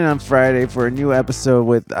 Tune in on Friday for a new episode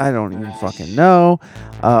with, I don't even fucking know.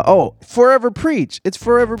 Forever Preach. It's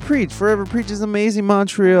Forever Preach. Forever Preach is amazing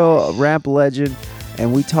Montreal rap legend,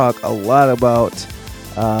 and we talk a lot about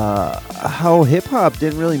how hip-hop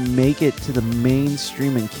didn't really make it to the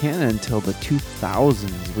mainstream in Canada until the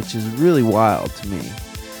 2000s, which is really wild to me.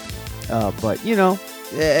 But, you know,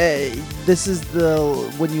 this is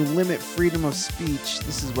when you limit freedom of speech,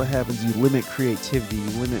 this is what happens. You limit creativity, you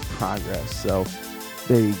limit progress. So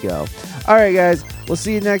there you go. All right, guys. We'll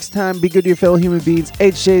see you next time. Be good to your fellow human beings.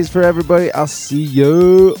 HJs for everybody. I'll see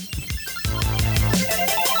you.